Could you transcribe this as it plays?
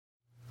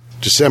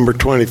December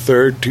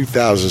 23rd,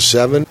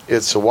 2007.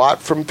 It's a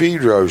Watt from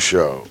Pedro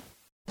Show.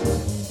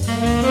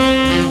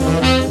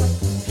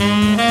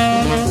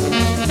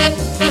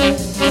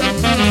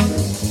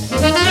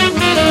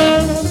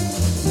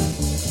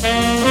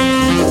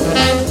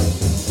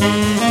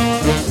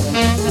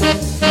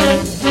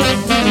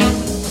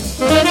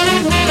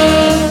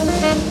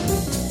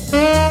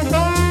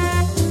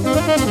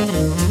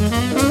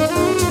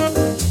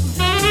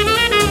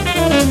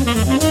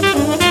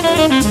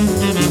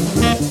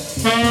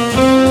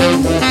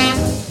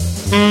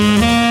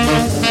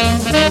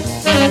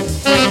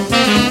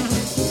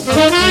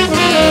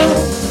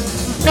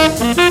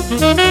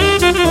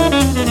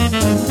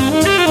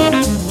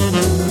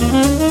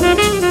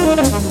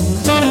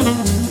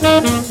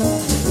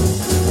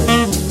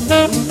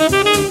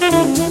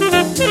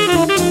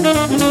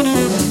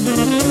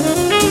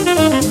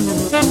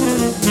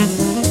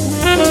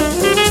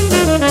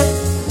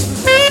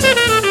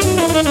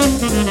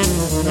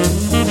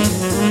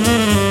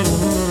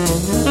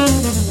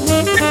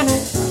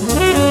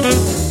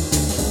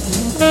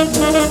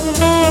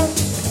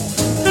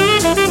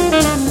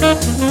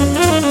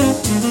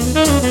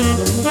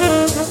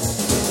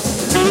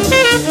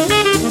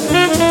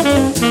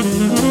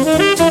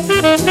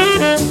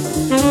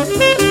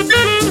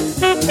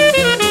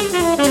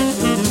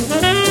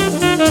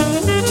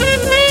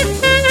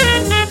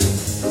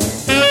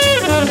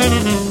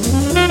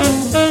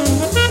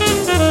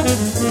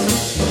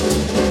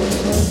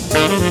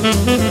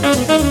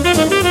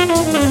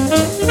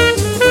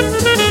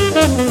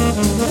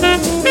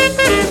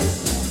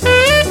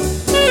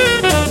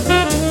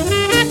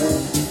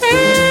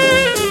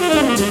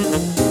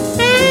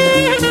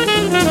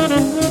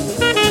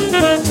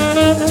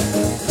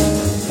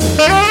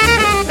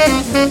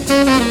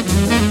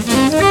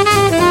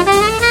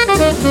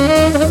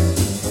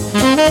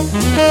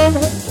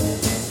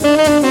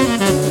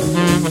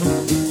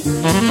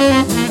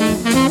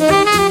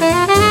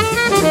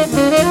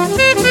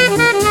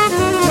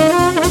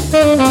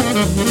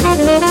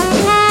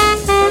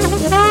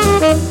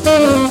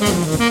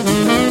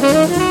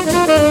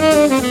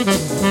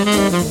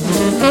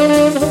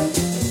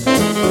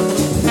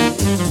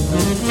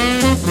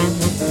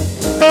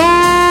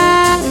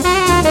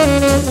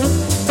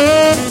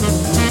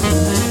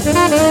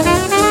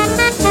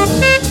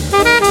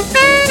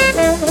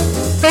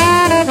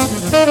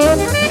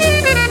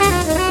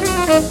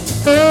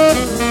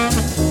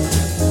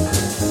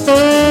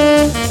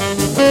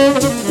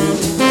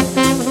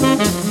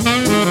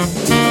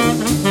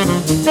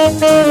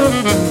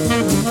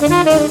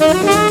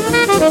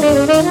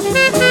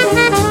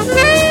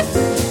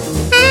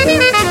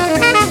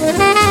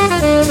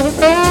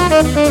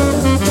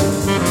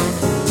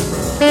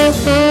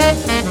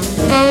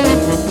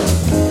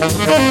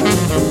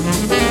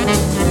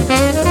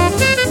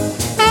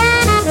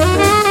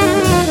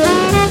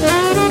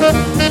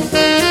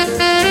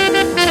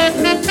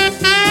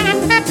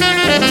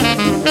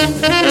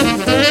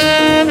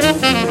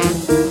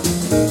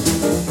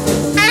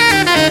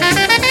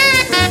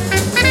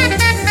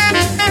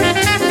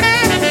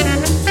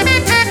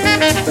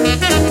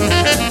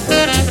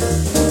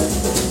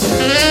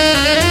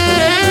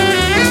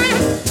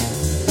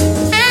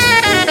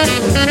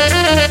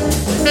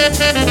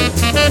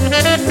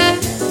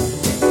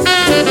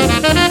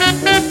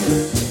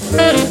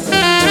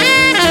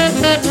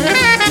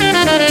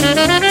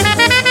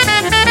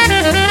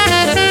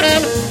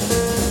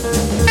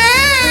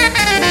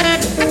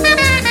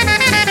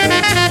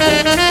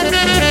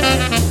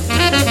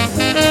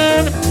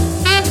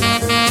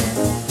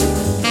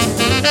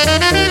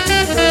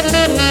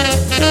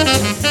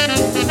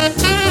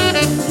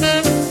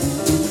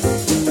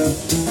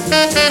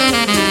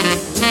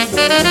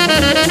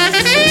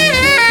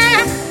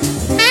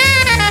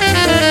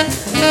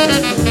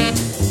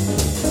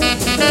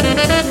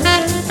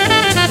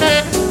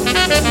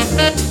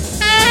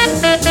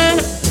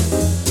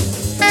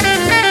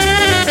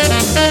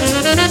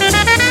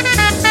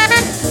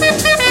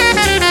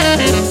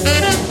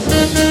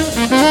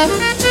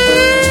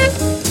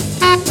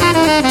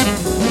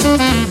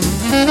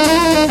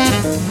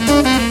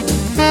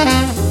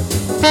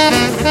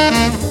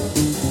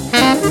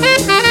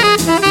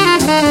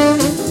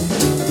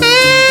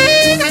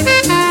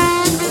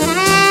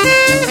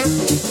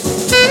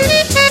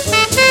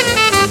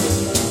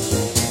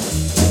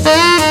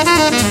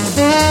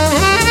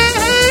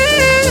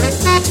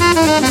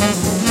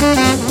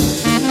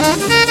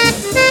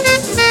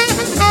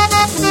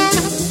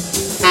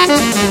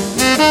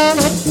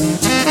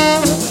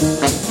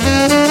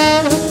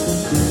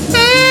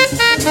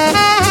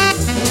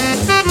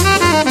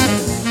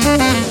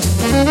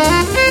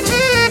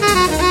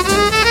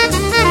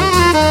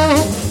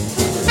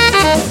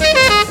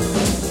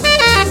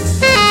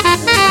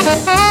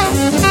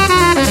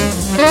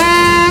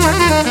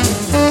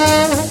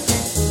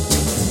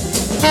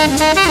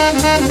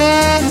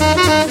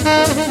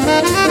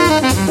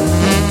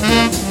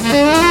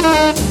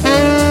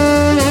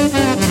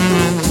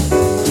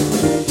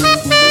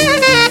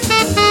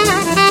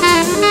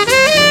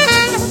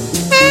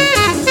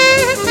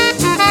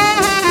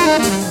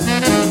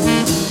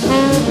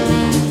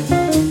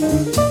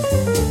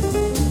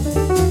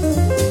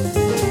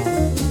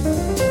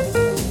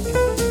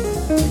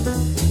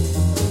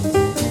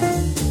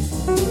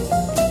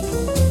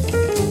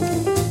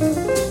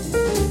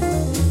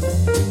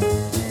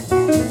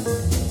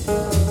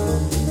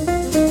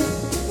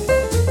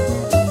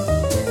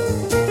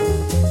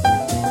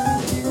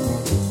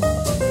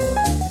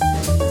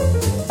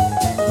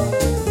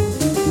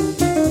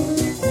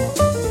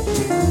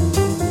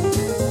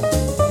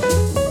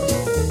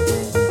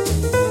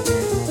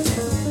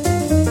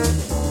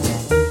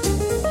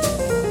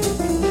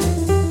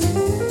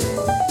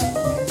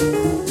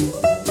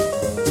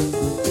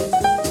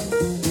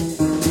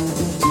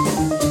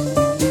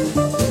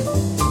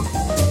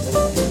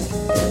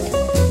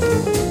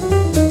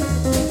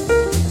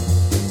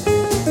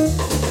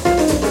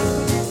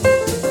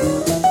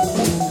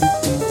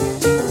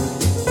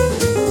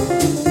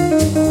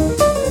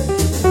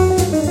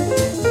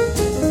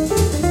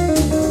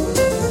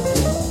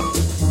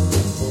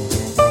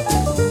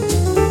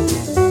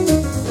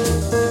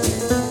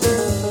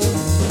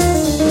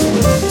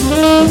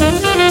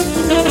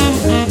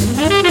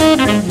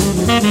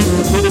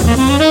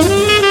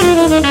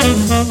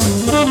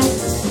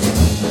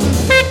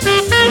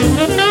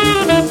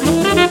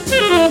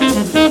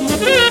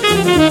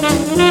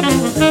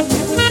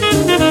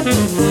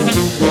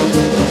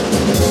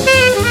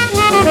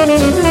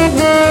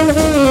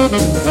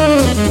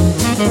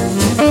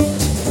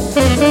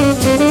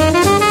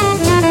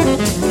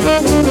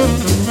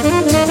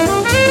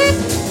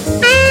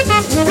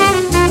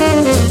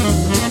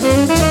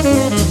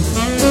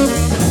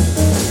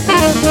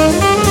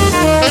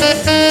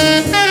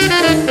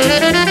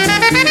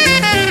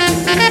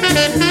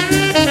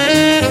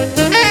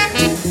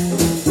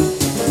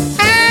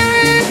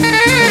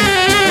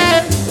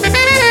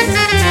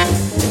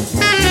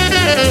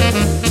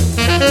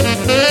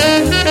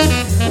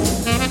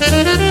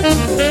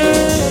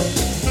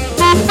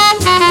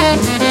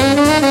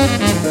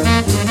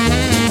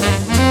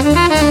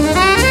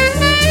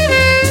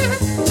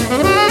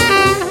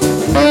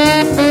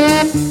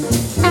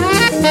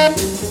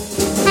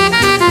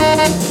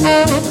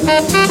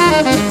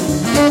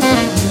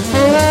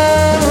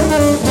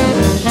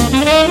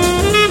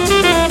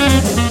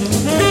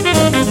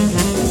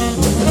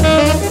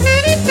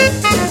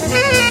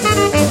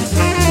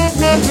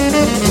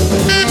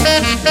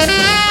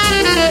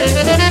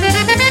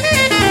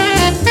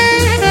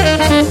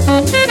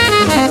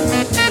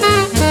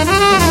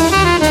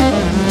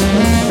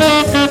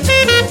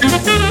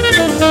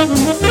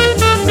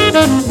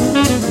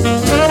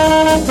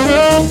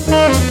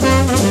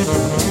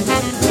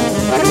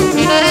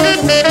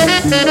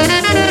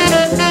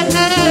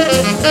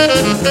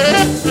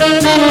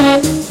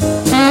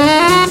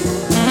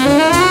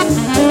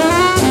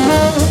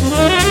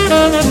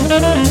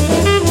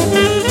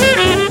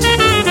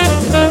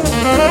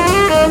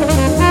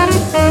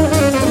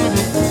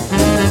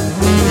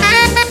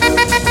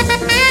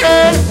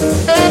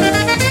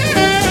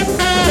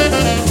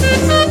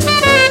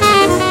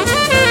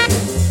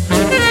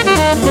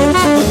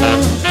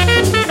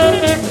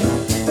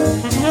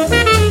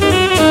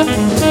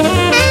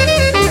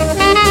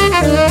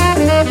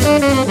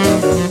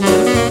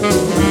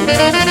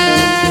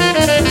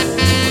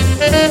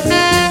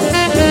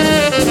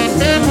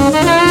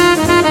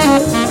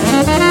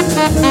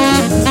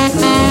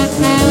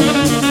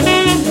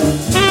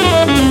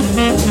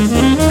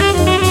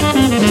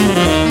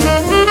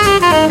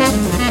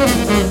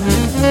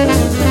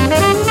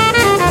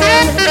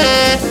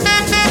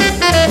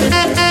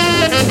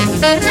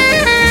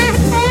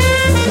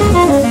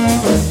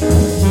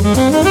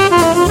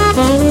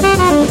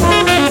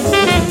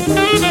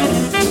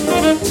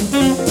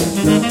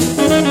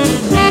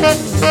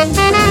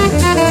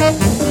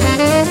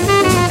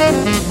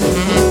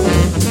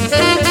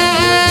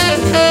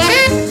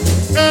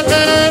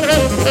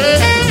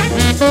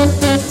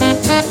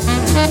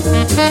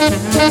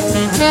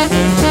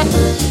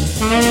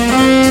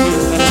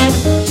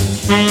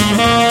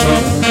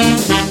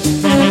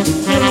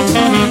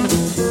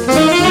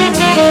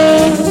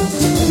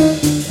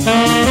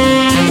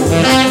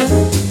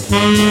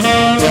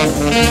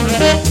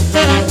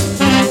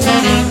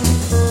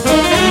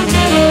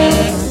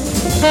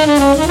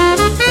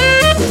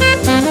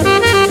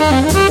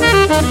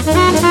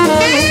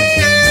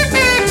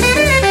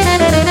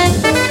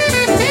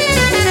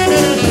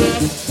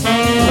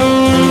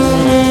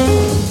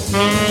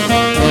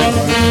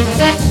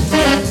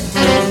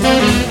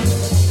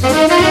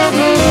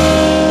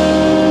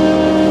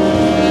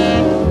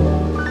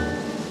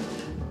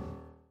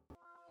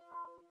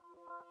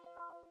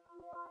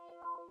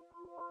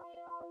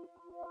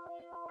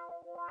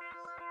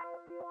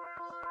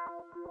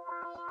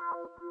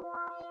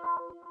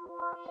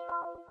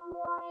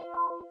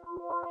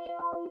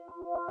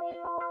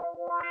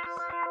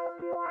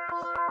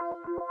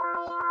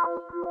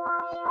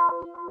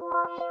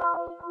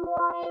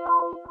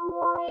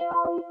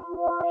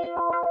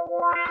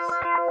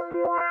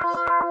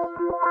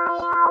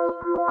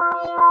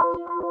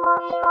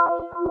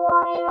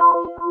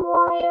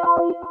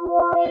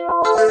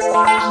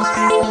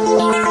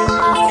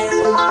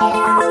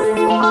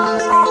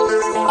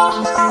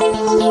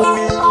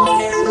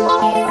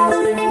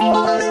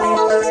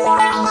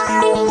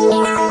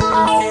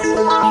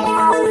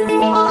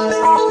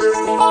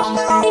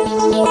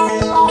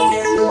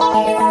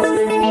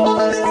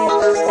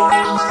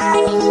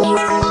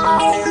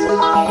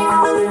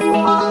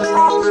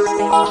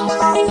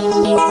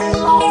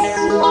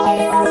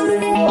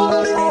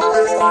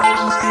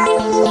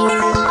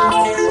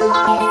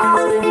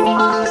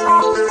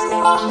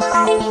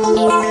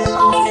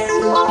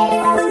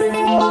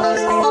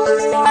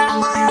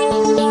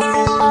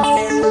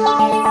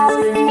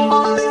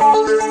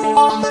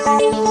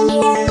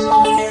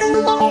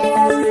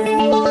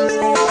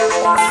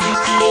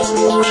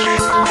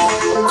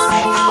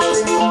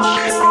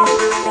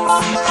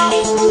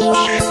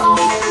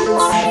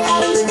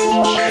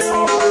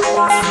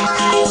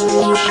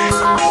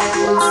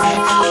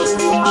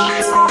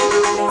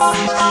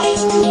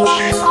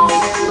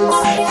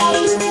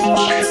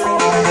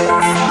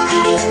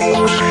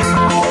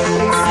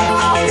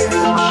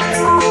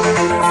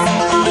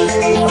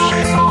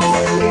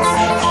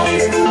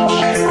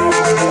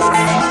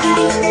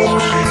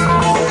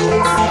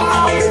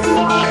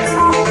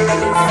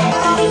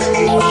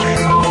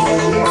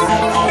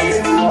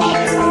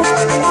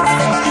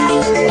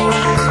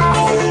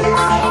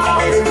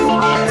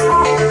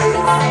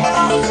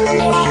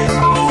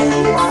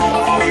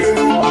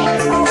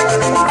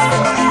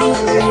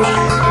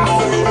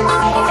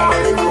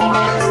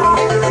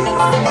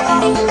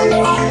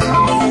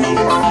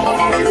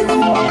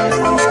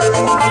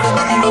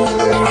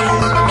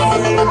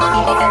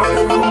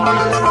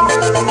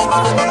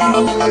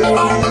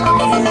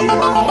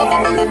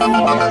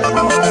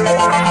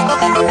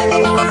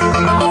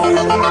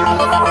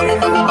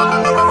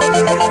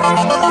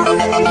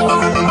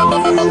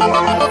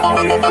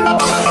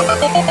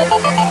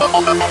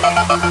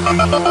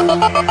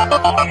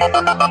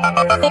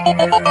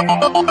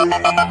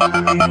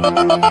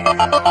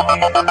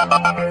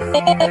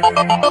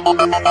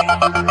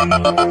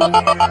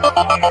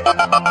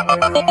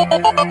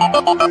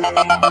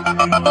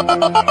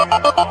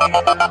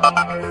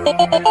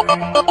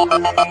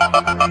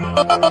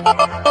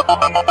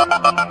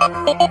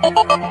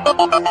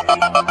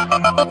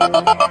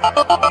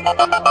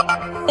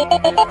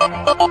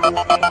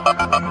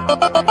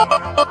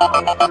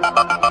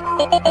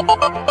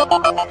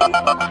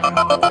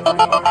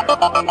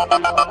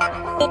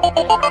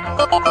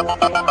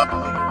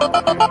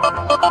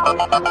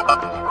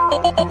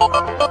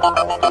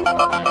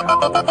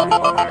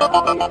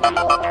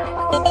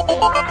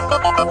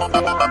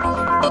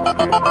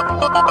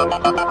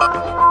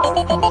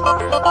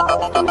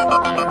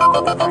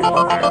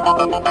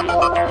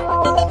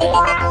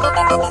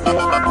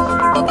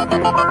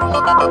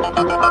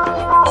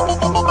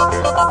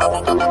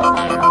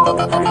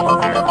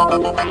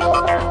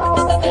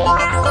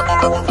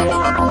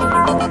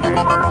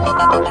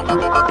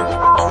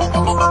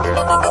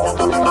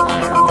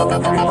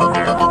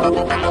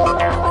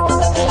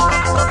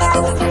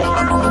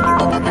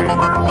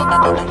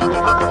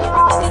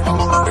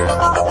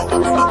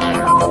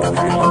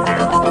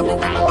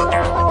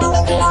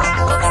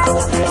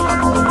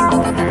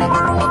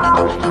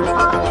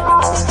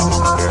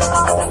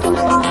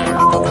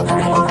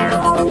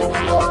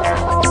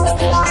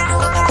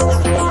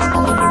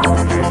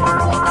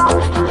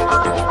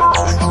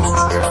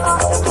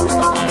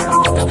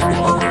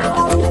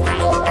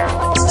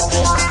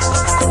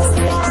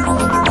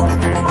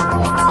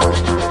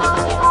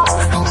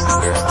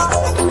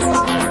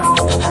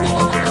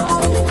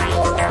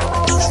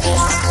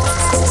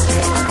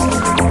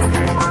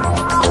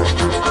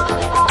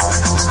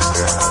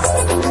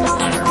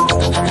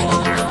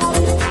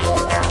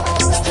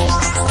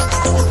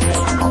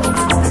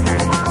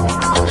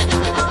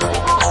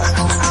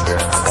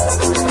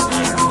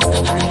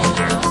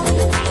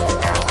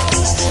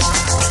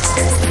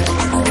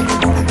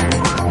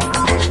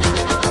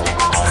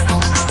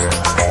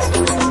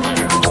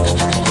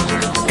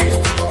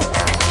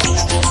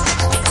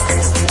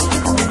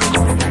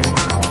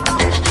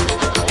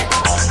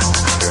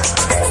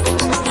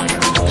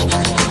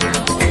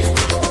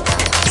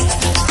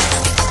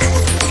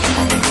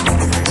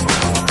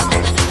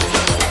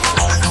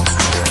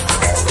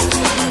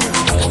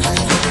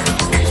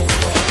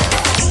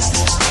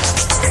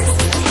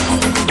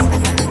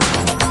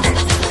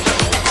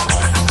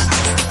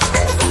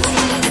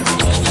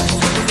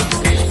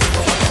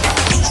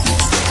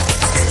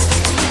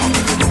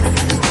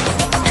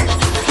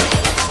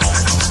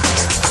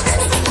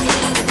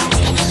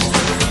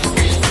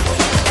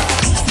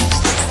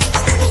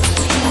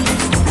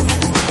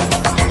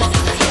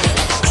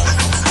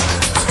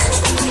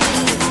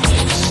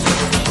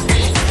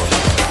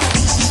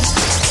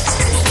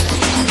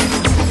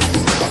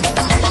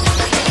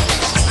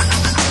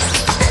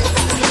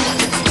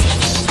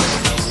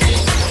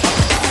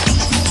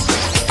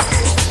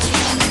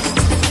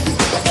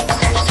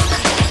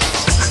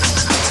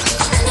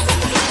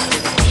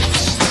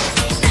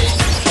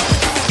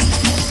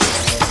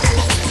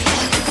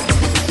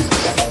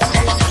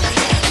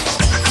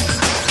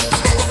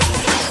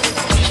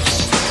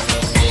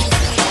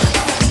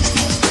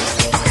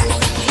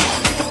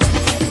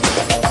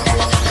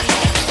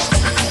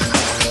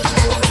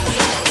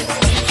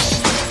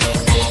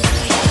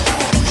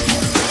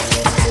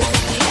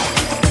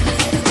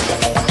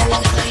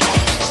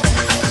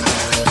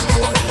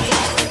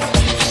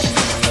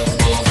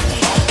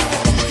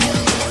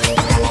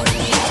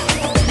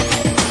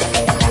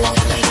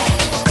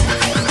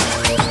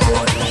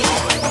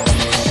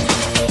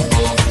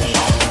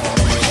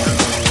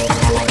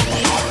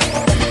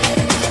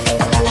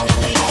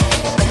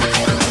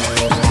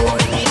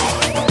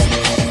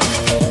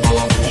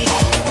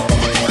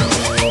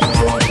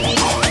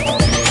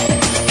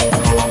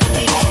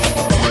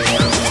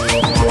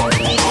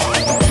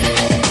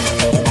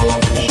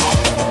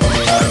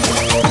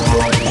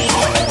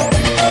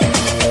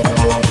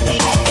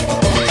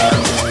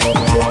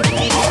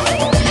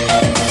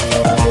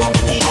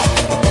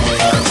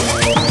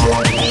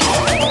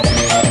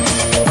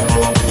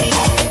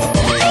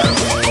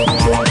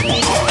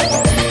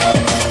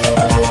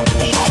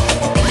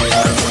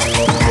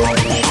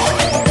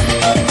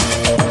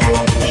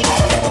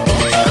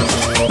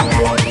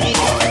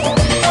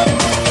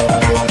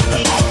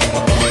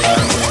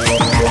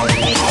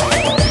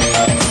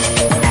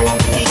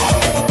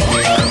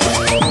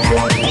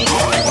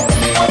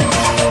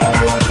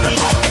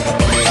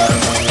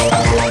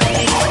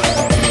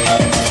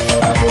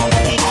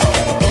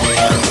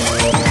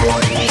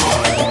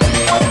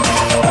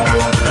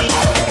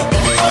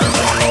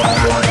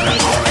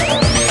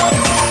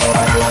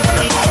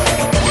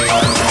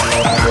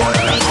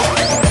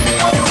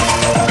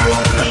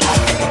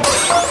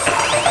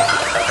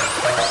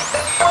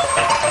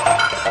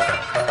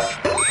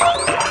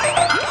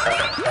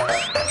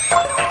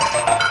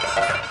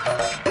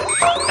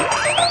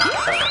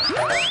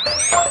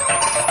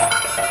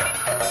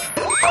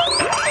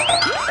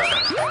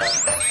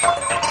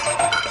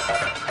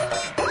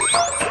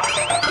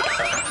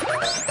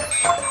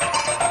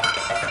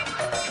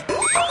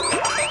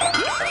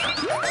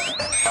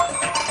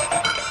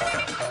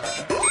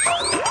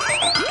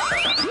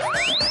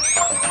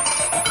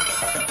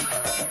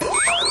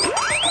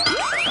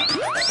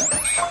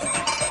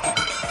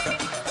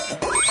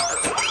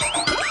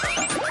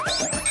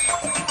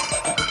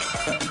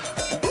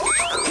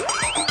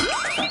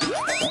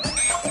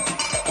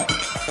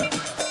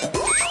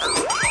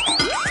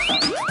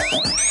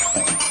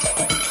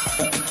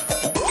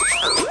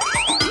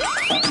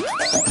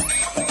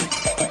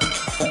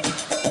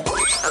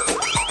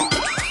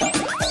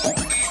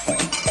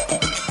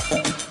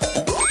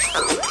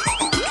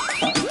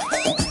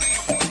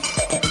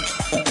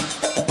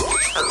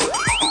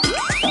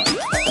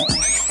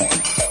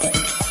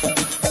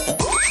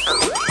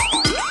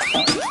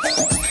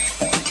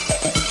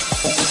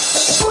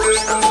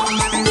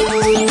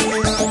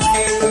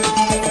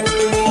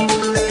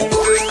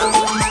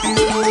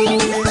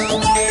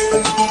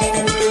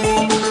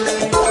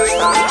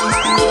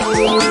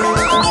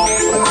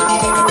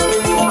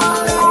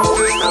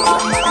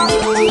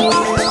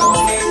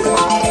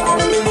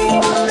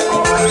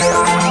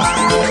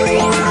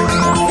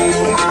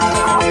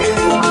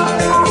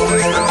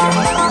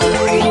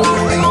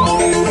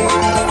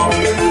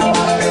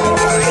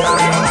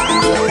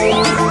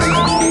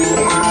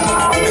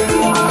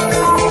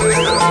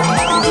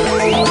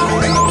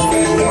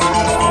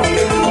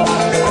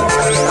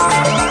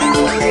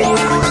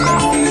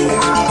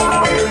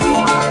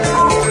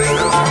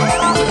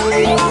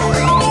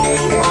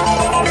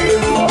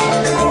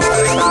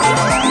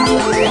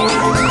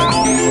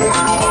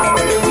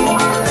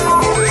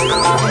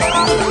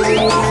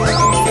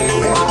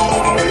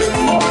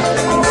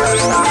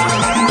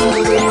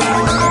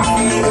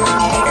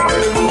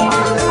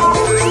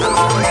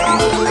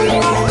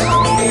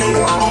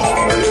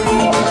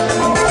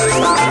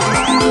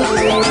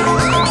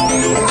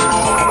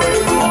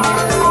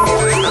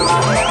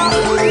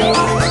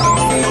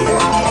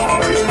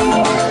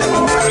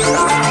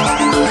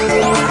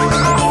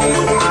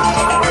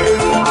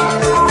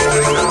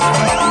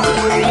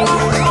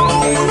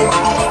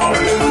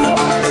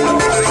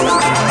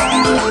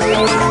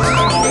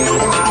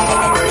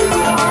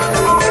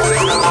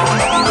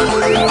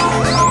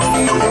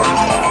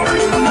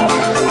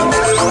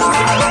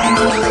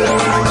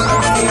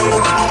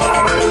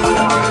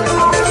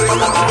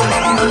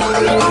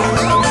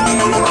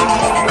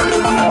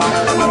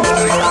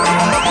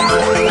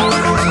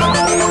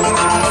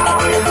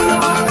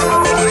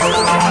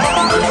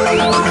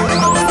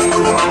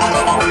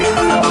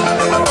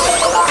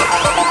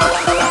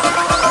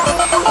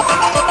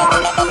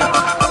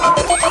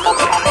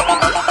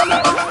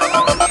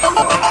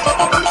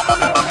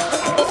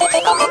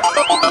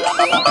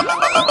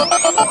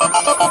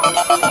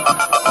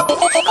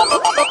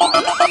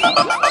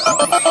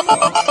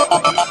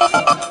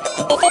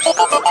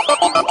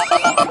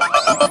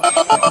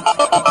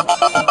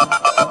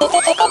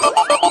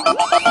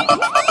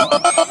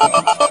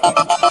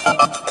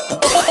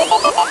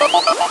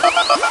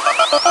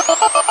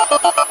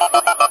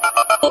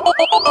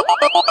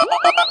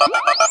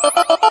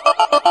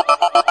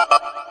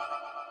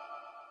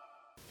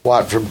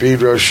 Watt from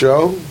Pedro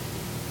Show.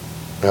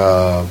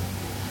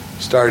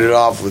 Started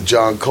off with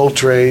John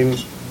Coltrane,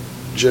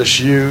 Just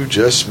You,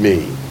 Just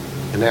Me.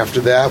 And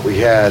after that, we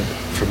had,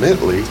 from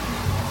Italy,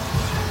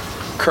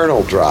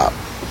 Kernel Drop,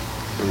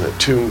 and a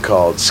tune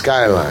called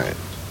Skyline.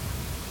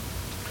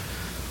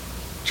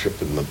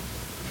 Tripping the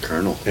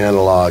Kernel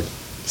analog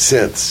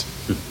synths.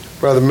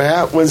 Brother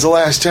Matt, when's the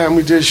last time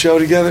we did a show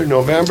together?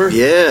 November?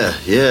 Yeah.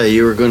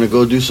 You were going to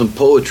go do some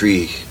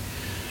poetry.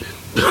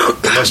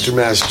 Western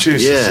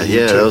Massachusetts.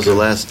 Yeah. That was the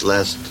last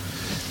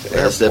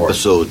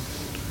episode.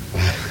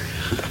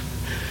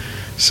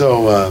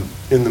 So,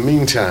 in the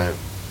meantime,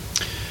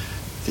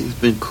 Things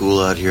been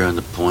cool out here on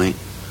the point.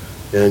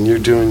 And you're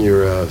doing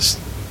your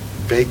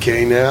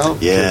vacay now?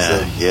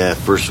 Yeah.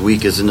 First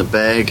week is in the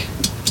bag.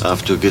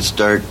 Off to a good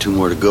start. 2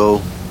 more to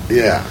go.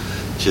 Yeah.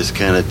 Just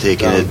kind of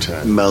taking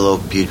it mellow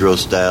Pedro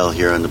style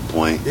here on the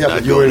point. Yeah,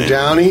 but you were in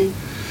Downey?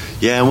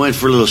 Yeah, I went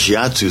for a little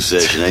shiatsu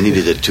session. I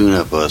needed a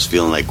tune-up. I was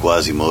feeling like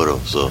Quasimodo,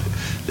 so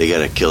they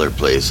got a killer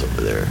place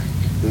over there.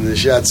 And the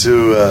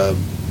shiatsu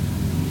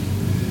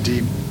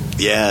deep...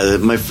 Yeah,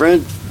 my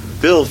friend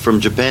Bill from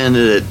Japan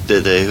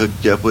that I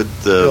hooked you up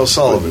with... Bill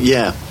Sullivan.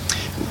 Yeah.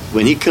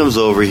 When he comes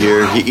over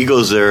here, he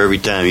goes there every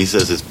time. He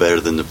says it's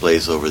better than the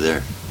place over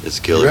there. It's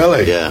killer.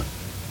 Really? Yeah.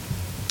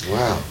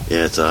 Wow.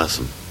 Yeah, it's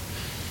awesome.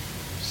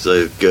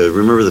 So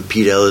remember the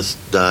Pete Ellis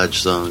Dodge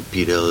song?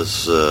 Pete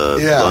Ellis,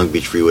 Long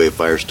Beach Freeway,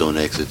 Firestone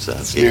exits.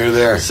 It's near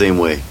there. Same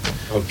way.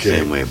 Okay.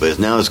 Same way. But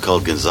now it's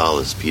called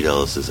Gonzalez. Pete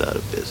Ellis is out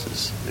of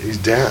business. He's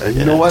down. And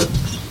you know what?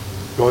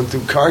 Going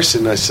through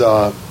Carson, I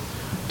saw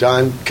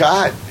Don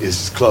Cott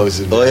is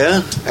closing. Oh, yeah?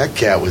 That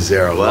cat was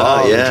there a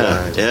long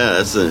time.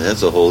 Yeah,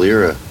 that's a whole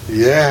era.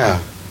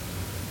 Yeah.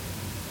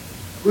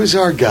 Who's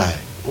our guy?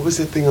 What was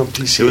that thing on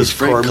PCH? It was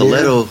Frank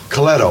Coletto.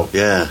 Coletto.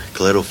 Yeah,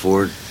 Coletto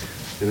Ford.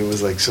 And it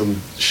was like some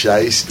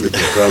shiest with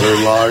his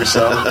brother-in-law or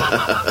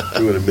something,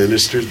 doing a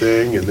minister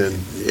thing, and then...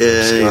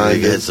 Yeah,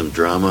 he had some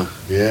drama.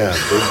 Yeah,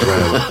 big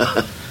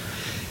drama.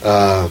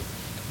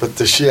 But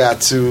the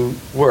shiatsu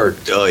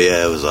worked. Oh,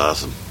 yeah, it was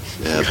awesome.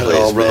 Yeah, got it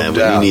all rubbed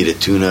when out. you need a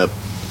tune-up,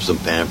 some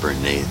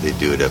pampering, they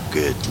do it up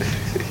good.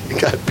 You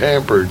got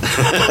pampered.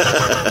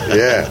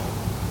 Yeah.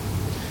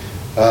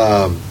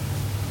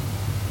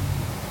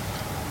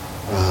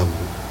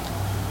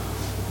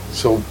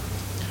 So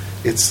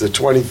it's the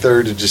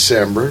 23rd of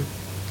December.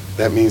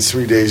 That means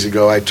 3 days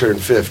ago I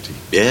turned 50.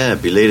 Yeah,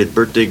 belated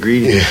birthday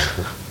greeting.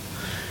 Yeah.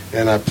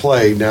 And I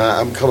played. Now,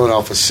 I'm coming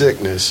off a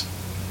sickness,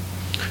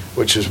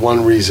 which is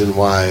one reason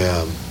why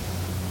I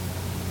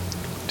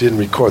didn't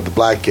record the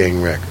Black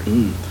Gang record.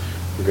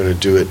 We're going to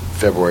do it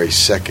February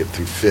 2nd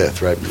through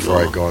 5th, right before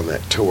I go on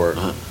that tour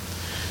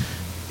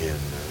in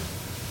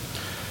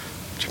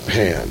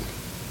Japan.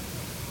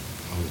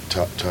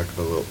 I'll talk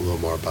a little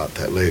more about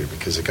that later,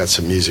 because I got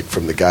some music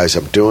from the guys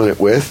I'm doing it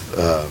with,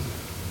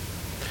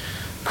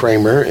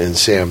 Kramer and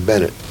Samm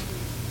Bennett.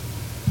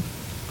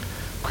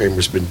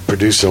 Kramer's been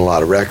producing a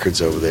lot of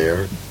records over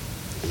there,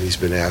 and he's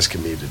been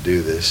asking me to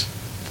do this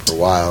for a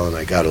while, and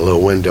I got a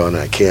little window and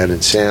I can.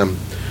 And Samm,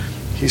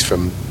 he's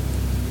from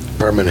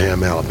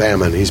Birmingham,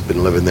 Alabama, and he's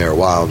been living there a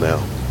while now.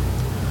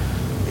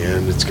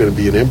 And it's going to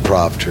be an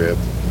improv trip.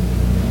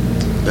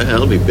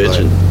 That'll be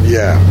bitching.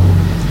 Yeah.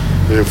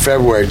 And in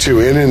February, too,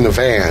 and in the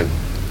van,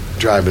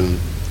 driving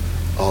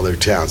all their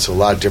towns. So a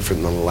lot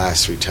different than the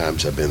last 3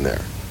 times I've been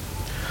there.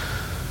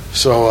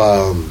 So,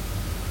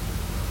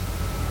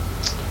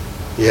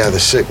 yeah, the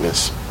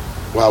sickness.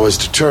 Well, I was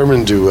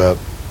determined to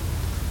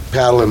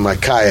paddle in my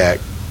kayak.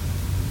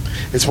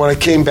 It's when I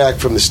came back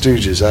from the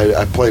Stooges.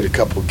 I played a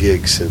couple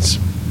gigs since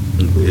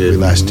we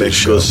last did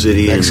Mexico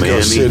City and Miami.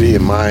 Mexico City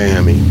and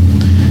Miami.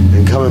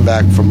 And coming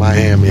back from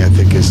Miami, I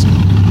think, is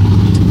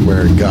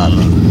where it got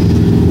me.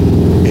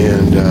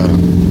 And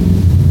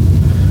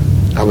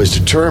I was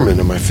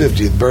determined on my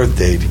 50th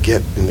birthday to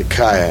get in the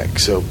kayak.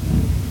 So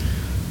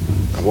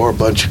I wore a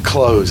bunch of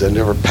clothes. I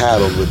never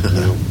paddled with,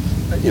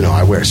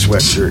 I wear a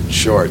sweatshirt and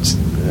shorts.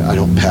 I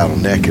don't paddle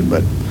naked,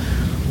 but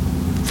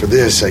for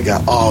this, I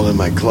got all in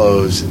my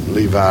clothes, and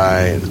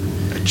Levi, and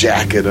a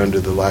jacket under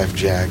the life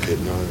jacket,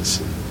 and all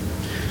this.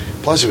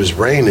 Plus, it was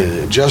raining, and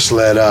it just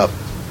let up.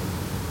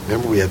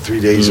 Remember, we had 3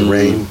 days of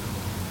rain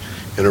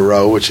in a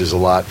row, which is a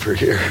lot for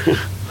here.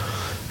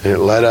 And it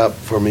let up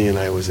for me, and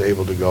I was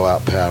able to go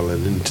out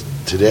paddling. And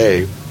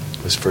today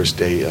was first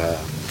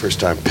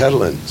time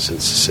pedaling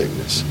since the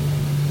sickness.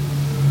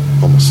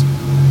 Almost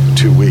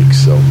 2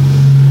 weeks, so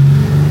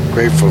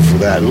grateful for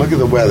that. And look at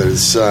the weather, the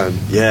sun.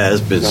 Yeah,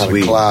 it's been not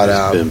sweet. A cloud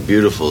out. It's been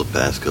beautiful the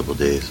past couple of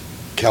days.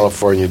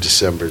 California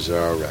Decembers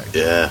are all right.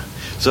 Yeah.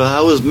 So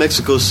how was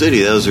Mexico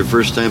City? That was your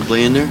first time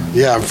playing there?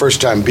 Yeah,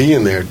 first time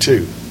being there,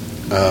 too.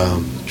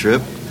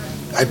 Trip?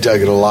 I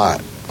dug it a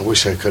lot. I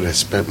wish I could have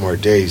spent more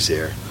days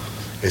there.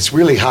 It's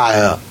really high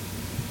up.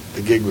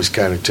 The gig was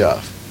kind of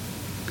tough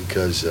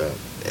because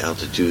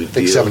altitude. I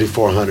think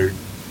 7,400.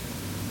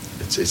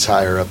 It's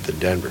higher up than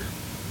Denver.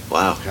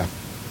 Wow.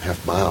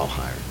 Half mile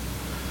higher.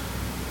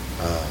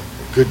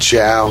 Good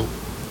chow.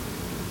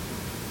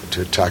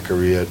 To a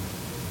taqueria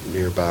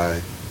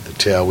nearby. The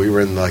tail. We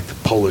were in like the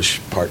Polish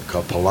part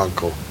called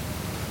Polanco.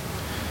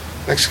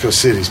 Mexico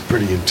City's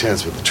pretty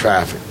intense with the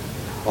traffic.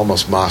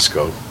 Almost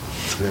Moscow.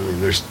 I mean,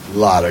 there's a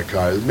lot of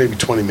cars. Maybe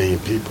 20 million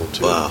people,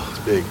 too. Wow. It's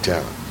a big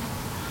town.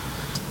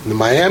 And the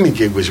Miami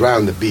gig was right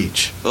on the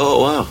beach.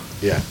 Oh, wow.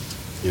 Yeah.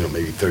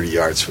 Maybe 30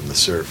 yards from the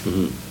surf.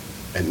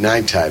 Mm-hmm. At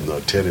nighttime, though,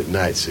 10 at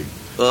night. So,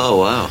 oh,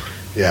 wow.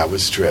 Yeah, it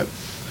was a trip.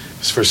 It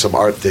was for some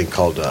art thing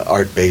called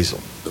Art Basel.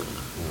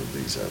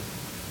 These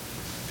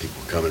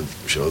people come and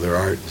show their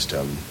art and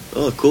stuff.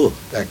 Oh, cool. In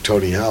fact,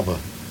 Tony Alva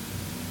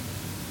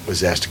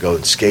was asked to go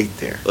and skate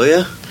there. Oh,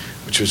 yeah?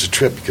 Which was a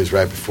trip because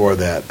right before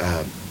that,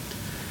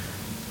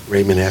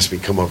 Raymond asked me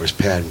to come over his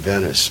pad in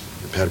Venice,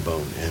 the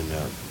Pettibone,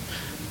 and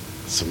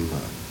some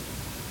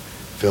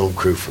film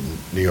crew from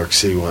New York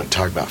City wanted to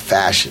talk about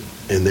fashion.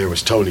 And there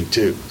was Tony,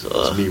 too. So it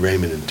was me,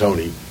 Raymond, and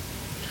Tony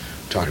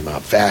talking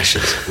about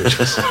fashion, which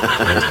was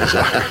very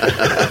bizarre.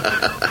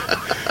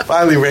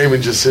 Finally,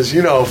 Raymond just says,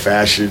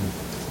 fashion,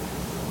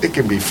 it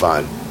can be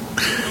fun.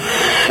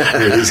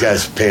 These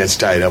guys' pants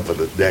tied up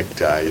with a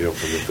necktie,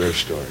 from the thrift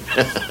store.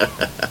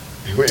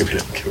 Raymond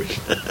don't give a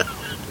shit.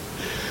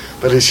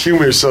 But his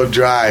humor is so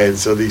dry, and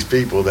so these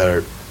people that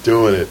are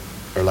doing it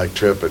are like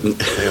tripping.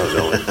 They don't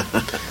know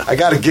it. I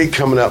got a gig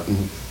coming up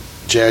in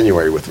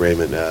January with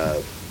Raymond,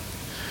 the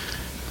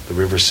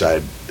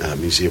Riverside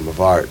Museum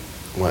of Art.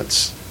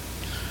 Once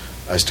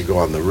I used to go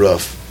on the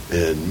roof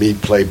and me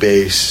play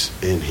bass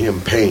and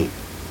him paint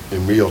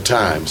in real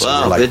time. So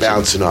we're like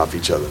bouncing off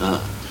each other.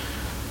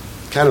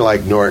 Kind of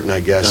like Norton,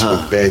 I guess,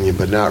 with Banyan,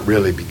 but not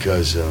really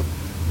because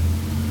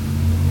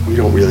we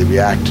don't really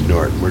react to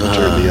Norton. We're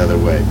turned the other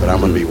way. But I'm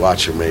going to be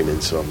watching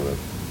Raymond, so I'm going to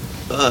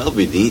that'll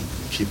be neat.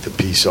 Keep the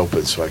piece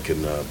open so I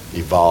can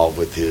evolve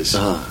with his.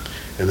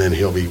 And then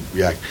he'll be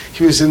reacting.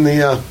 He was in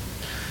the...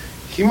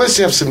 he must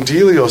have some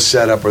dealio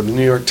set up, or the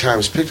New York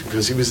Times picked him,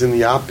 because he was in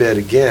the op-ed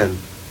again.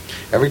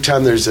 Every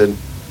time there's a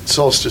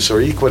solstice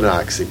or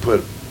equinox, they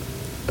put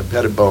a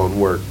Pettibone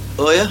work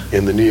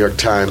in the New York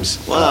Times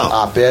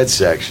op-ed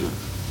section.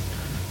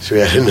 So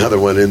we had another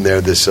one in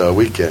there this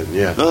weekend,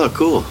 yeah. Oh,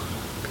 cool.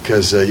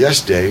 Because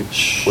yesterday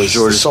was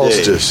the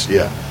solstice,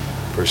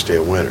 first day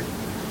of winter.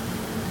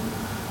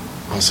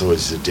 Also, it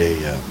was the day,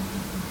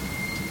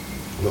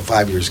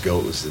 5 years ago,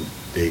 it was the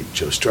day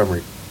Joe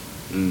Strummer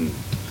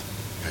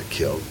got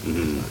killed.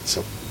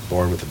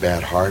 Born with a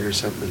bad heart or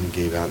something, and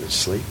gave out in his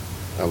sleep,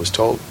 I was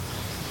told.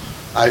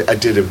 I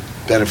did a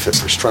benefit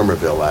for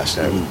Strummerville last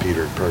night with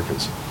Peter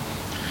Perkins.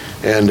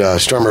 And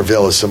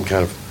Strummerville is some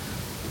kind of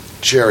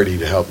charity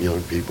to help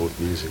young people with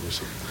music or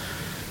something.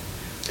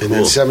 And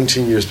then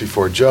 17 years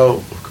before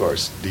Joe, of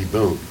course, D.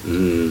 Boone.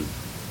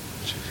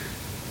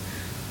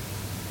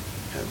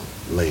 Had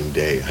a lame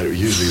day. I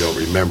usually don't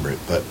remember it,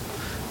 but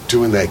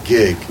doing that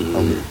gig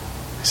on the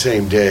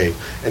same day.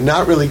 And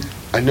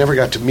I never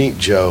got to meet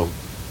Joe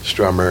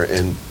Strummer,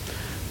 and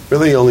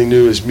really only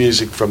knew his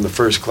music from the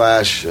First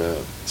Clash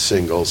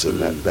singles and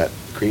that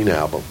Green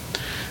album.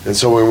 And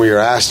so when we were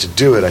asked to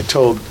do it, it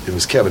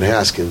was Kevin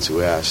Haskins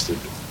who asked. I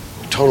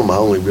told him I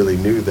only really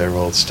knew their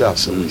old stuff.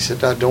 So he said,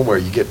 don't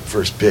worry, you get the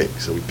first pick.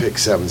 So we picked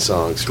 7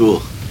 songs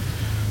from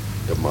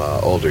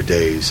older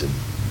days. And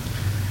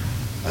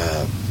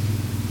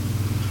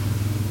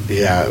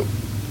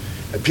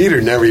and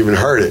Peter never even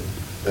heard it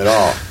at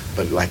all.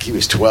 But like he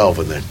was 12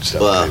 when that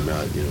stuff came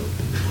out,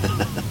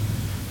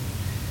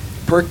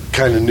 Perk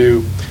kind of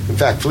knew. In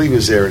fact, Flea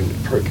was there, and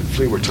Perk and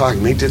Flea were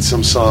talking. They did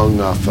some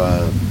song off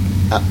a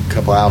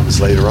couple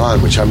albums later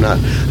on, which I'm not.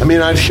 I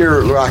mean, I'd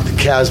hear Rock the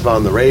Casbah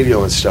on the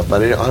radio and stuff,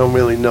 but I don't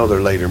really know their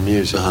later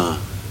music. The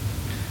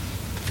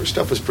first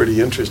stuff was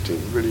pretty interesting,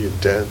 pretty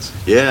intense.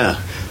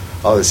 Yeah,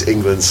 all this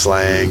England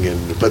slang,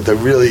 but they're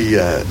really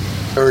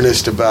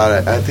earnest about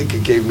it. I think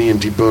it gave me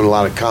and D. Boone a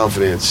lot of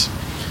confidence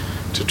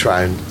to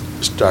try and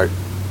start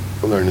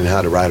learning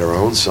how to write our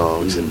own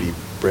songs and be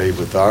brave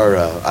with our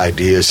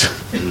ideas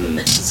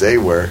as they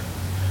were.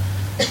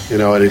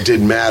 And it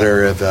didn't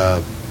matter if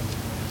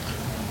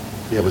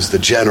it was the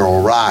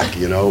general rock,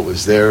 it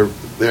was their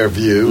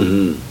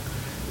view.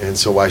 And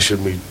so why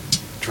shouldn't we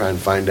try and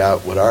find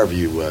out what our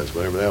view was,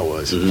 whatever that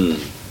was.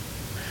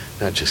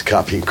 Not just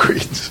copying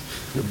Creed's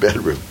in the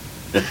bedroom,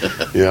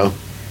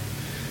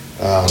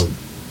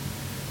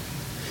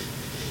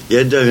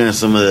 I dug on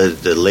some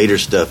of the later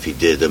stuff he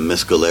did, the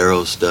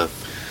mescaleros stuff.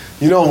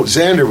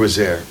 Xander was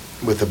there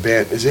with the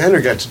band.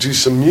 Xander got to do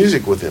some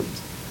music with him,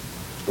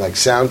 like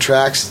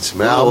soundtracks and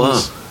some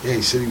albums. Wow. Yeah,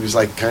 he said he was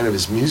like kind of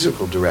his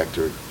musical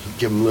director. He'd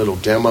give him little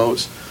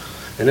demos,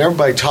 and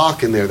everybody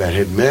talking there that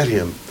had met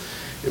him.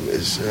 It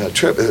was a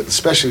trip,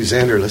 especially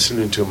Xander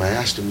listening to him. I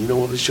asked him,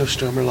 what was Joe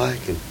Strummer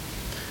like? And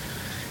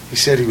he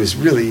said he was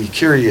really a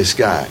curious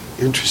guy,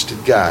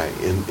 interested guy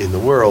in the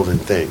world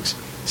and things.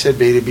 He said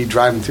maybe he'd be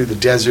driving through the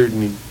desert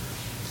and he'd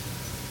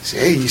say,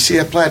 hey, you see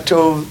that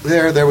plateau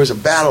there? There was a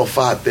battle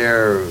fought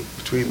there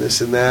between this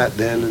and that,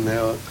 then and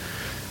now.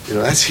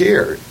 That's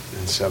here.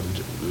 And so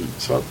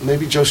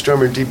maybe Joe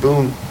Strummer and D.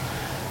 Boone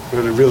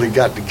would have really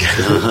got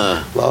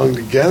together, long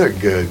together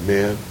good,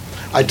 man.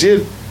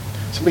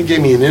 Somebody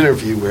gave me an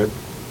interview where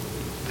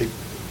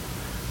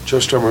Joe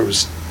Strummer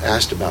was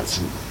asked about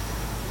some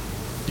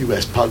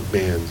U.S. punk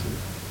bands. And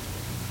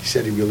he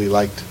said he really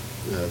liked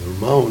the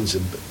Ramones,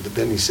 but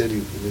then he said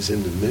he was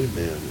into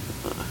Minutemen.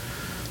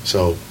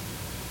 So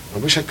I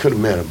wish I could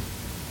have met him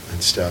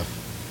and stuff.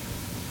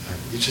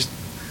 You just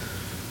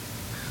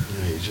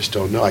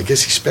don't know. I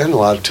guess he spent a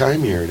lot of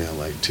time here in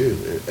L.A. too,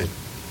 at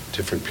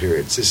different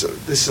periods. This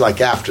is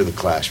like after the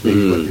Clash,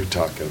 maybe what you're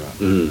talking about.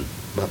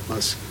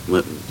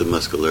 The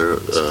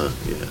mescaleros,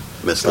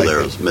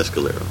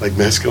 mescaleros. Like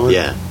mescaline?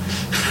 Yeah.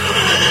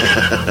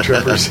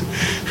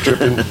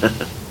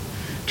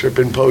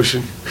 Tripping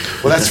potion.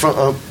 Well, that's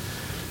from,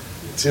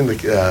 it's in the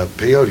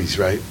peyotes,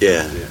 right?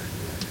 Yeah.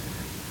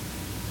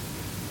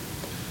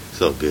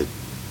 It's all good.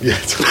 Yeah.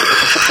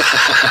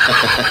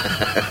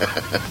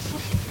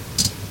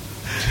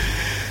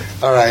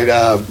 All right.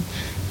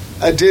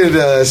 I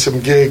did some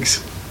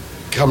gigs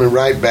coming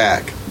right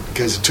back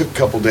because it took a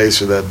couple days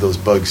for those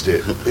bugs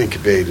to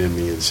incubate in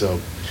me, and so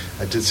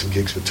I did some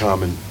gigs with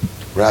Tom and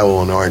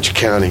Raoul in Orange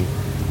County,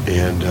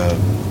 and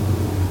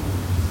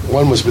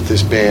one was with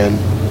this band,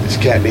 this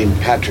cat named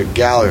Patrick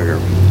Gallagher,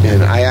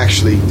 and I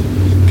actually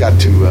got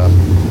to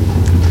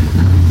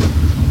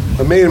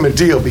I made him a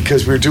deal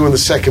because we were doing the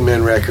Second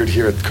Man record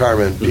here at the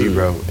Karma in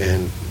Pedro,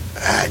 and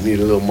I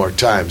needed a little more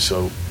time,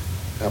 so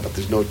how about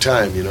there's no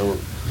time,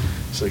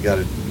 so I got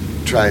to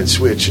try and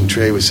switch and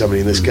trade with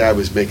somebody, and this guy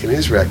was making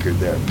his record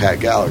there,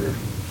 Pat Gallagher.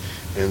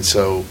 And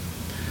so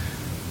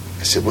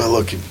I said, well,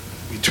 look, if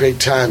we trade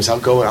times, I'll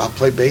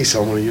play bass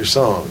on one of your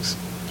songs.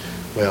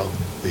 Well,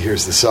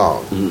 here's the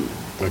song.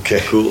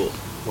 Okay. Cool.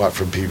 Watt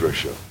from Pedro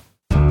Show.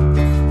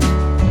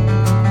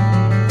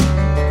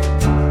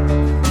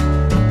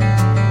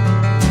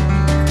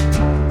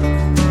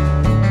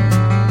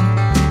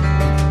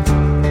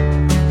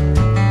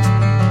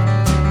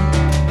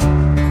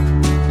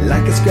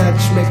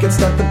 Scratch, make it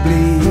start to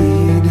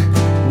bleed.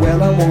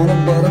 Well, I want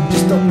her, but I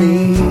just don't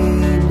need.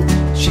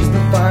 She's the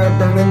fire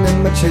burning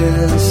in my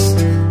chest,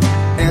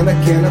 and I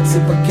cannot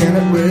sip, I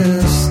cannot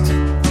rest.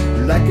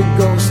 Like a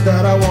ghost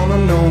that I wanna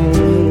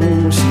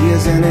know. She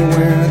is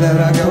anywhere that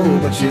I go,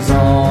 but she's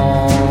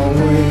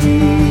always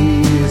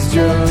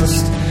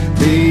just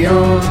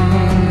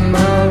beyond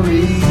my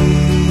reach.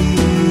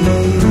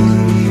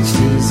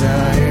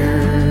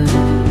 Desire,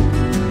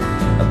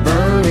 a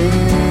burning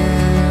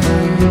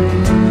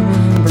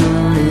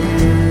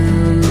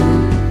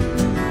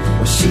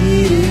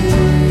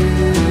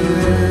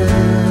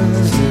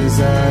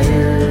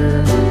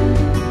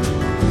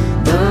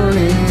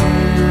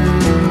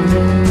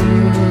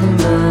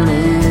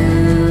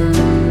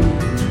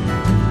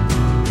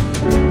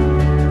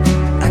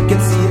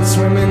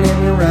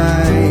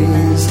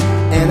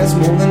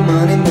more than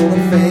money, more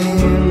than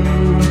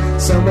fame.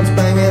 Someone's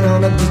banging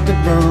on a distant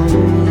drum.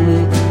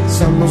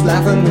 Someone's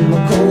laughing in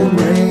the cold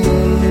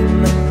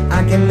rain.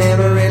 I can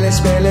never really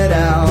spell it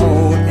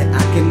out, and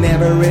I can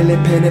never really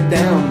pin it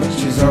down, but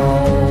she's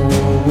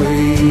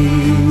always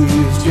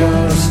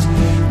just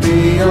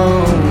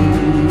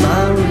beyond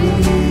my reach.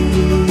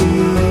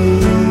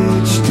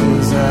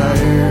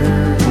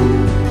 Desire,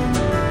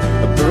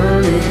 a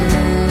burning,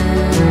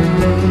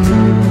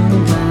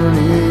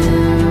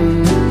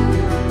 burning.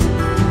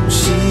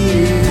 She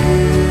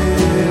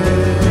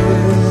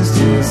is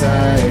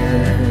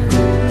desire,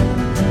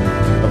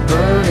 a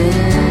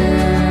burning.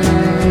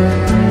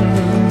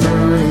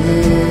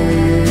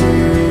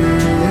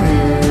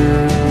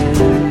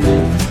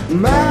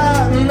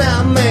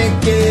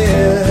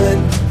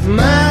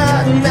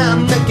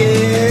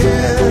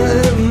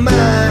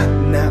 Might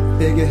not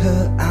figure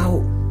her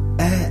out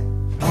at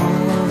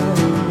all.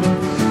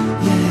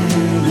 Yeah,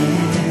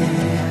 yeah.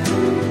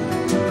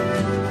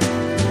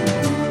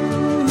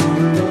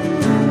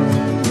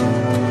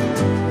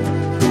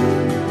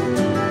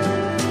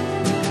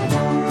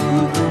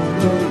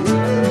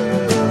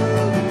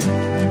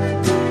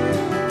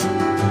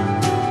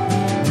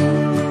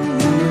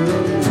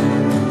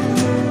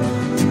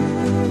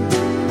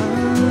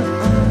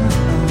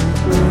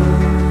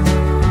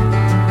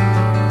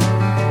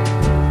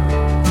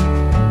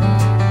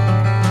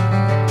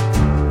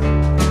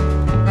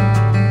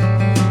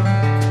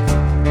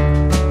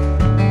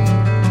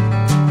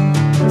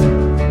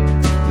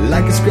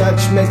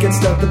 Scratch, make it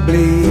start to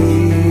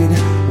bleed.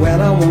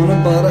 Well, I want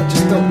her, but I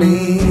just don't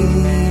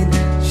need.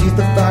 She's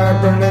the fire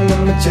burning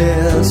in my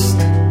chest,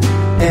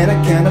 and I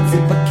cannot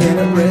sleep, I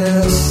cannot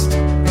rest.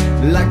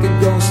 Like a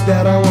ghost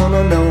that I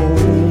wanna know.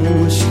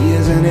 She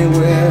is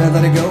anywhere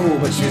that I go,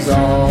 but she's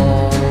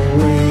always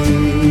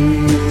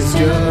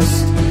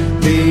just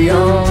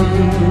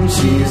beyond.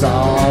 She's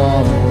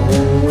always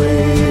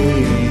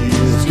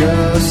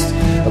just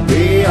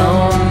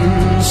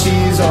beyond.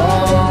 She's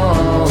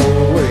always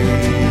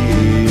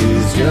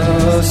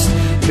just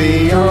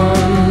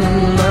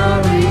beyond my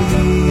reach.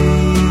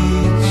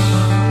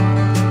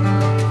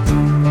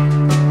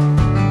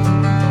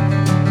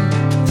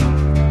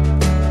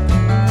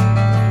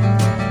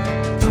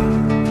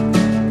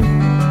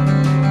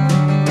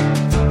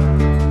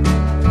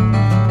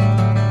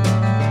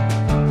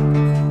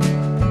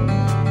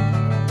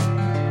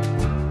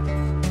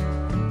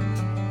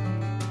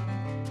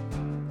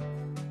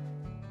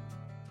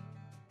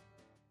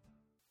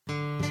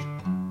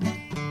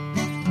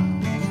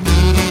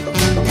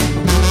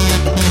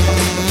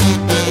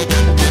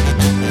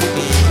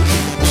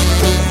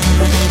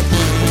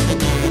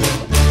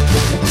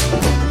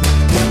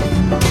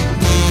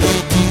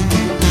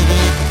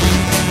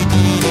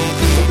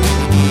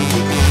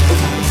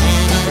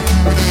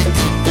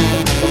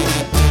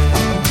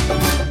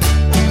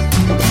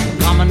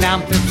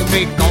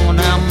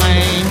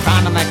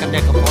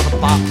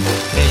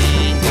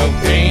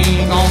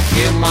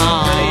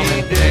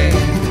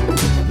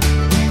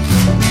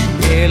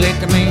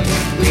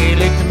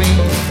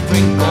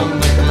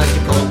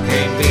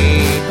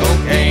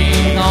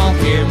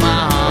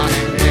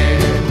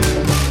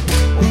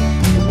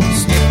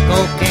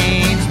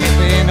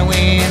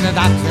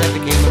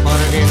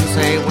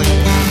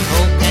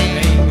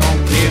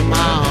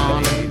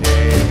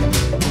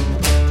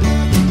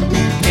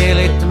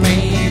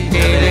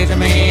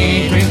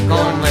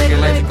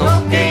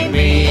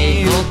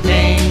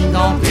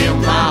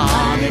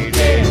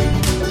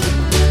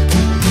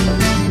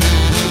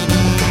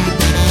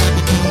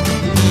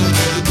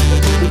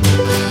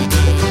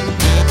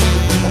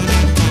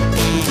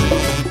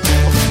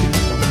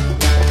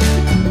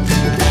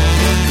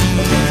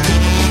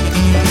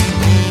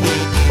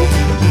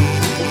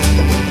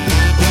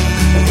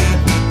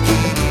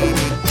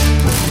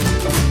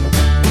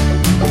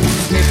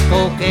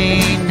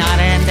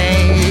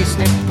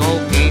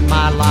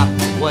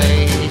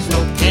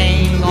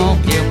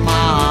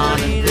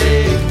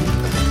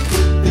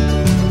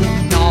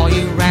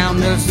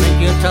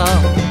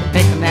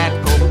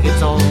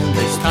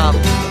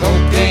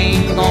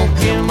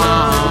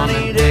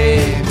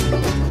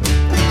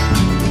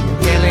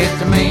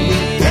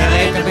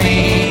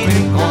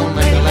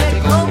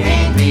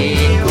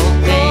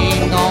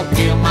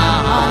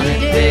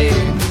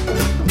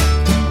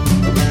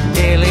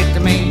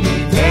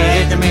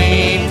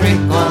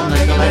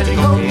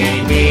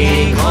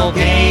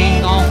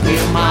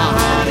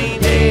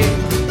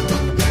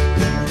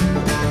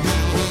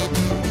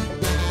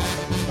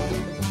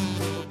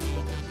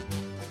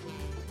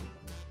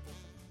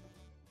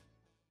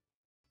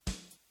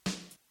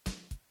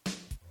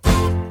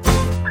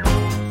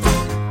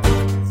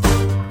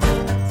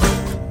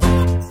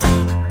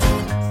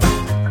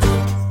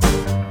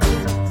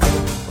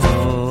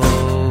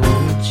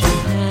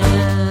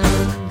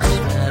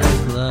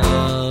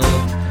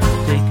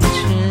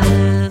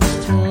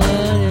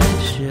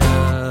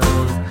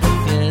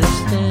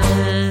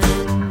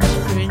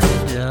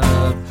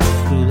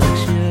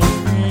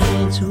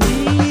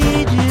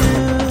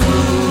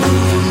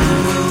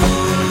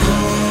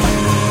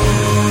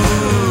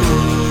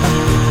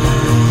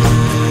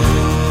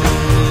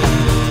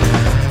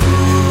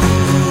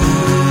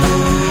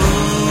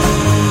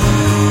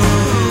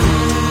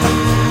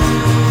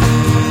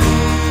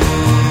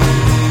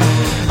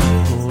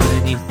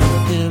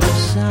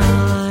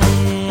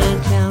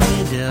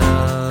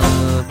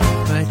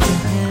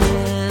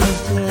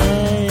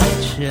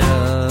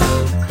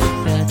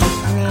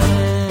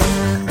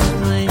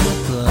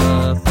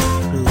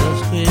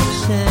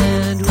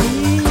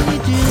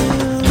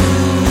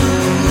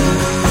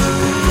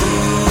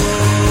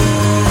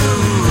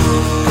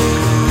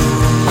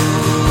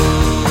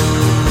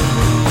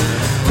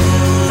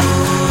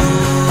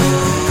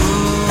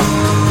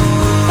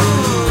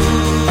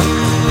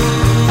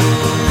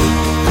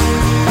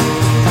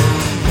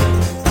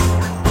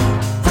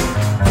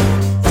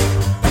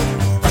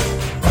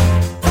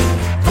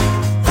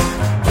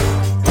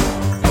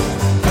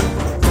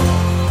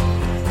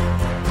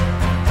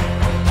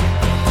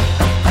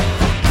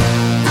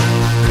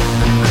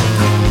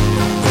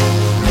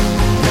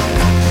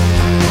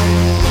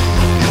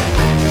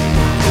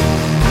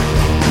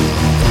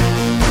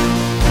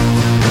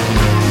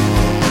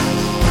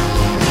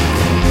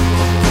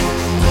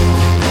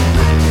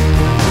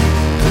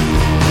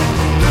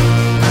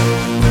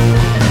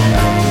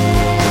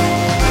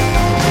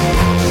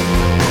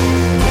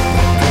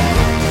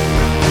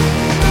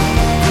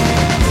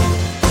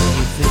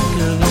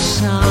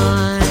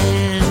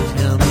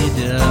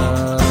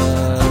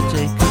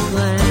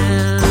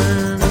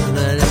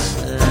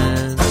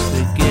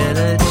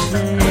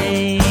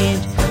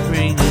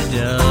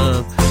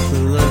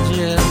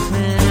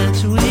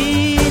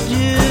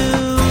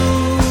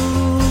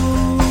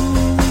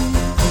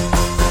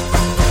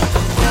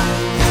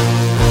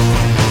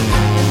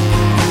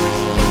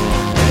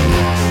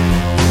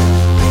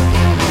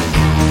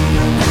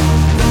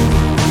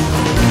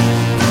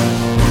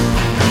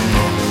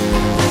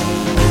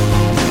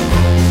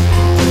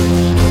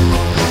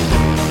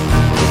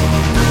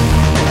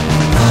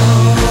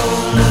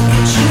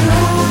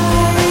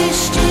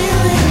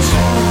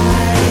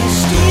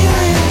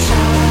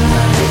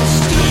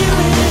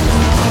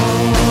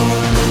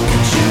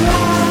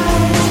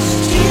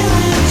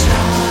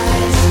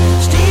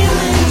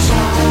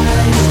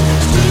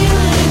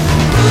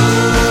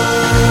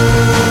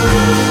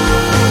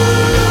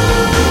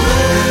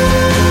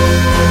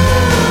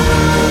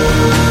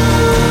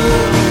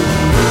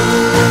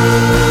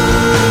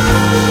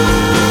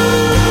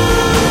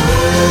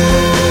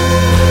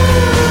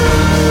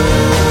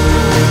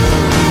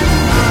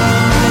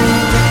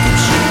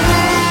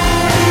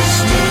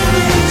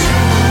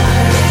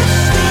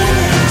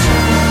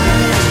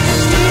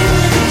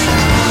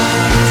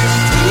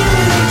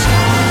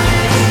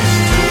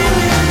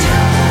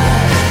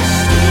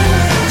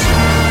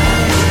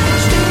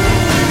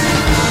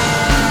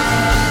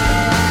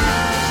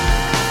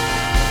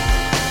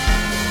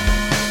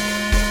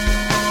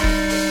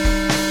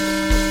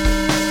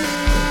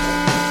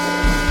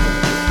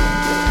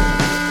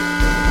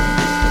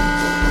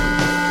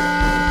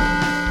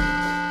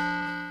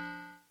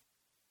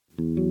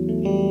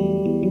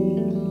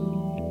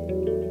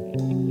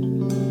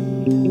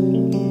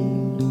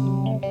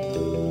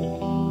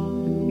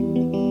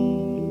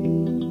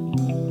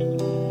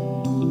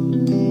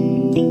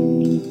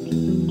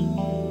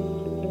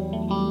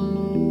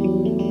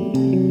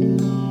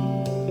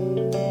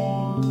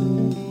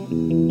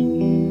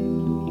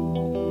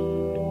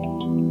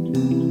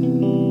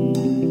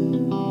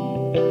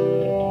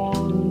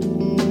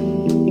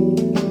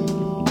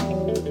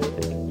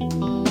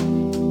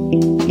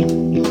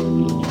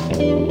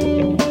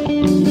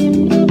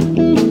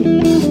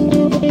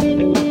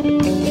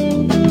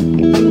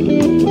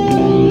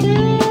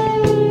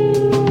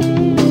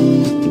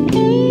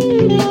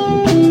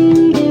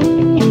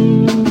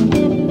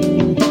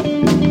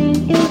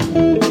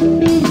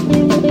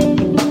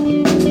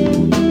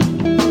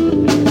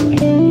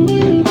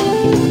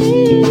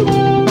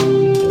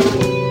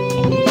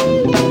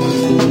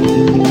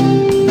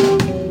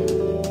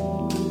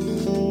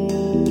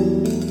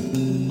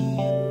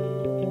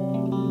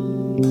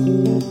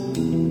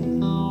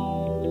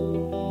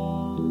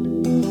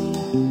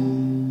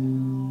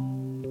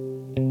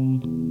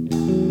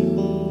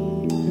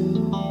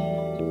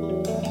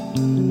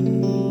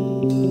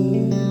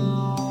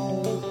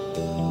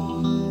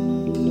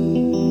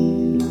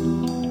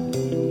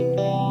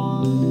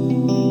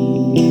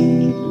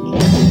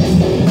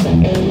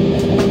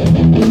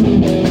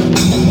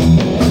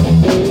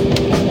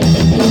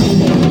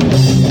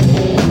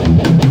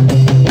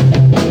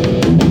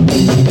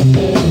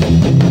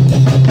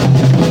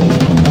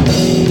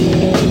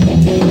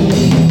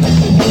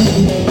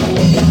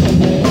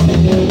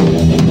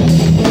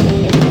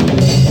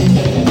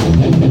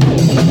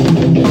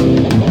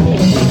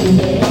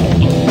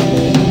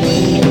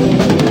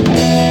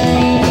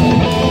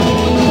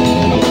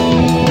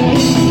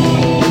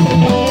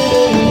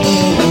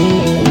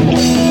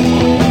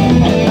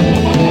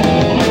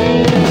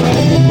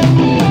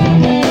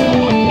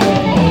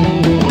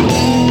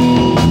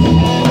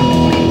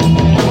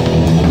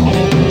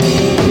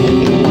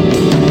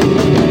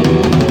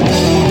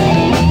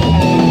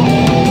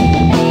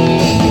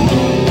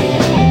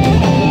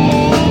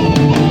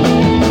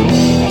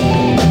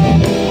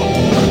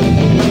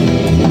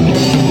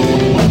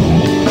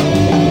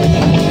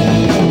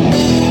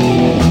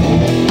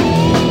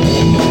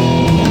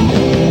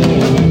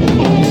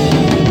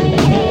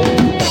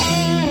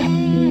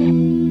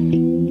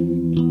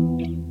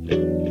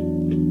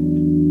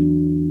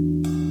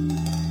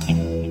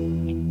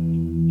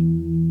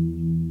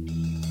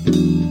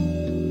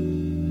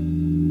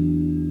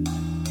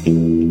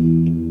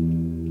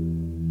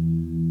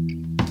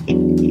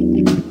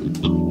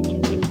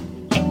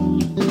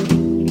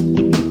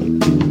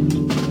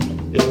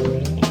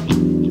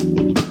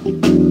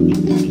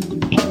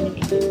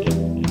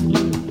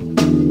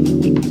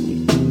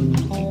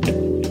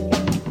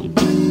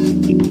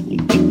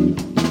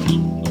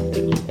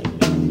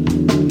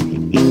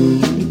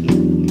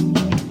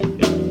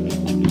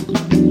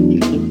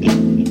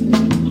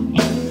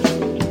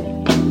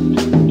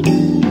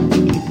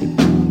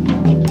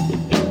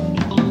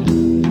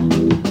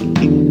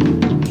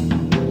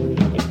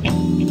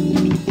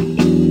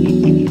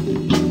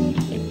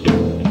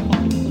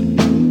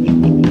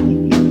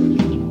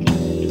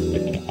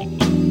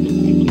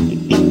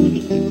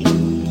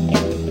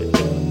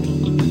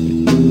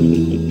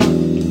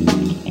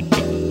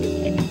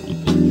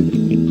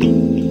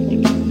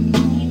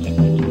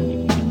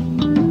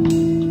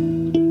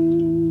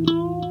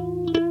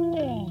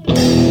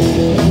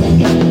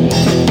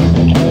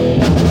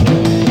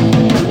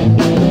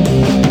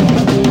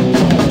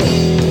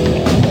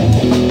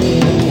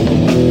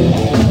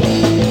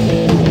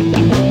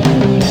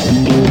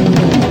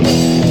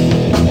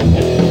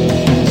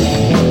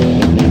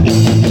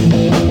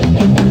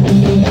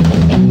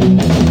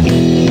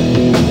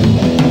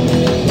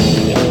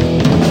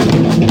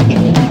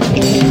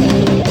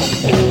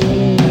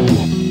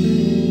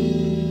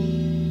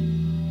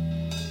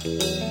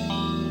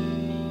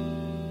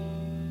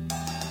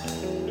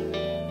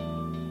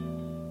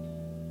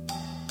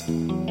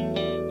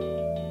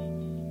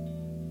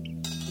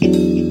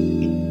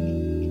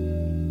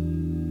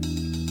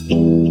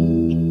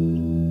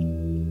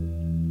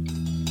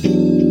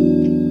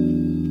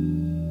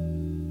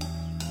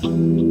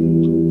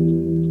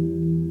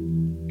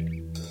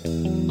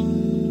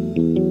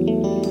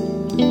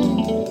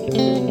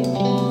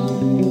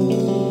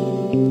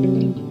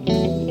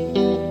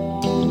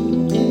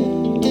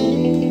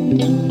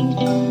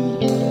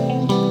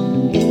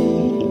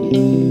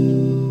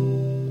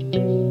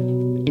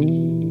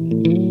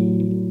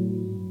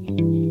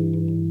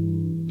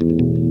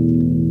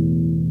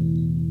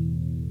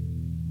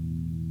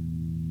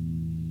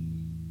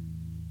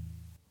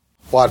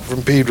 Watt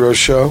from Pedro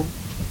Show.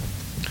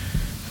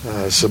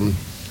 Some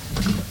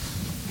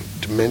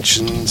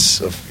dimensions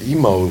of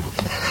emo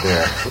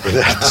there.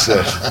 That's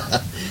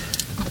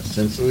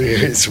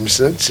some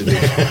sensitive.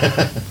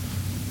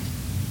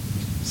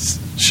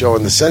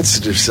 Showing the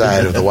sensitive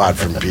side of the Watt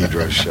from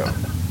Pedro Show.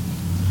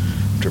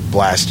 After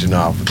blasting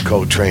off with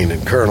coltrane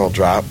and kernel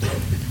drop,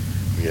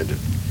 we had to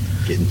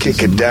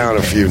kick it down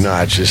a few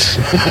notches.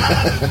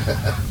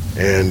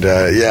 And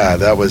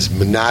that was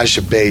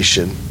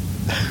menage-a-bation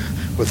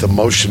with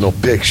emotional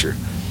picture.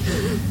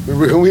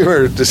 We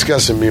were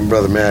discussing, me and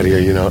Brother Matt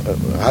here,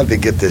 how'd they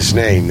get this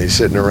name? They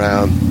sitting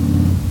around.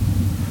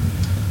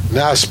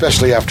 Now,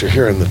 especially after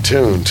hearing the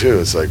tune, too,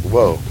 it's like,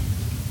 whoa.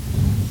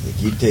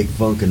 Like you take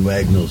Funk and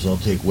Wagnalls, I'll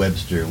take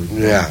Webster, and we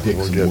pick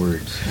some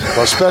words.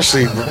 Well,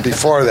 especially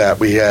before that,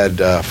 we had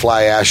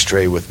Fly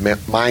Ashtray with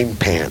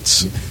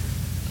Mindpants.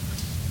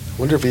 I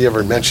wonder if he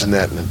ever mentioned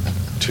that in the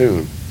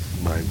tune,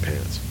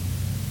 Mindpants.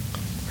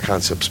 The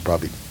concept's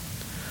probably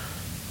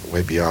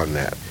way beyond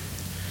that.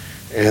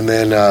 And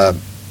then,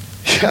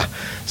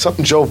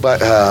 something Joe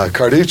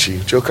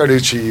Carducci. Joe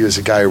Carducci is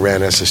a guy who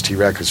ran SST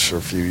Records for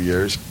a few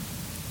years,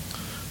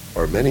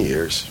 or many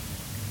years.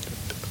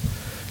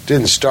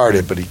 Didn't start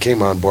it, but he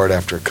came on board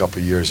after a couple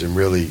of years and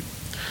really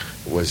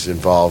was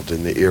involved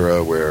in the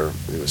era where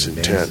it was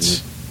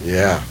intense.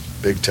 Yeah,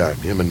 big time.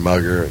 Him and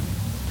Mugger, and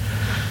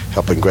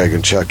helping Greg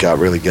and Chuck out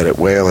really get it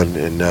wailing.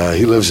 And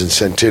he lives in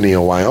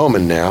Centennial,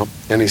 Wyoming now.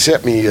 And he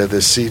sent me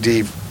this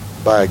CD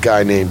by a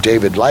guy named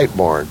David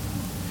Lightbourne.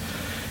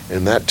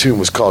 And that tune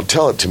was called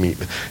Tell It To Me.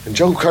 And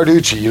Joe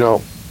Carducci,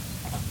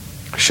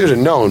 I should have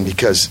known,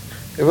 because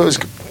if it was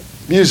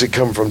music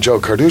coming from Joe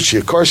Carducci,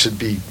 of course it'd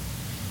be,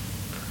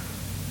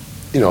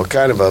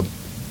 kind of a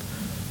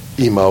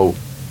emo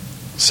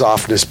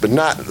softness, but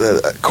not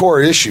the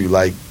core issue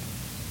like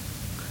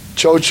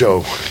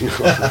Cho-Cho.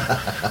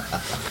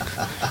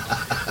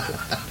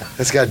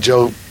 That's got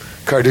Joe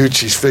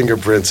Carducci's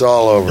fingerprints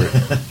all over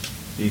it.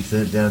 You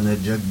sent down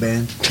that jug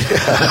band?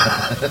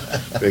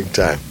 Big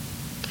time.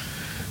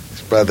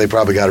 But they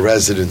probably got a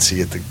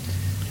residency at the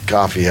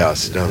coffee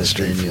house down the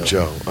street from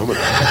Joe.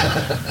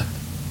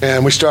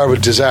 And we started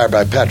with Desire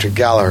by Patrick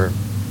Gallagher.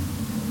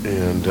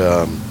 And,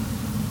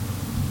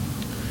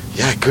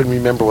 I couldn't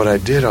remember what I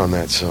did on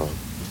that song.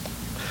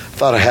 I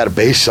thought I had a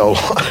bass solo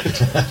on it.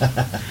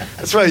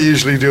 That's what I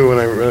usually do when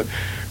I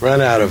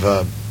run out of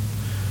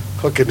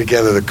hooking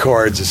together the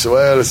chords. I say,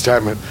 well, it's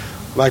time.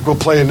 We'll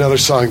play another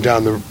song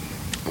down the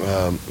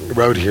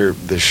road here,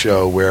 this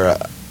show, where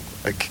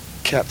a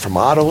cat from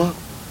Ottawa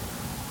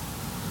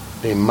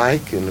named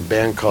Mike in a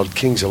band called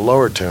Kings of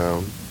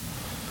Lowertown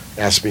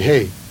asked me,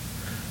 hey,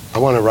 I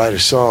want to write a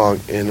song,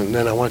 and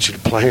then I want you to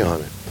play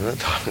on it. And I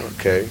thought,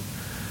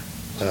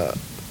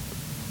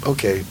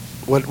 okay,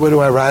 what do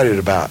I write it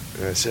about?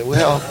 And I said,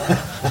 well,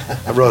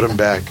 I wrote him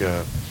back,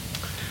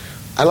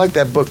 I like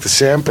that book, The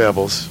Sand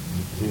Pebbles.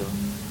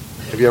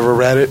 Have you ever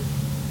read it?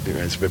 You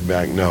guys have been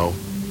back? No.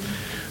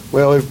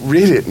 Well,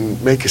 read it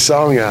and make a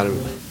song out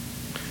of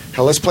it.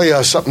 Hell, let's play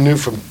something new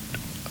from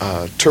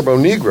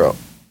Turbonegro.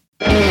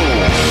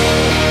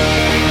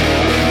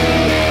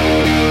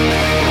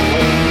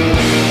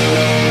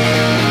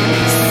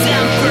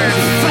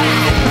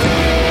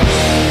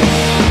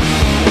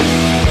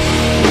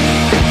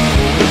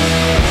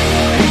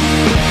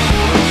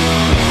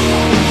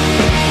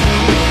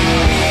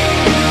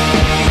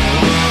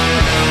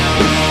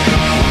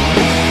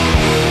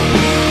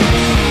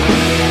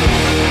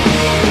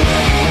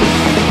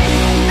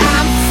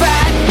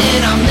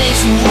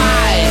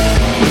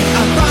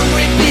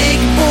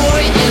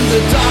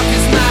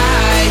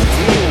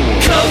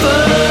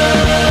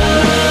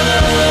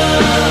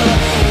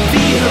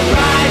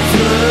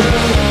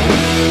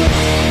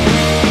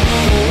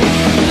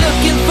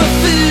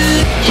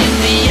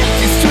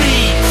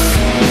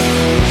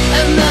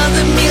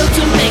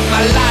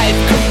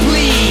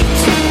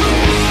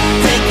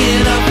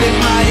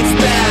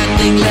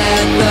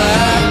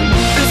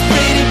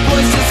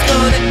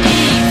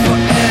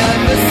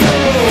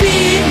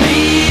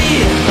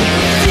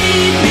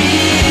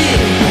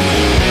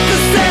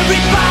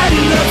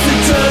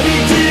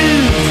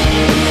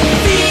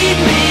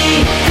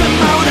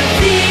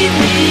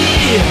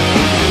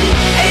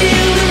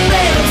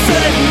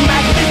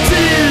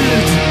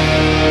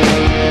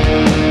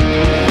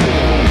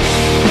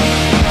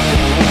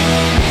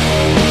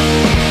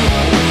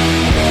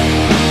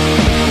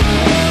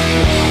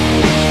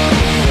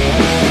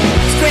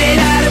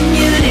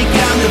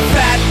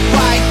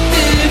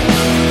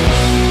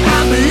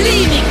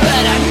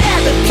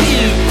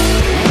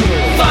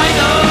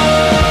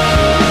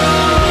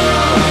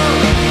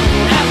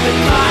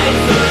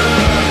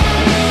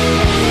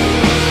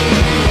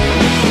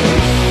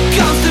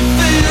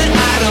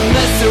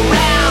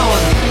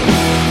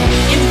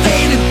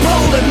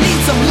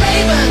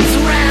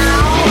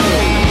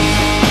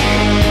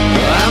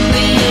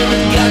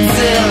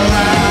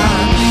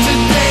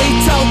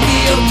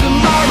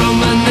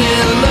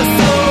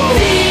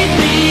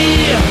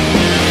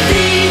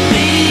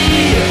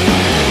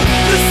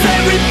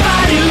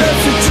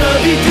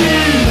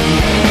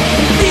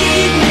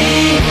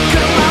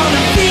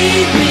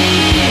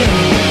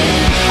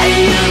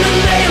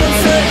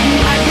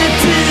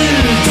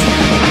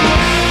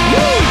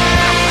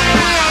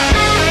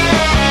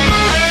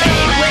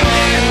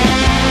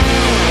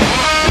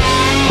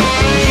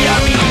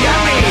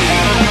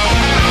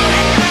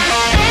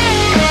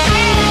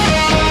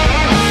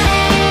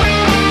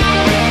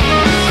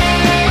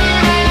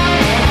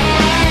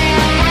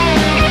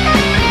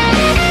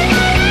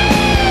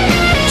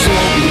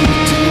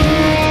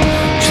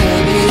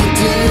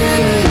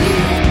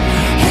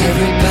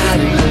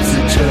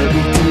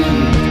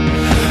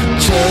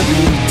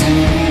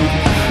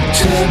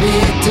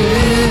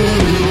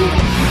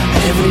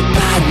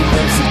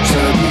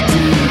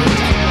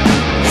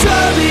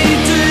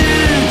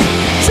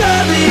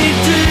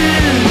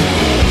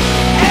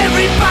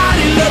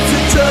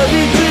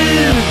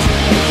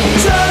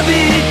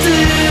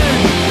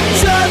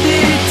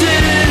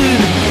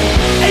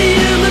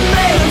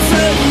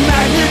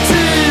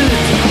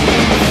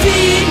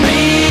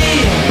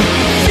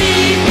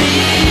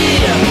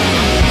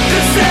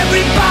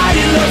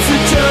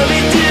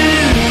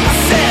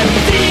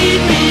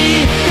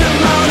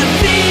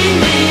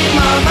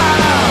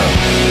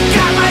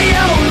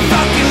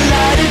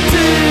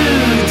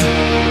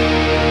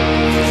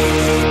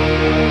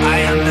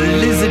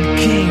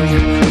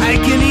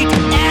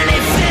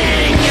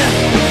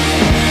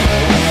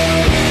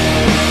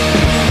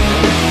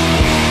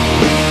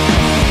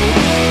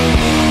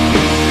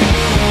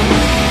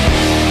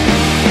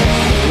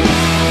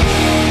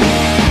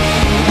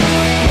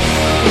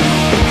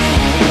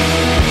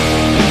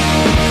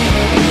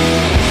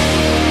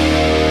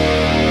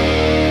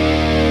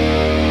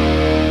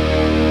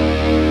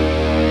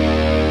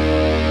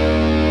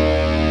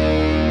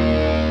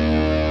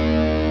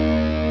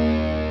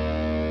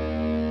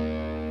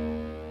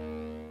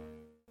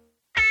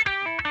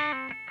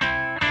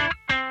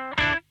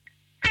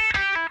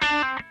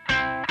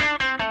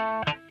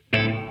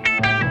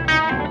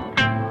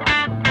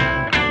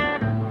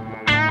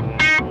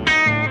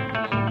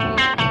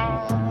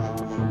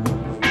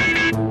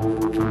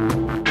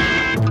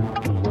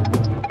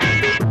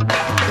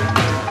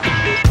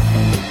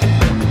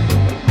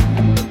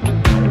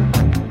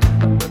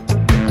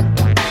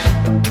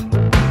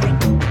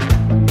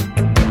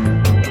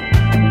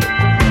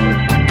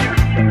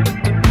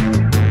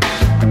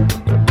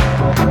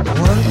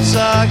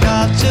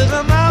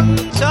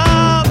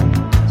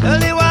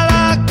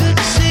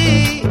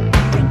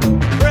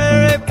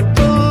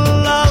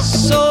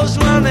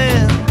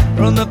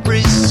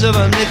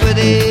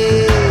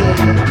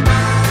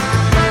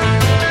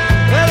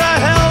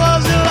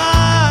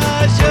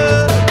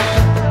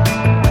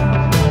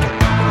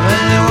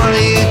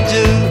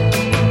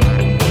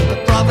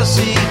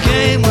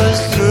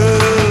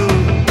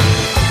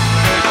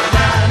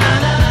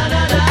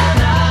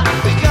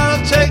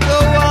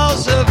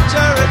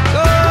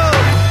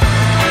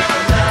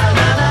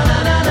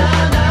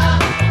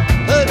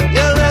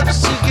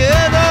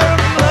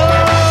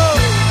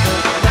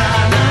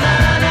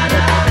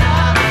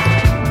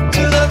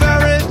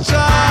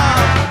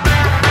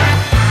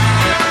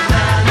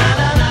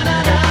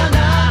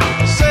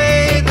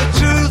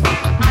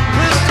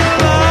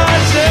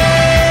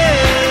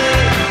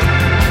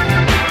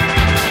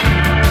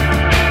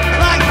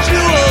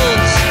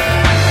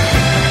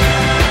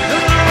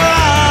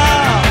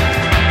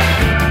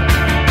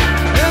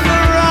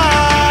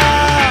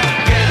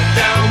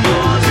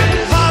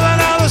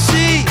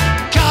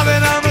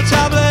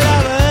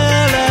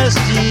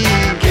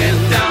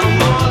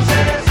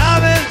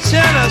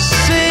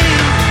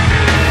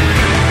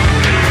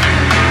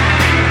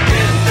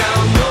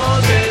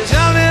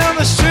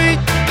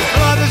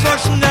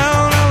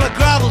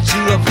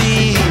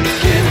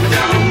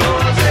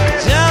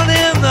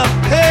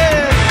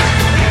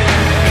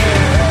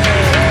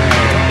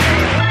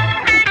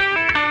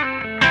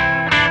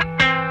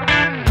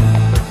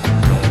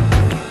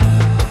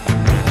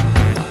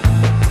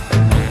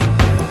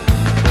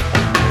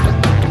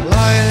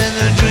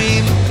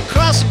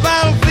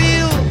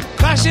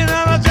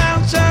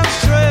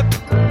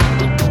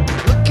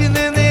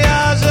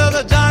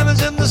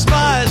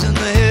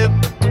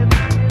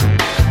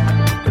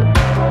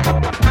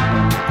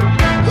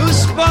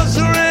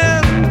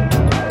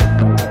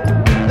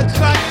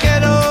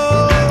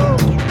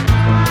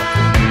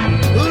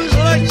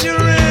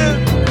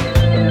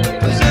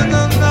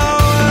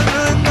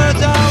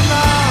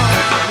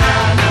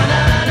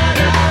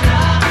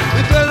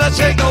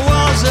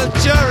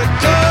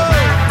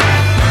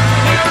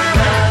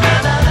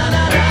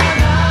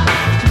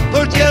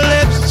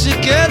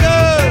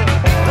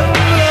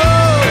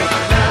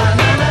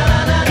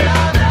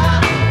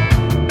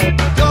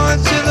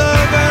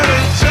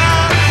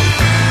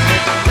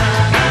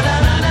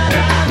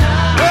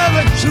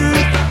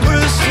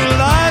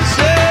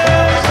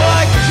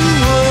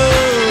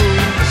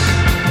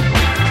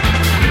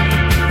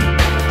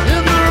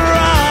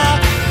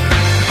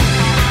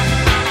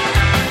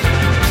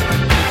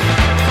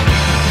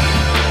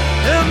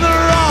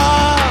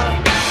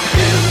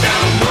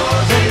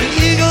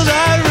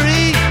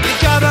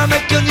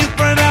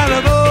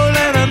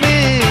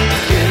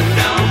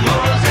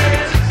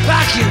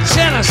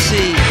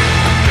 Tennessee.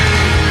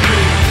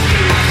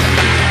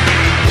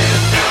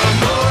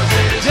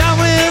 Down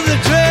with the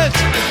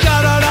dreads,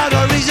 got a lot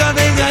of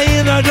reasoning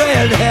in a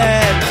dread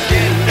head.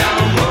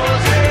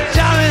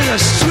 Down in the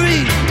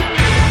street.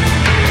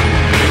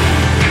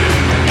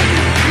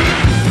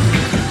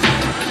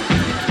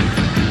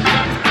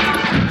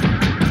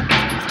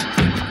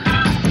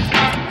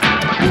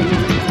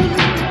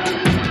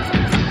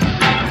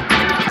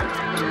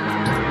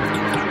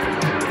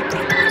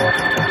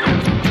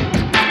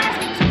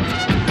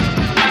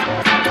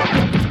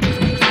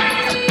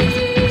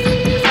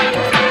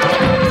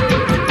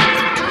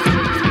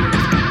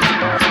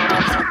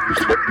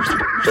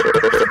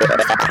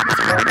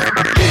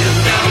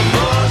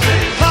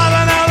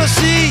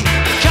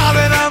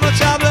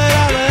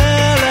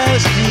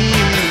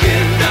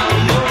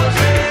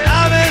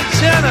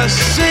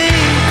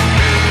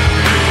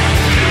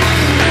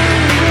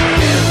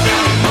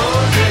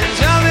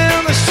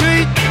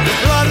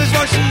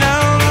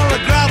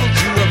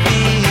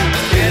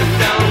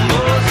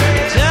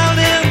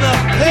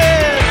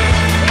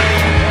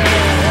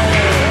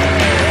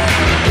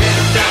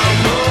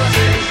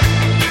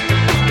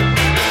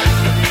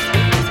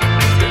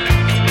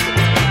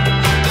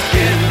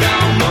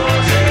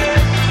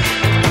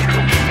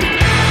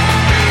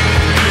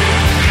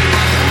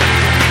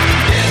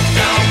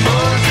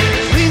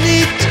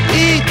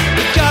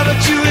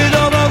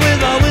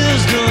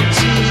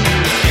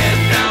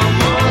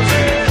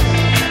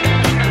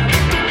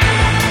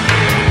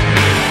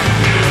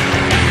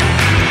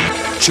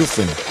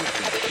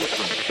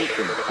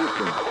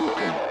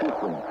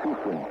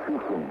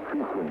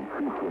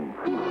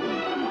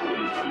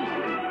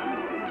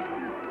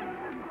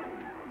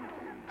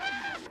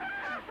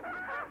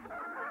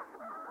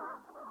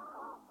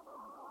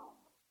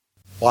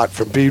 Watt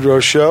from Pedro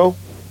Show.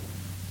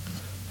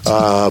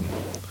 That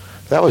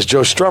was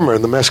Joe Strummer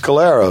and the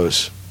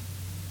Mescaleros.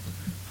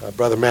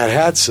 Brother Matt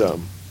had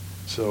some,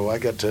 so I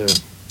got to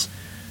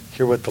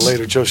hear what the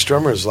later Joe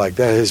Strummer is like.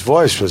 That his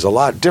voice was a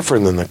lot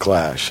different than the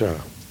Clash. Yeah,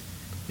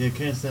 it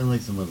kind of sounded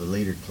like some of the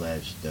later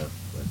Clash stuff,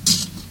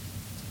 but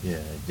yeah,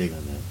 I dig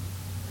on that.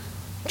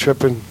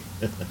 Tripping.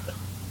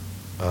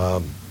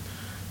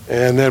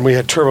 And then we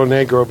had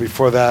Turbonegro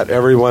before that.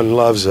 Everyone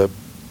loves a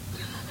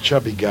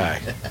chubby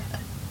guy.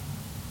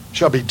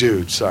 Chubby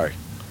dude, sorry.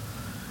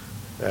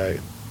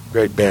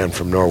 Great band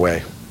from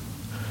Norway.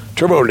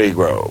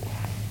 Turbonegro.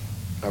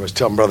 I was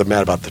telling Brother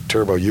Matt about the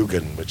Turbo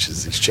Yugen, which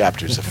is these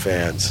chapters of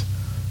fans.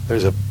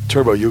 There's a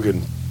Turbo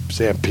Yugen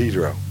San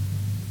Pedro.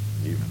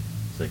 Even.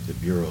 It's like the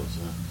bureaus,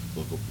 huh?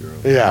 Local bureau.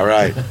 Yeah,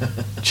 right.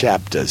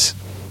 Chapters.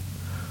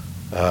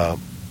 Where are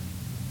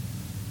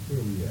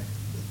we at?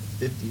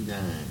 59.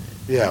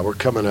 Yeah, we're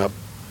coming up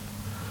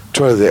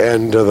toward the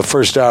end of the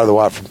first hour of the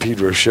Watt from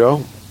Pedro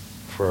Show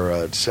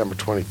for December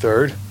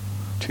 23rd,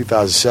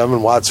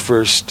 2007. Watt's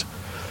first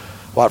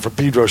Watt from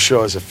Pedro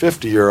Show as a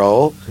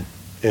 50-year-old,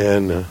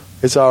 and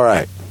it's all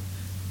right.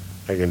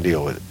 I can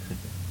deal with it.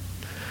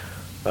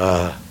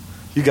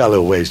 You got a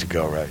little ways to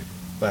go, right?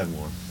 5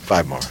 more.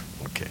 5 more.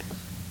 Okay.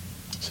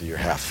 So you're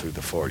half through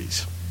the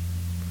 40s.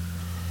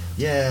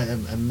 Yeah,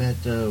 I met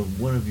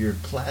one of your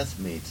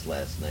classmates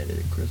last night at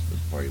a Christmas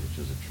party, which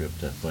was a trip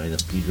to find a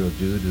Pedro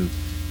dude who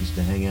used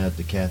to hang out at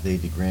the Cafe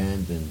de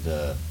Grand and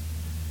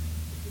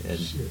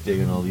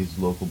digging all these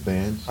local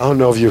bands. I don't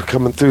know if you're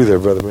coming through there,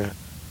 Brother Man.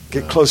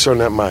 Get closer on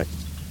that mic.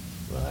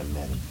 Well, I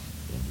met him,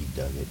 and he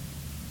dug it.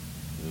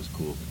 It was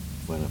cool.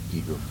 Find out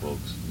Pedro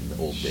folks in the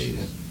old days.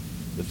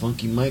 The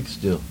funky mic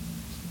still.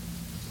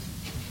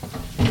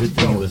 Good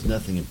thing it was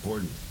nothing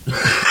important.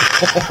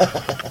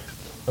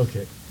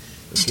 Okay.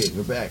 Okay,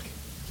 we're back.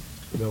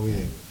 No, we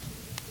ain't.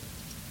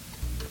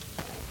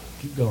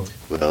 Keep going.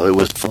 Well, it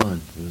was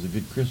fun. It was a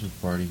good Christmas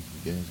party.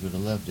 You guys would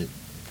have loved it.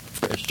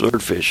 Fresh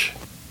swordfish.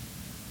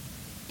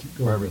 Keep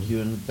going. Barbecue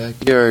in the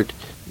backyard.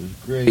 It was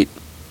great.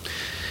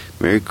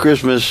 Merry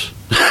Christmas.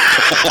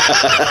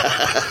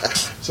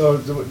 So,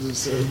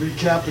 just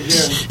recap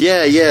again.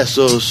 Yeah.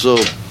 So,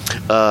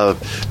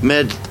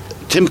 met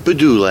Tim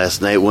Perdue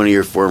last night, one of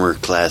your former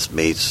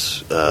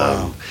classmates.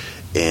 Wow.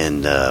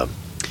 And,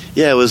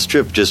 yeah, it was a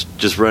trip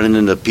just running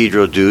into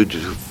Pedro dude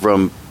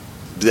from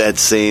that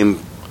same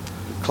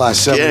Class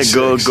 76.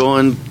 Yeah,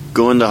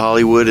 going to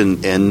Hollywood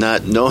and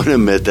not knowing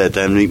him at that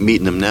time,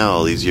 meeting him now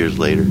all these years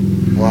later.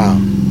 Wow.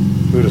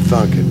 Who'd have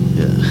thunk it?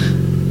 Yeah.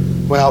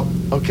 Well,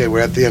 okay, we're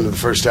at the end of the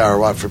first hour,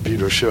 Watt for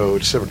Pedro Show,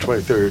 December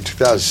 23rd,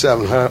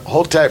 2007.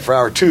 Hold tight for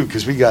hour 2,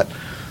 because we got a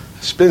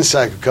spin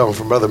cycle coming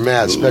from Brother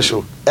Matt,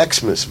 special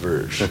Xmas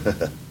version.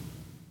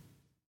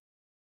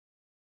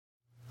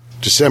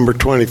 December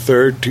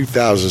 23rd,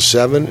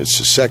 2007. It's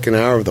the second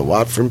hour of the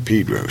Watt from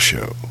Pedro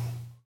Show.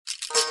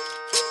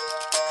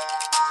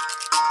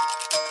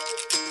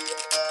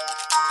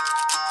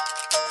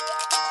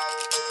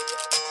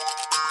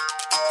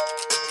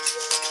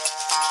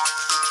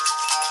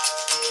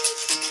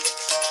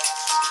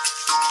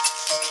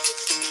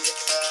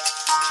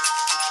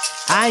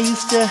 I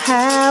used to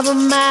have a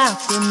map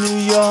in New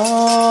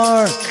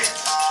York,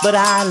 but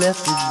I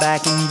left it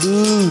back in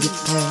Budapest.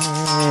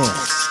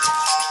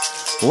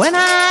 When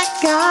I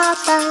got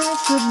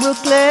back to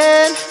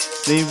Brooklyn,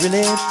 they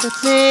really put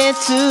me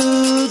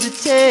to the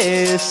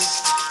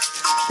test.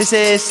 They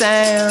say,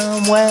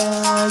 Sam, where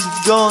are you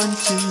going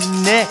to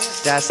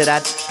next? I said,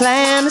 I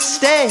plan to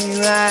stay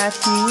right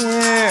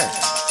here.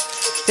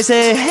 They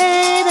say,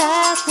 hey,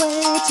 that's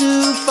way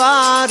too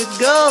far to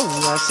go.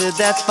 I said,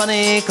 that's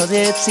funny, 'cause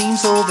it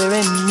seems so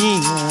very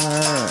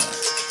near.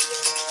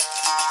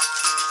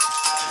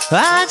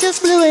 I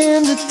just blew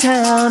into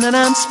town and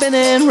I'm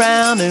spinning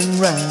round and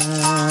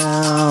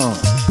round.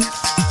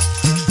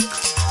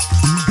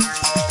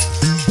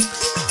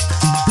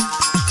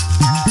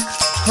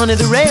 Honey,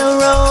 the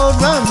railroad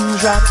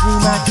runs right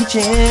through my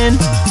kitchen.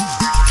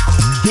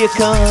 Here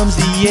comes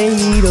the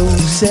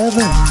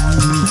 807.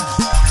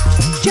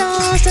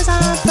 Just as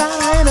I'm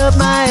frying up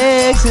my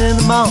eggs in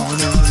the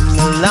morning,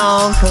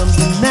 along comes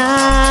the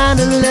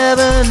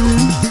 911.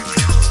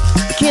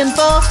 The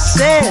kinfolk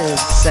says,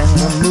 Sam,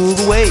 move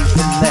away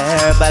from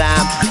there, but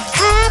I'm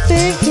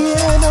happy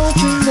here, don't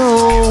you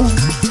know?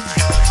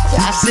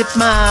 I sip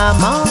my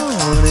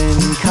morning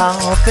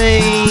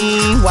coffee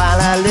while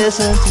I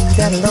listen to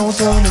that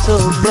lonesome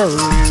whistle blow.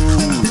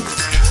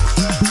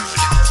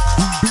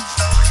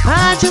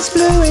 I just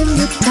blew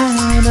into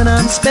town and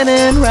I'm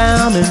spinning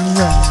round and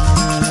round.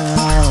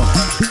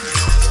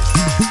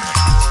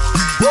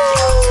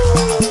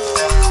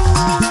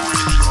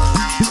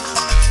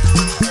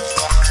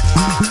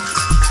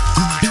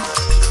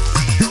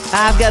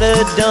 I've got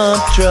a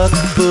dump truck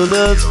full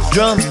of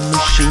drum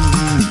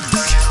machines.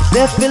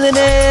 They're filling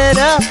it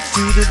up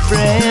to the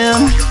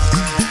brim.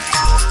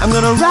 I'm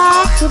gonna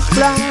rock the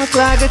block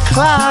like a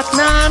clock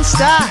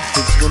non-stop.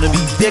 It's gonna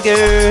be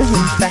bigger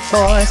than Fat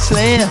Boy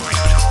Slim.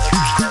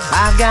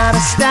 I've got a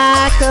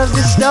stack of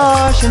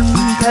distortion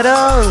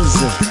pedals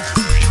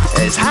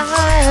as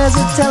high as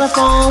a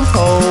telephone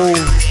pole.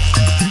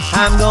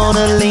 I'm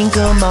gonna link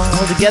them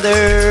all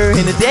together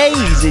in a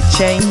daisy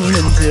chain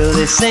until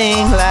they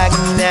sing like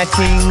Nat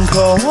King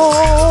Cole.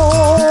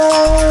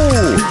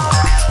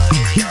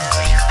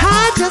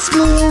 I just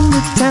blew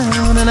into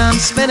town and I'm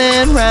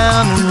spinning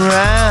round and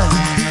round.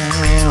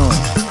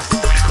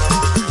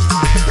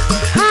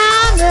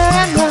 Round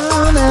and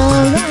round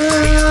and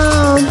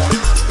round.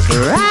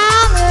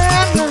 Round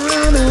and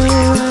round and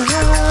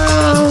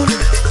round.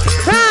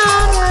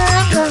 Round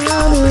and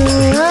round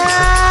and round.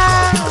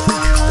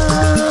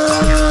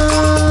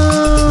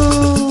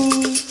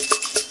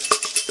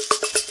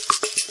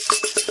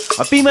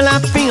 A female, I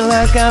feel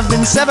like I've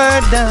been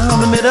severed down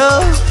the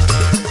middle.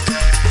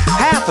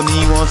 Half of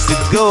me wants to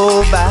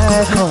go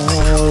back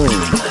home.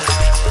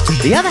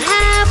 The other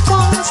half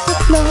wants to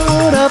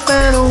float up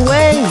and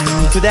away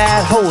through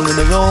that hole in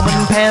the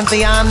Roman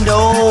Pantheon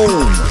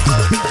dome.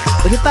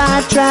 But if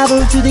I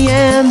traveled to the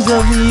ends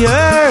of the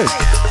earth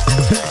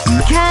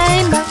and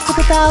came back with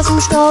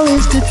 1,000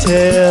 stories to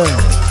tell,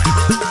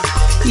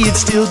 you'd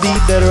still be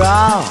better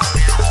off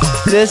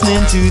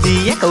listening to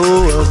the echo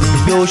of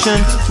the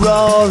ocean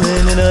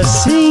roaring in a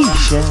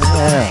seashell.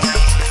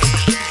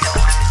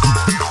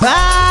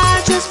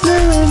 I just blew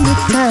into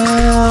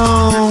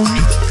town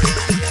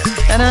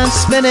and I'm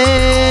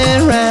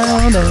spinning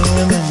round and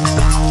round,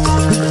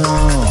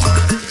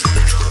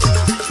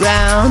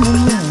 round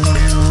and round.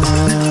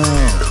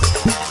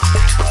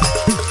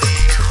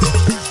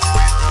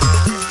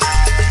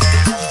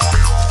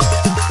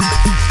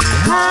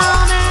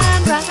 Round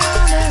and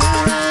round and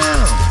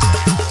round,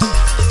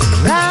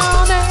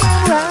 round and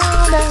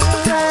round and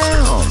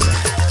round,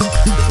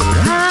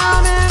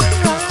 round and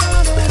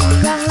round and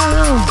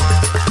round.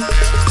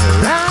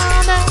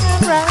 Round and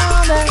round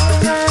and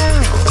round,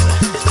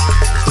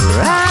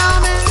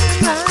 round and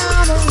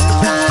round and round,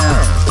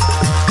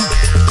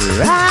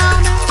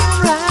 round and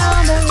round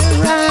and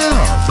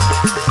round,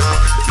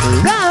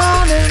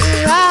 round and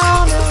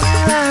round and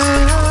round.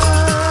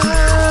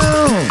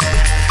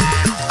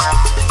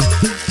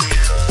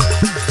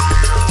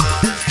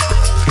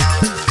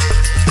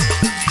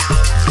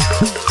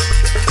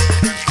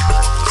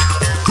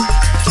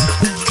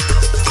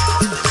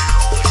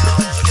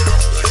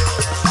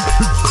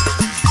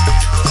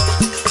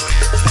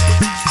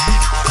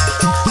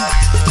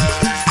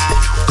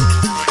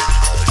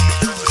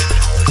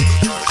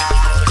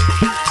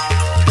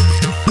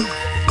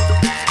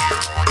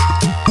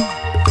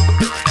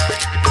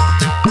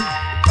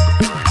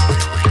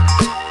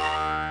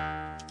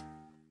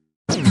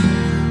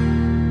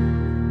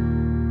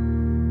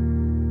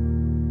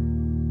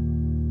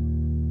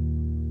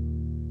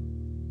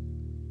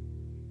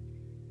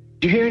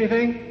 Did you hear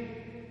anything?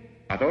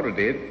 I thought it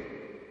did.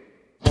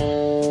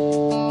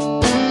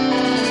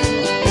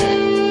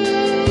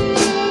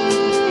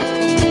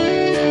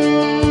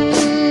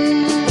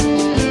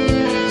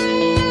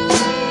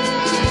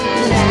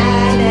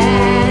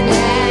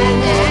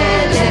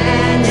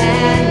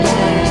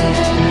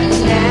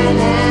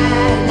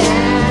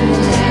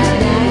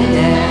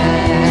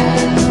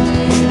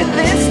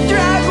 This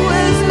drug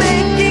was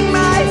making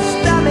my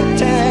stomach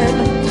turn.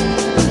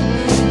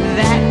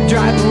 That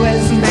drug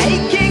was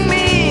making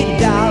me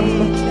dumb.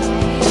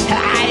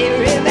 I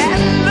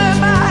remember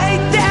my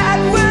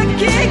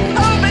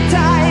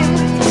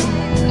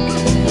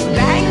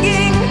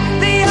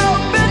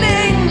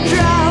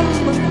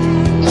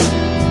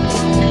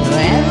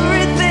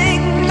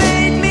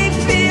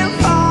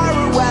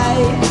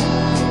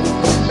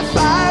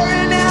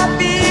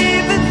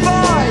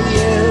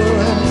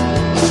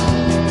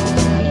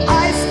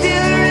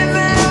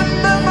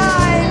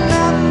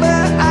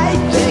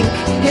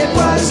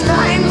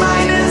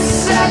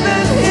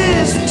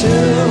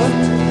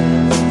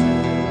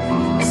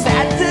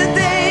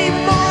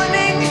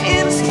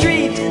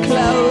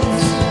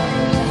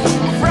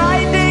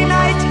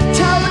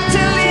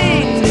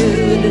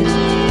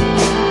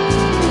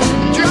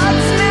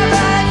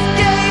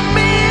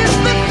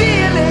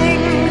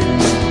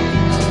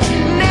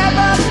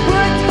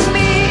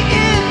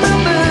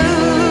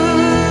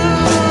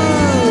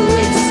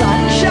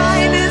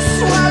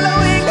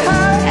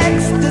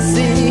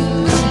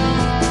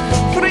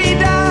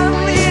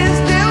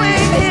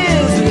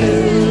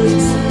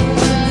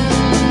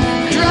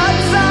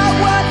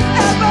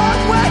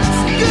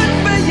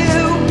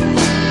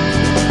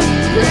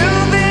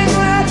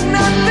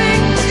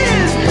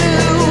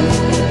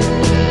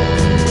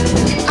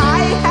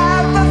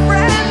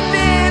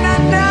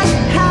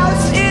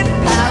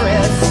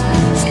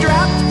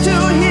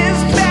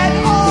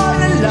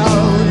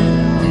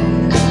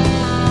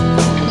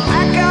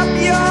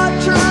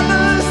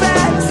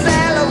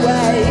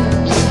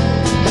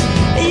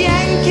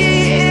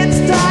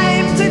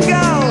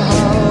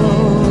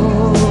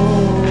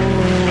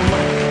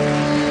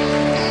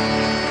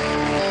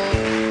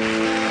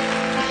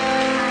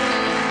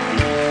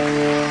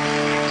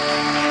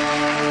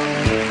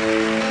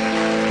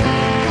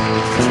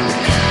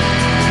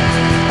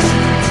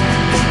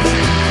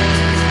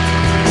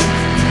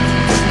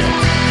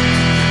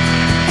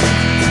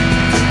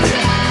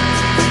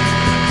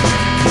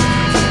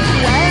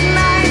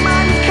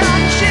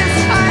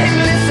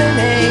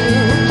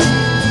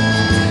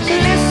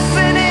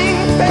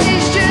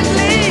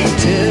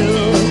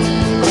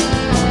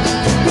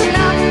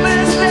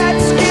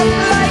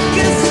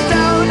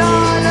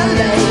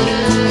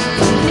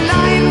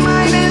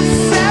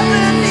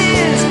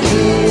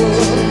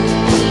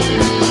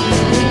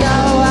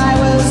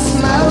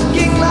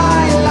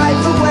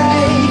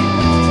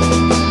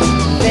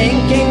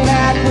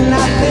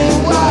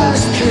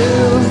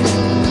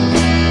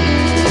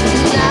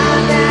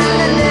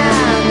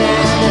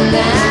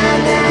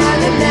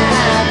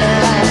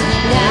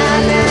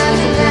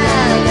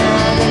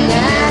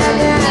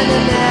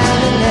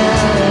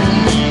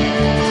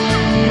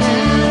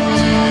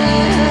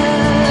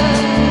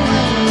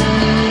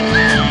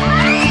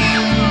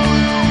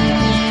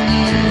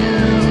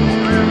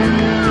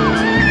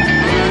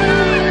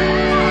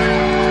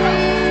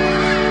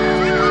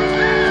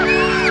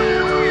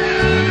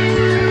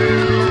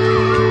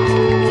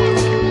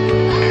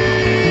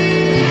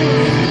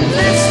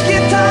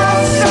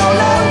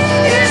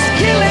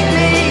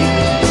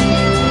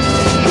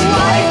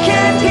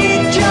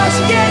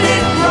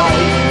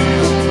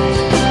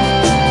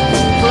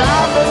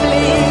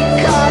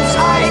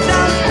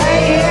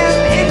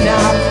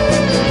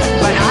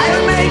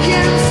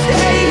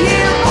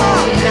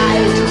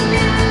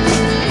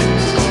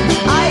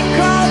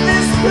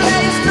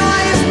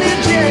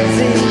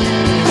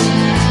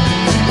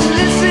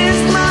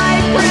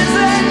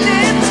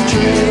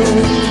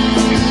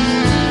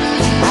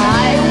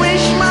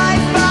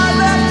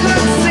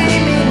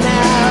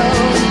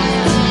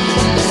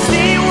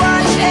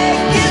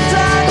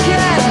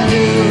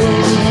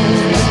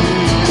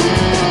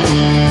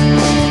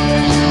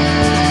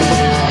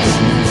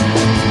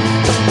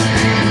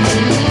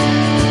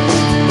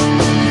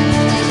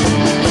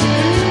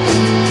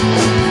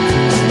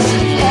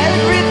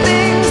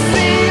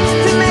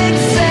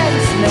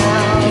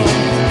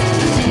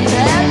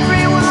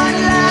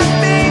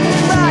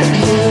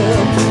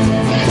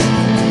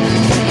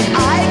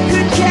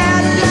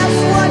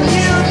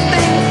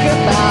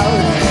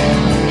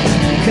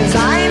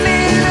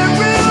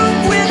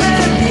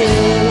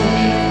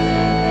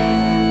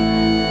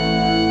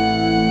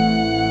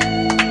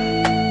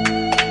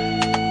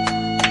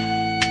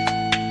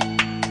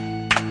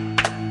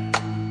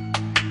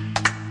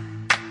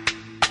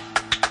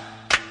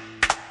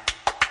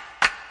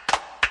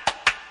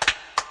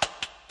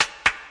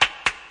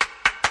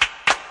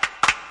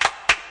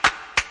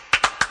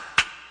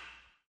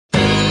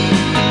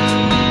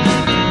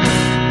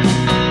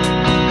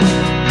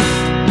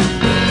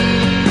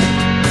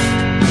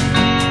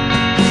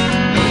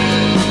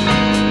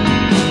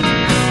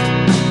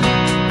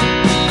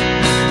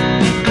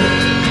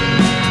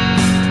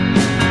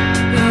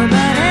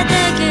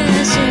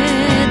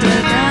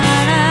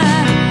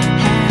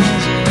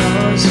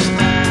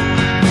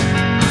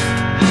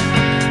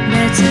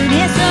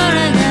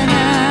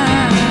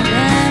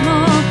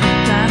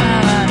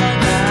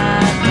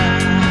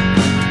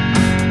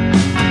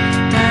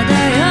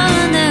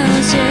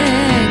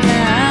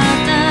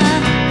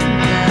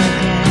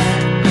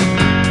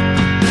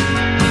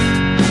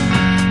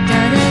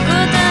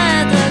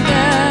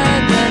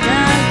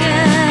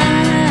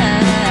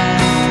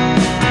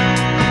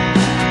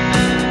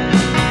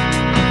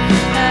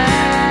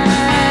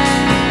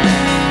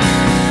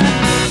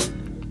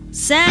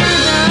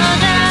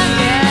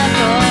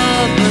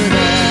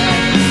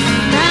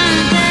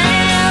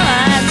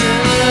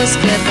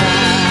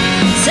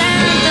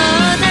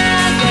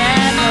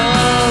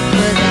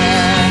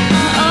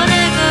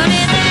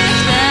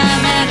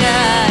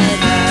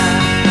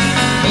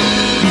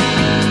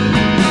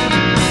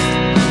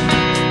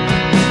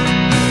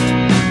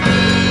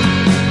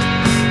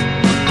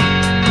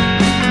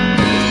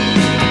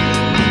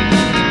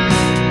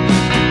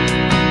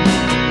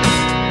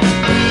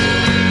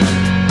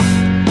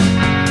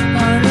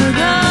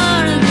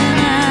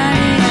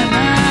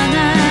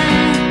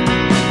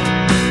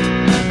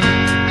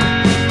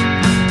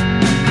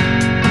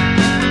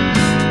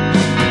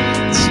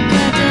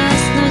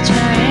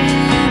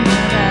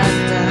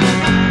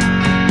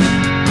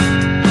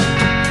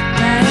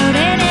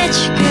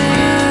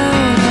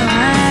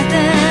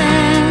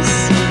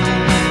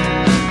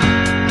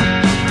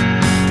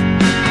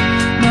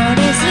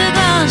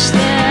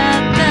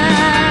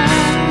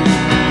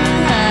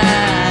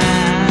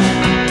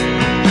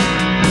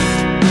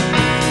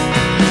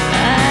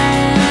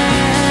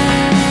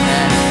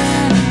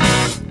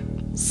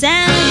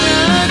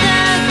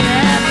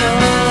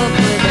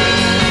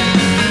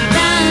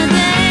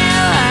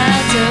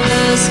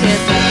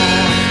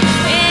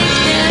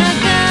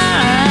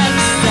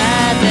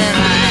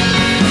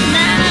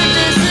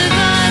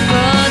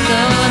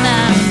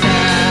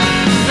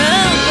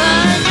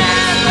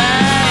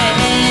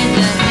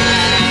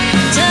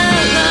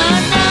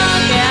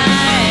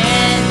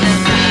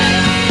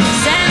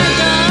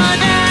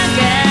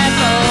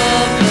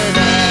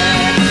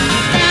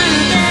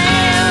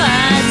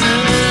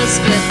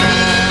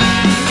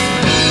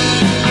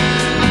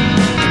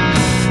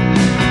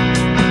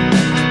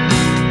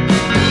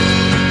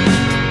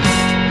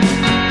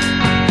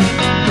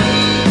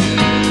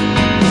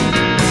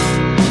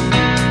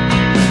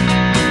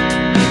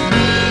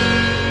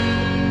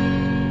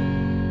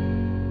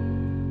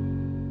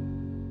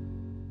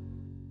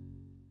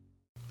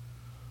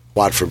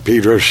Watt from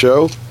Pedro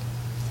Show.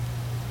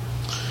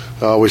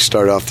 We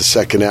start off the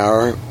second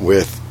hour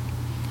with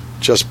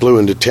Just Blew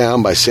Into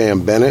Town by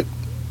Sam Bennett.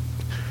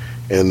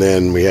 And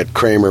then we had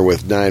Kramer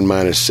with 9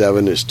 minus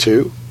 7 is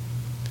 2.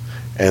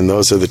 And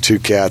those are the two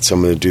cats.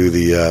 I'm going to do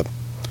the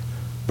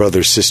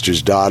Brother,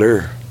 Sister's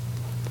Daughter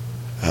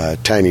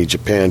Tiny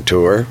Japan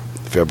Tour,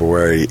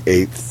 February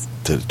 8th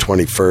to the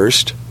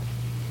 21st.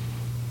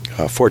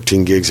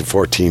 14 gigs in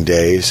 14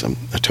 days.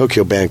 A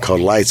Tokyo band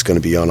called Light's going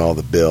to be on all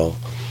the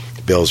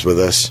bills with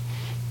us.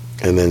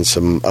 And then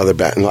some other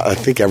band. I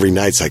think every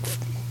night's like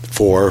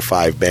 4 or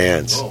 5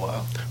 bands. Oh,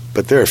 wow.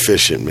 But they're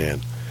efficient,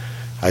 man.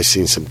 I've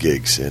seen some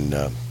gigs, and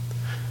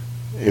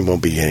it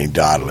won't be any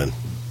dawdling.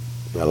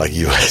 Not like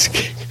U.S.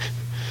 gig.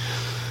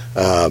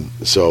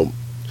 So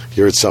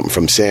you heard something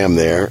from Sam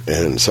there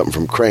and something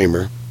from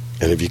Kramer.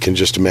 And if you can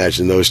just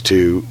imagine those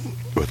two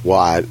with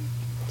Watt,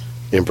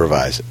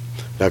 improvise it.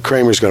 Now,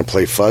 Kramer's going to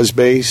play fuzz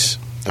bass.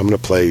 I'm going to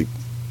play,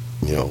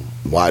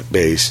 Watt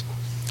bass.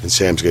 And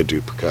Sam's going to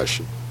do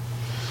percussion.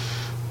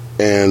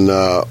 And,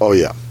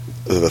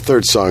 the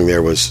third song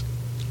there was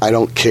I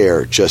Don't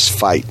Care, Just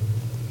Fight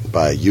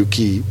by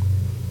Yuki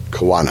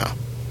Kawana.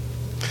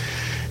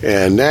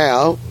 And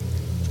now,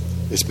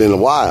 it's been a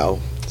while,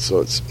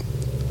 so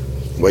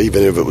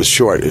even if it was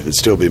short, it would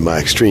still be my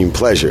extreme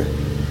pleasure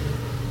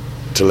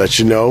to let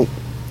you know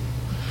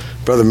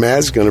Brother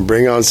Matt's going to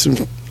bring on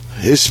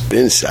his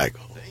spin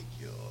cycle. Thank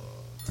you.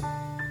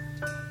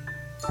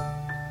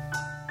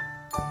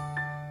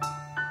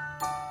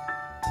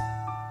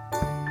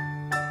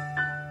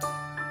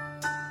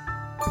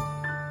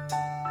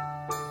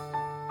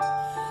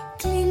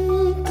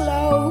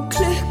 Klingló,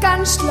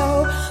 klukkan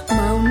sló,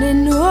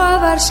 mánin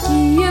ofar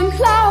skýjum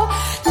hlá,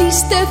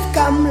 lýst upp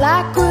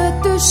gamla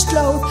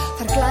götuslóð,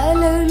 þar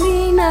glæðleg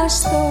lína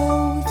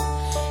stóð.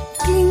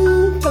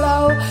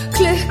 Klingló,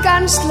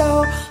 klukkan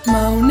sló,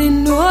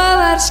 mánin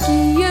ofar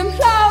skýjum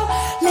hlá,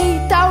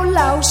 leit á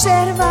lás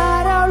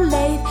var á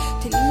leið,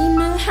 til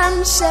línu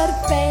hans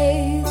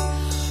beið.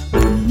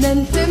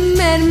 Unnendum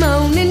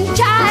mánin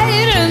kær,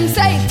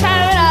 þau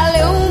tæra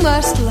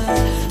ljómast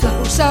lag,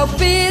 lás á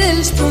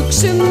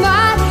biðilsbuxum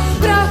var,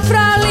 brátt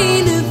frá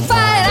línu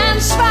fær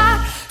hans svar.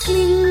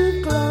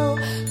 Klingló,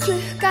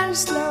 klukkan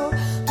sló,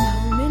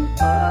 mánin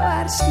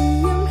ofar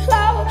skýjum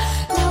hlá,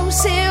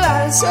 lási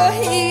var svo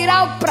hýr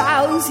á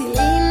bráð, því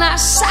lína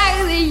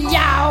sagði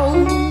já.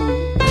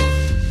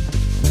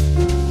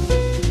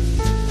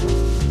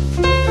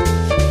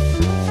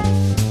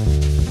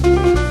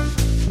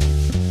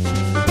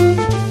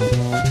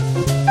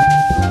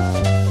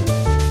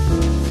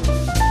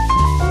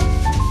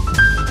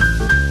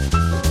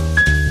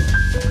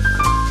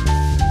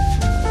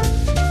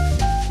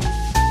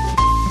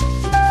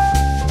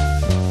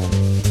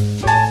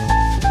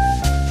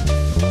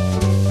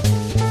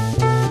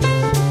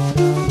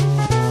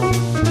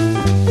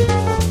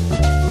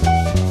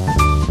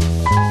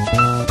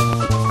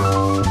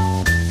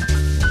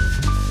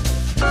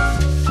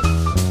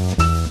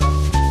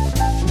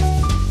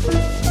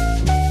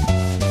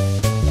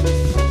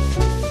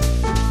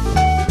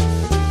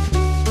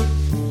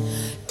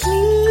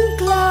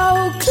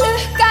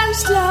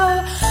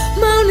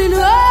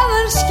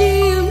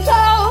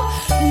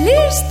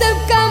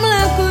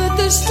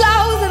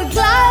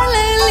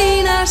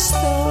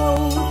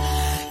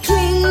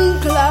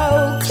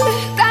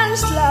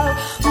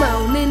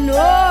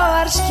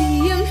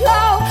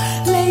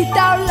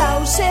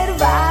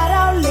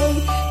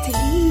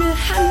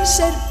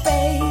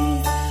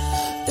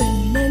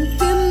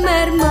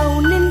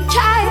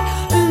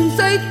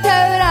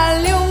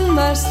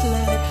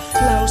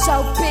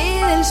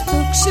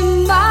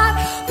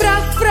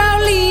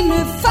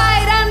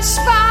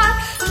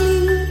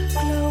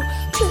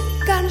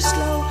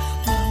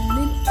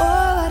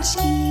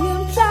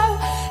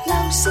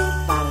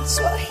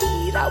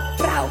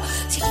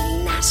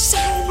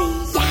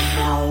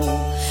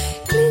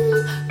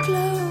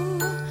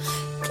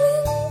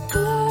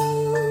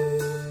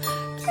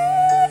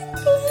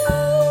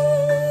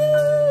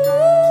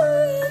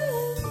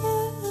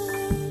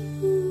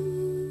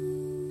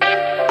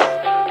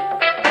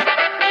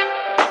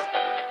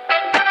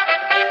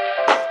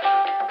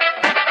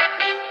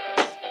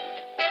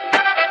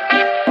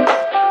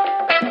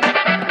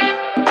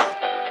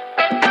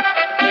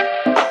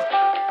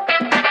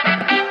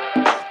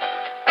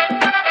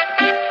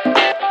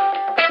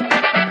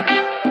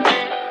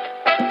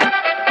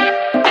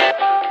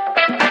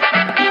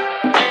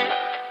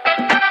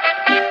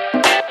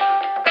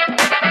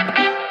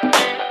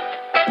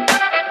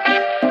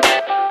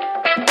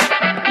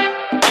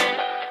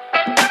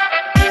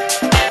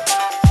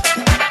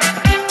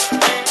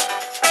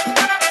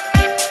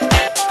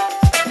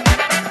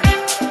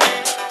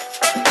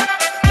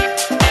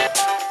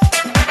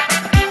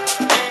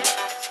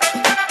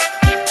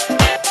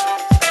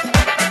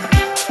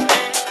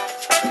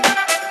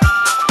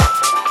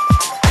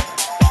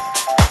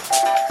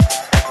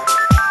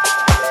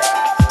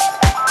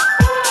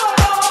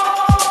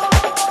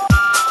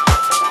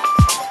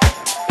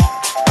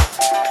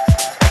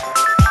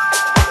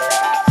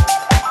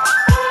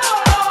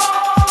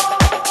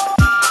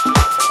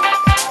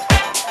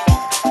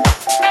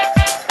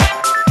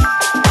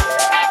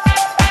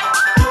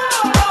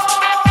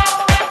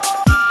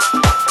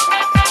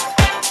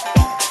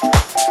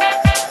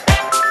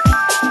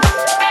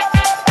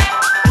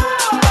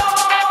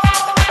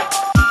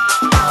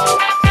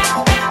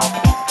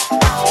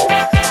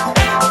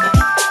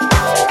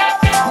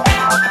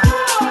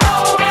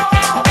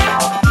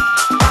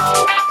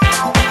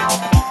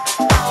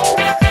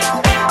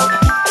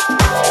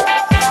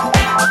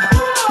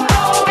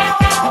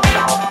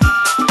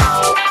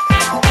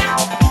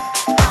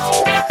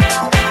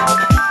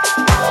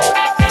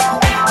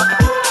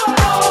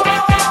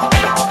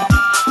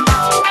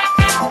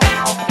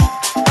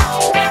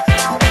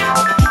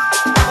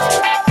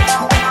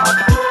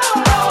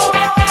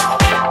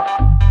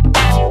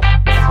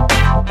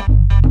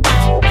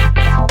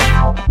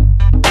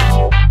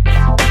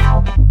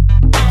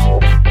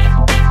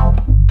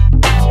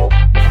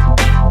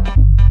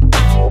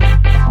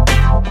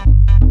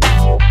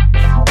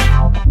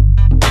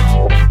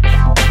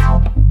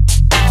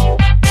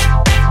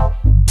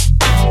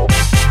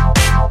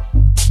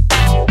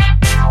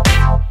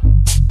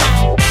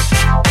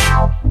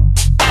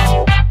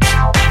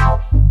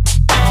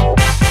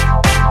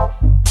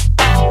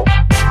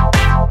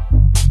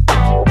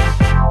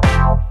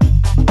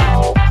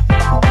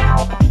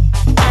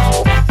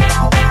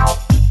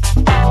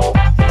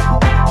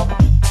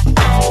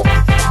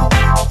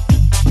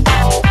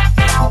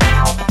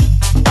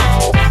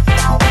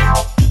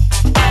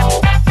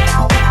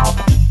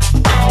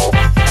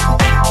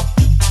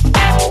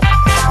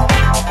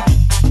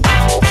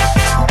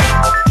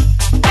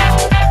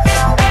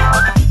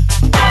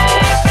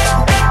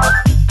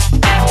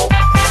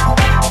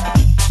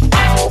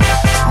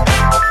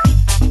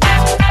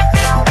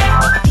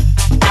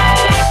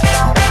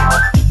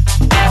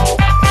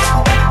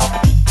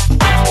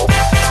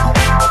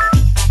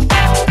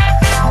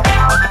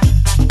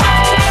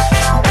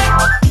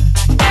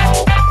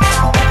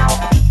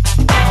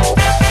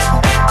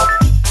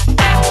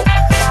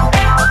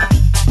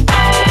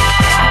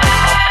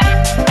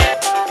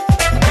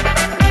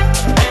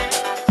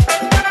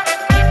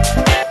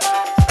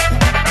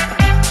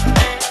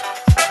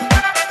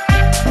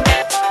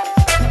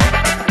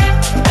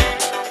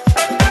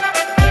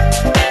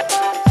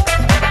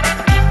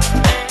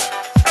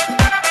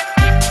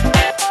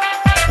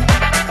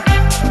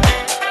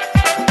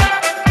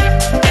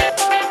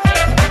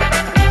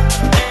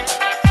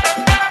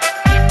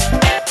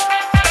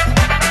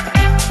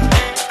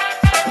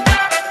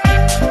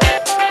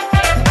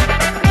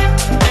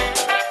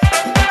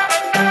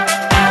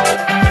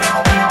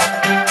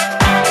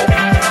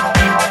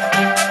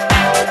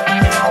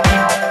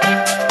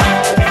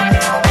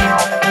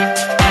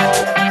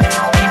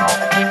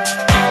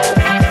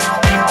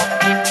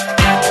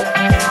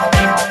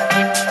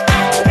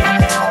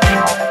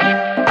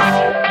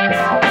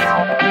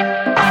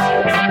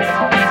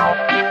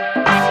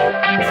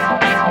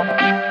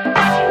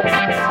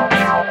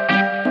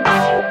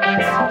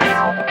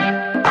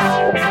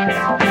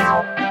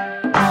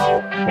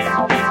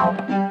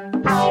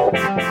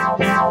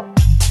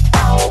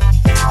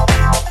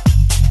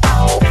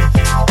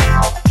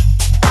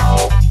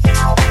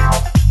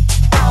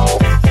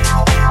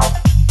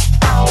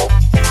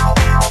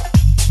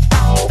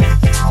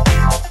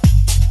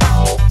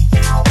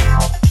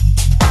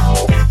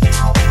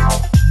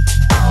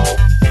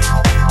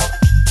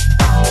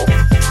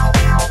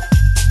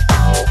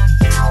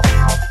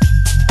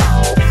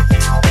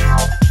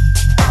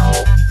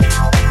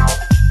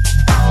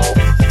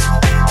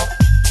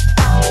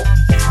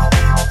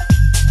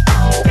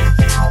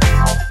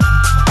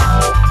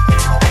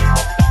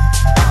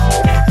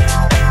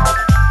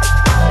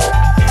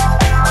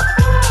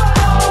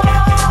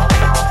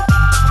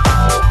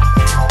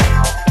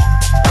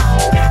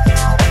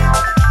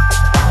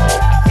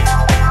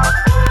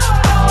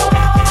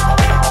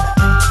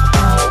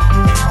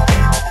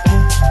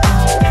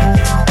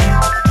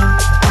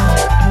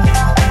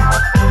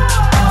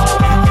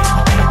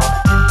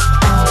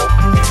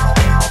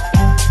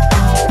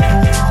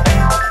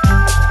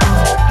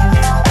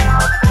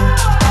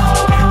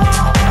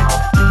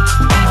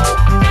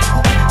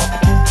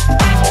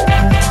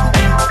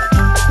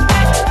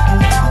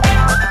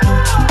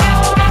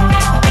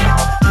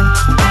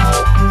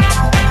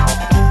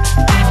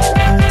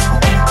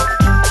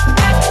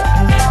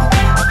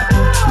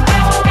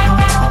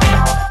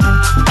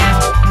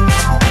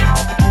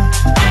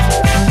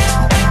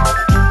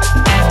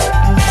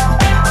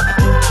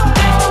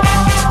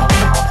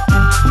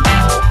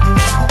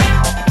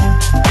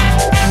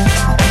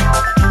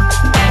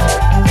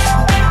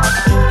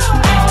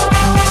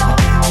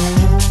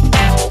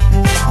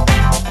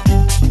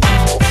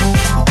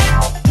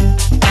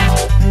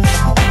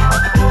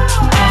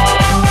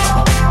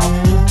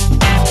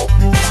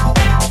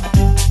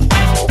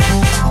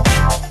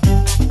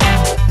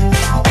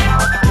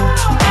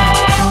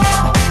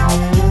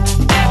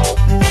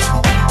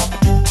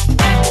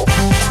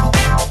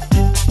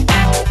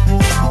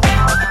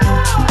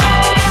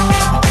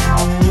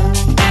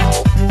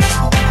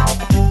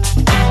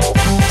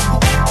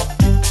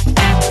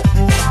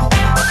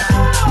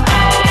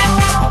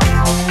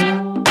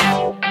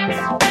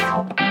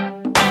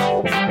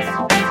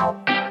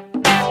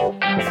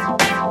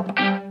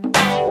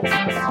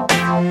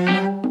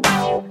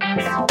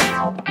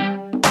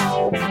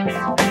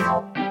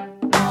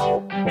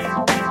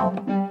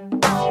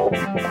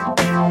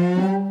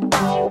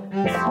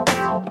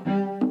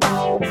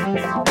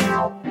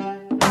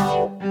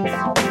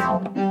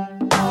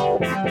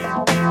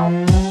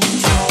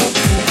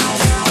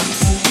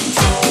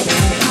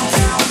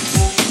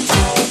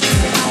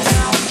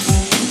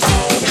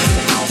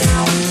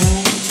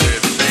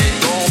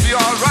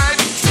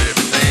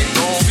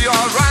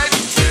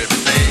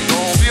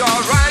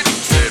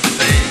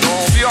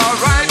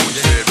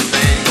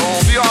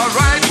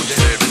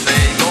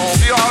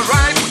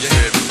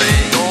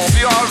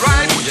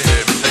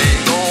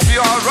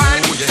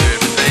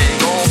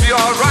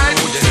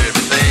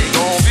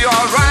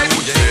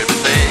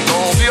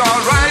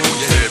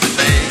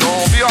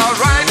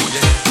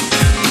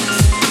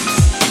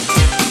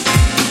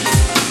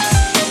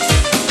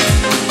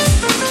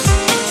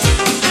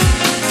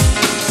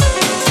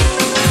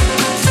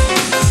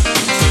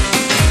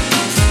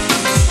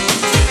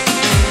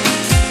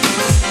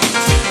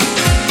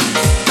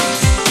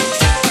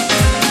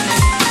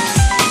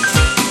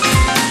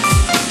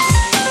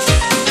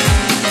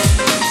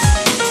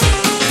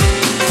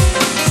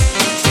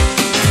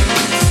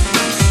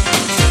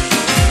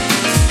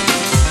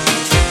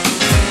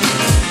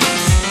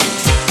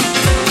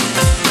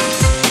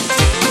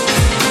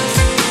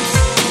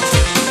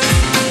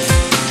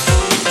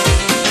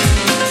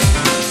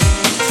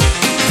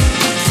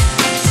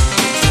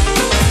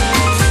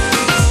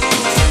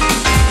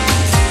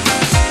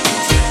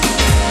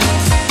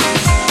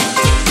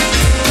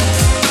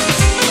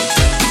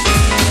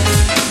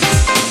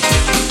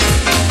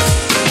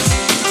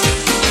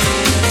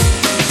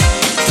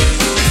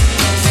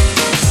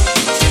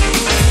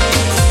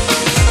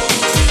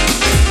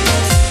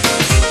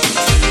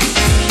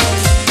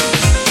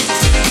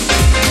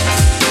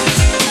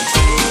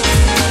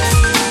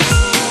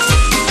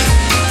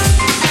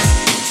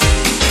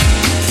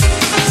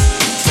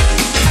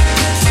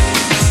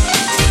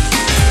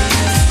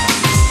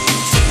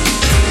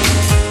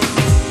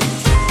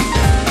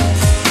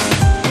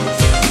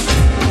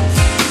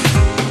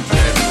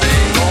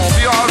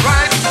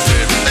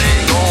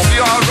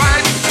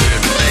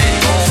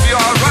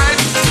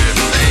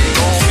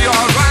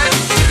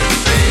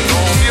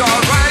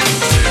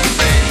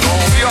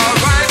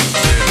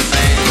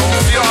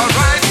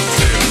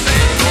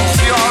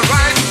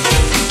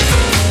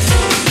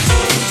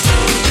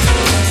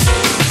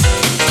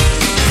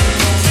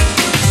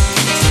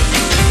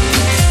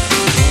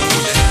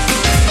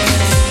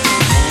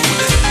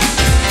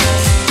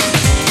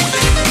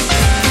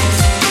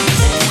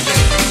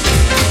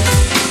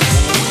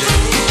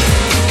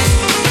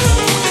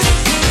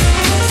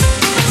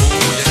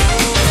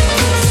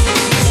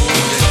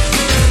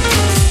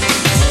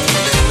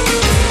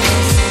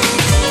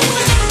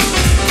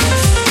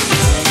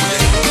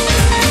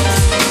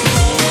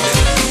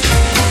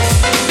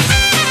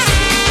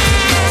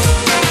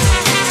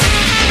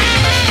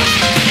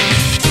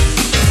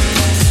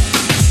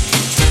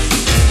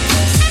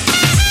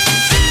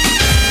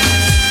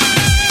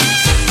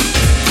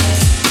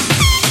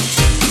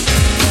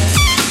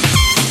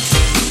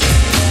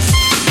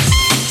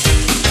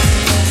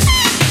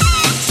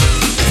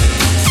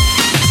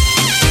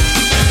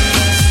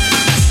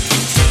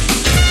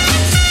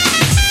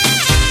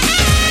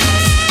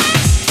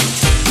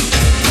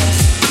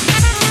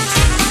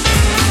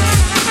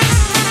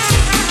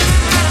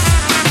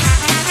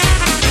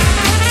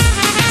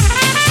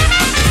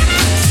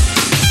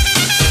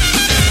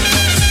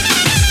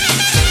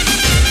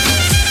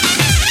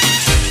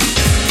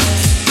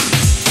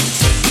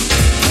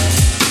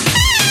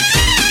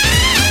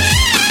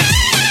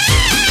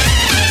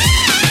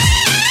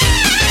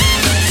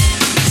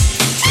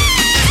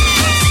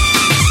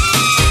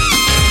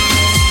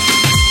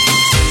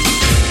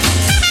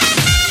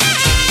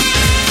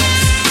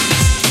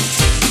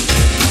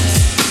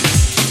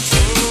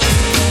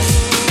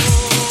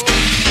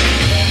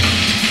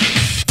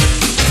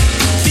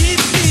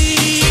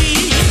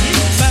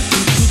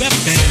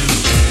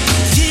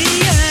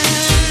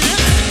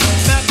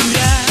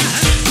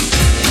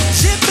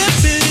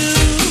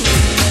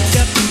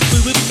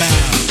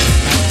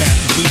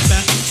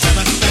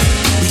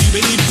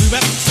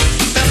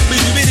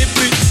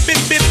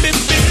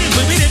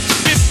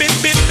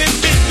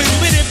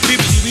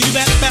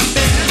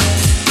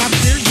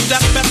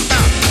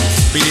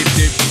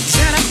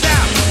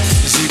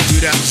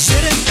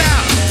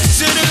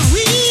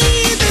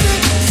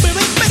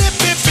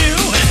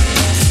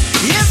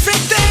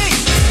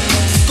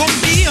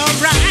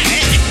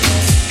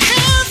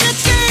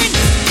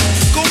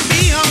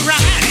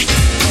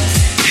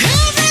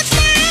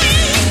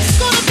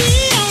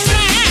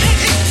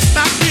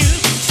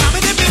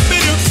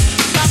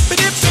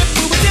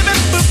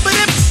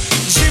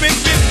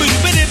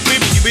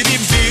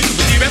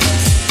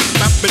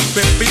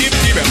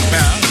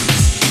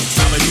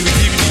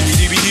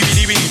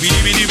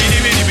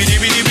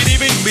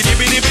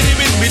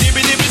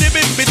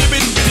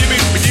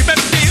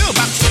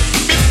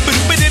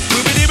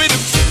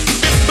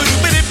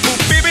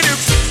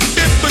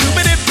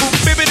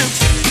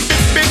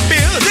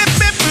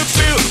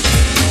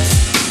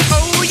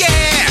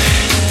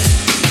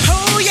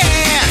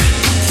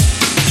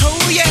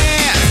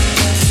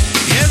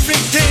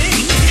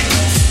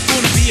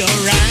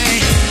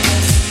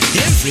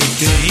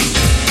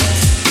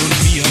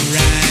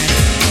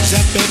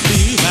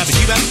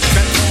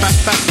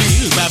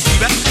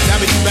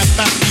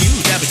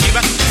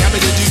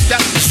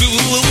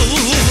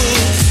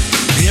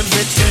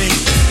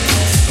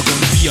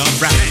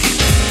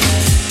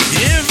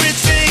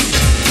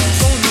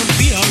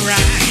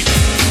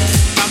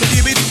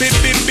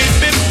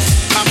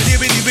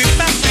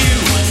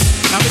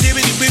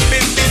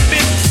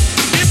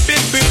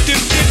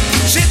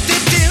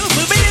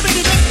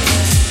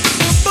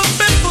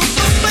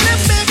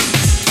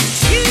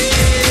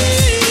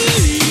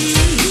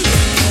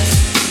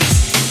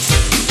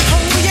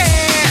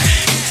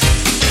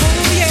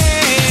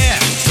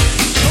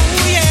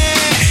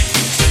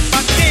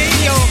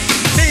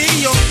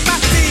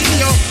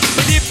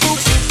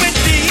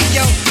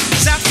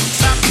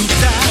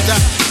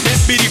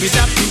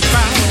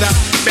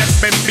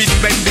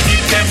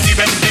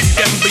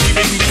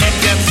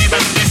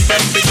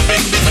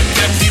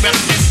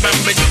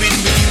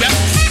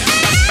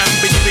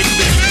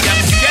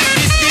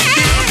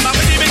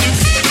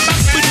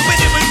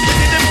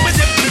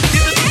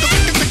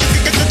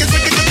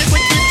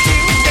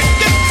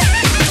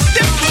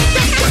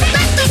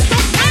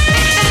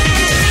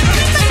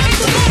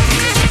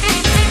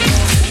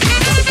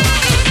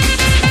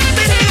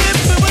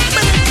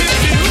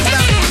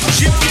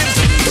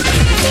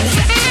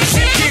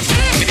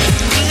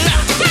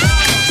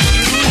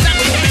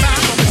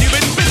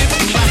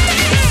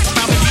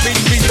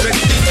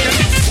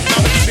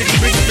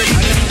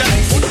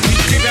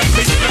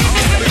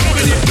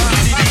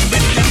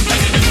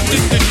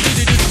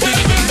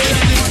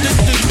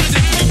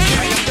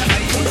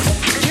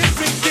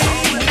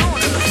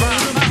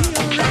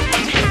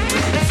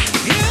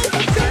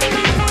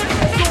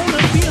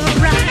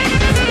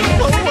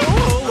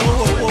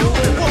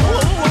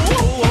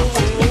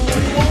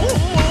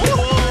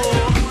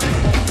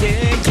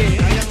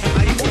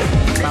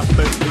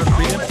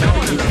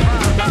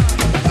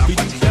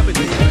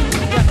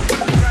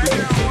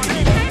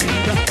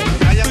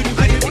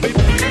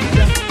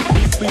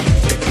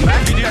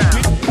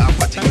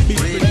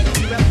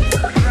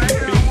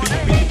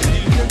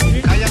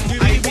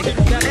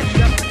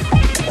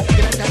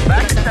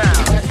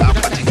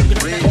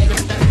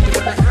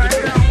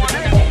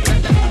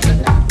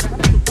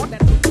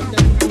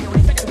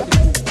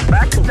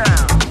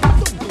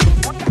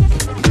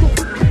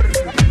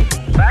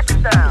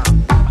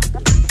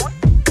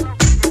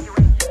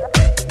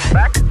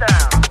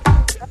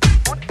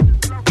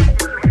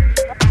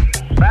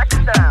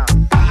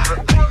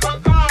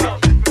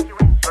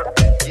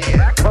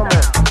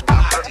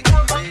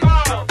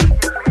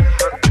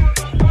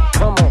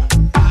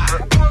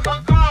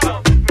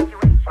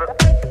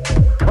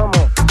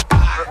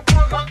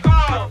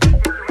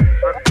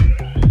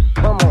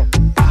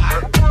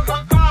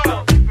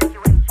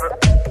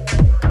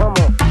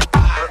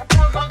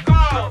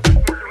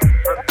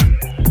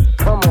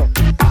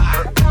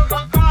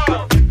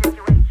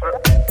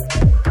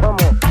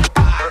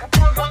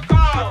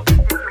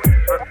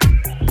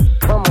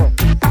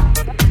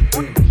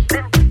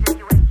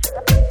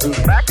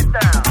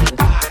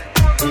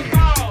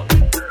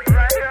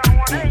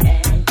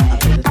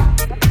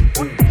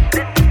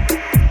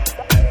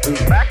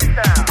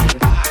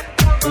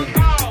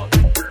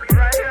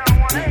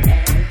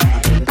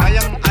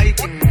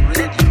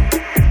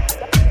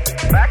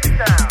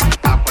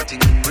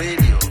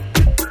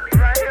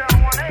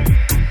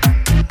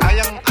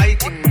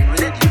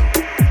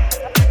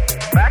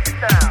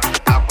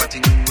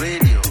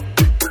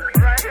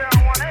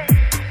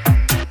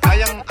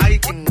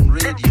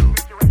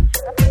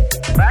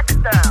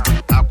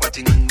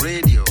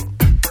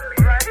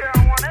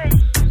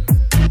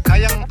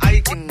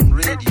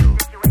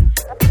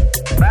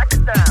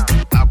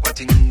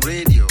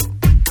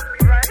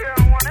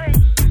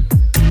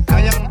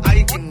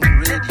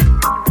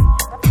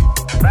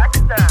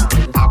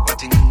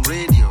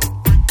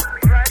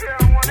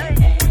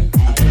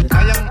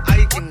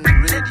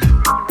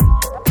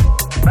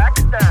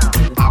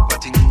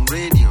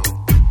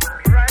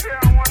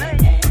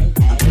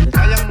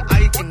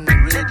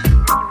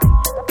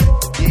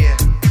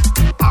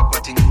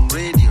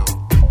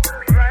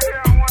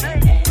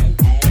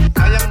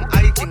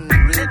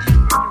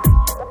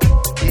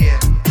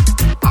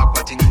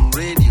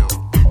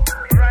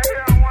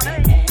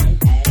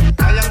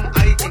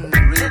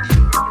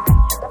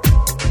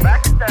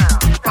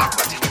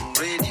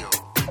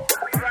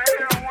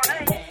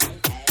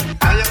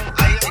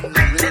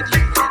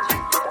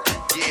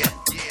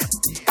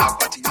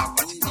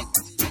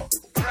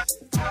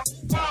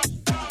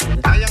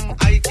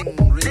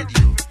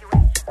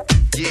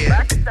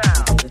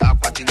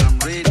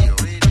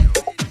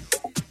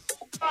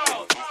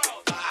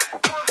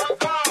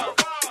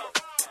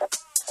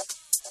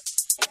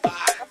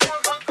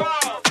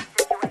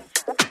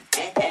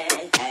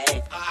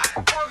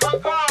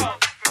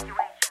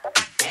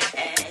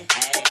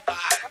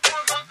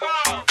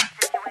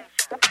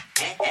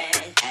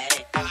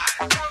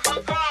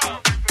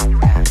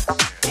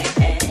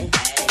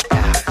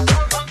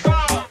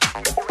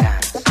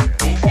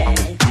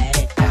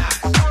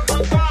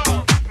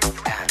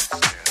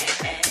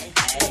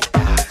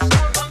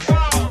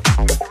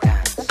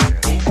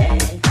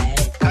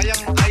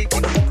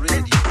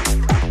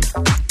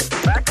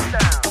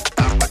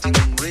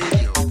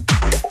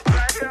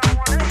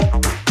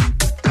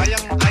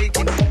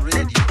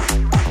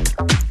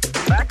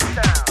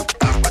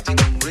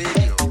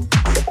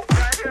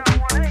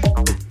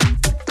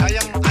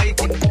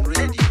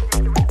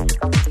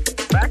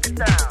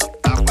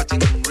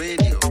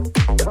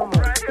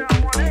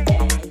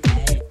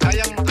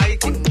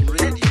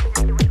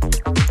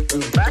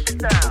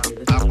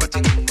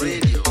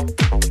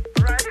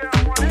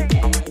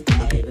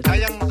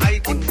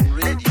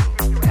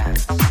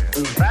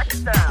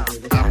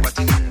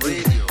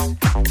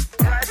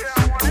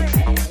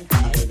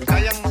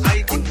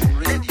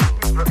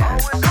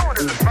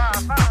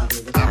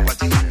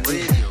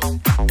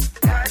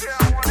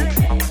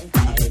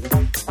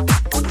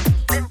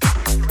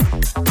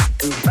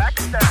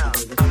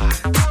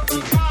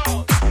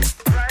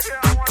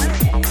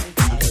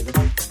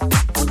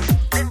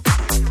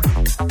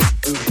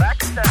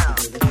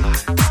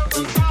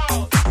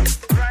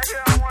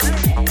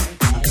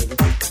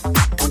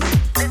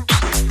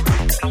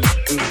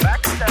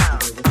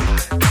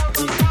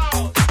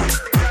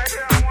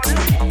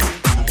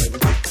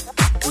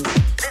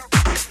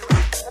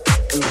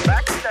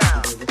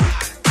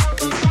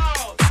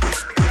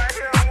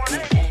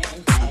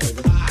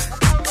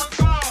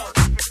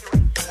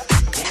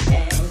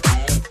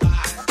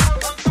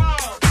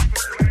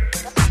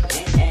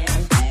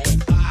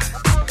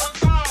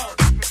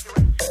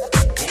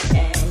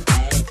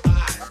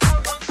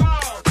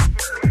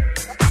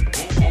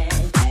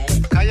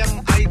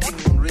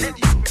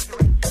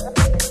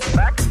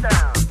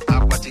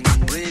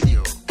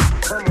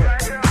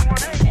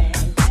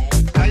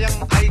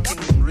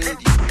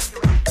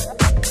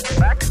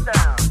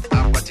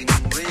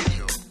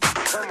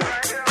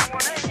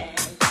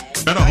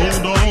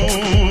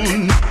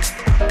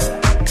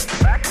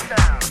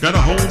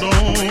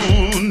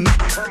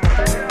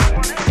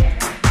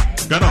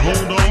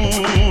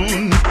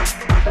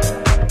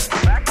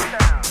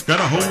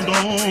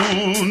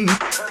 tune.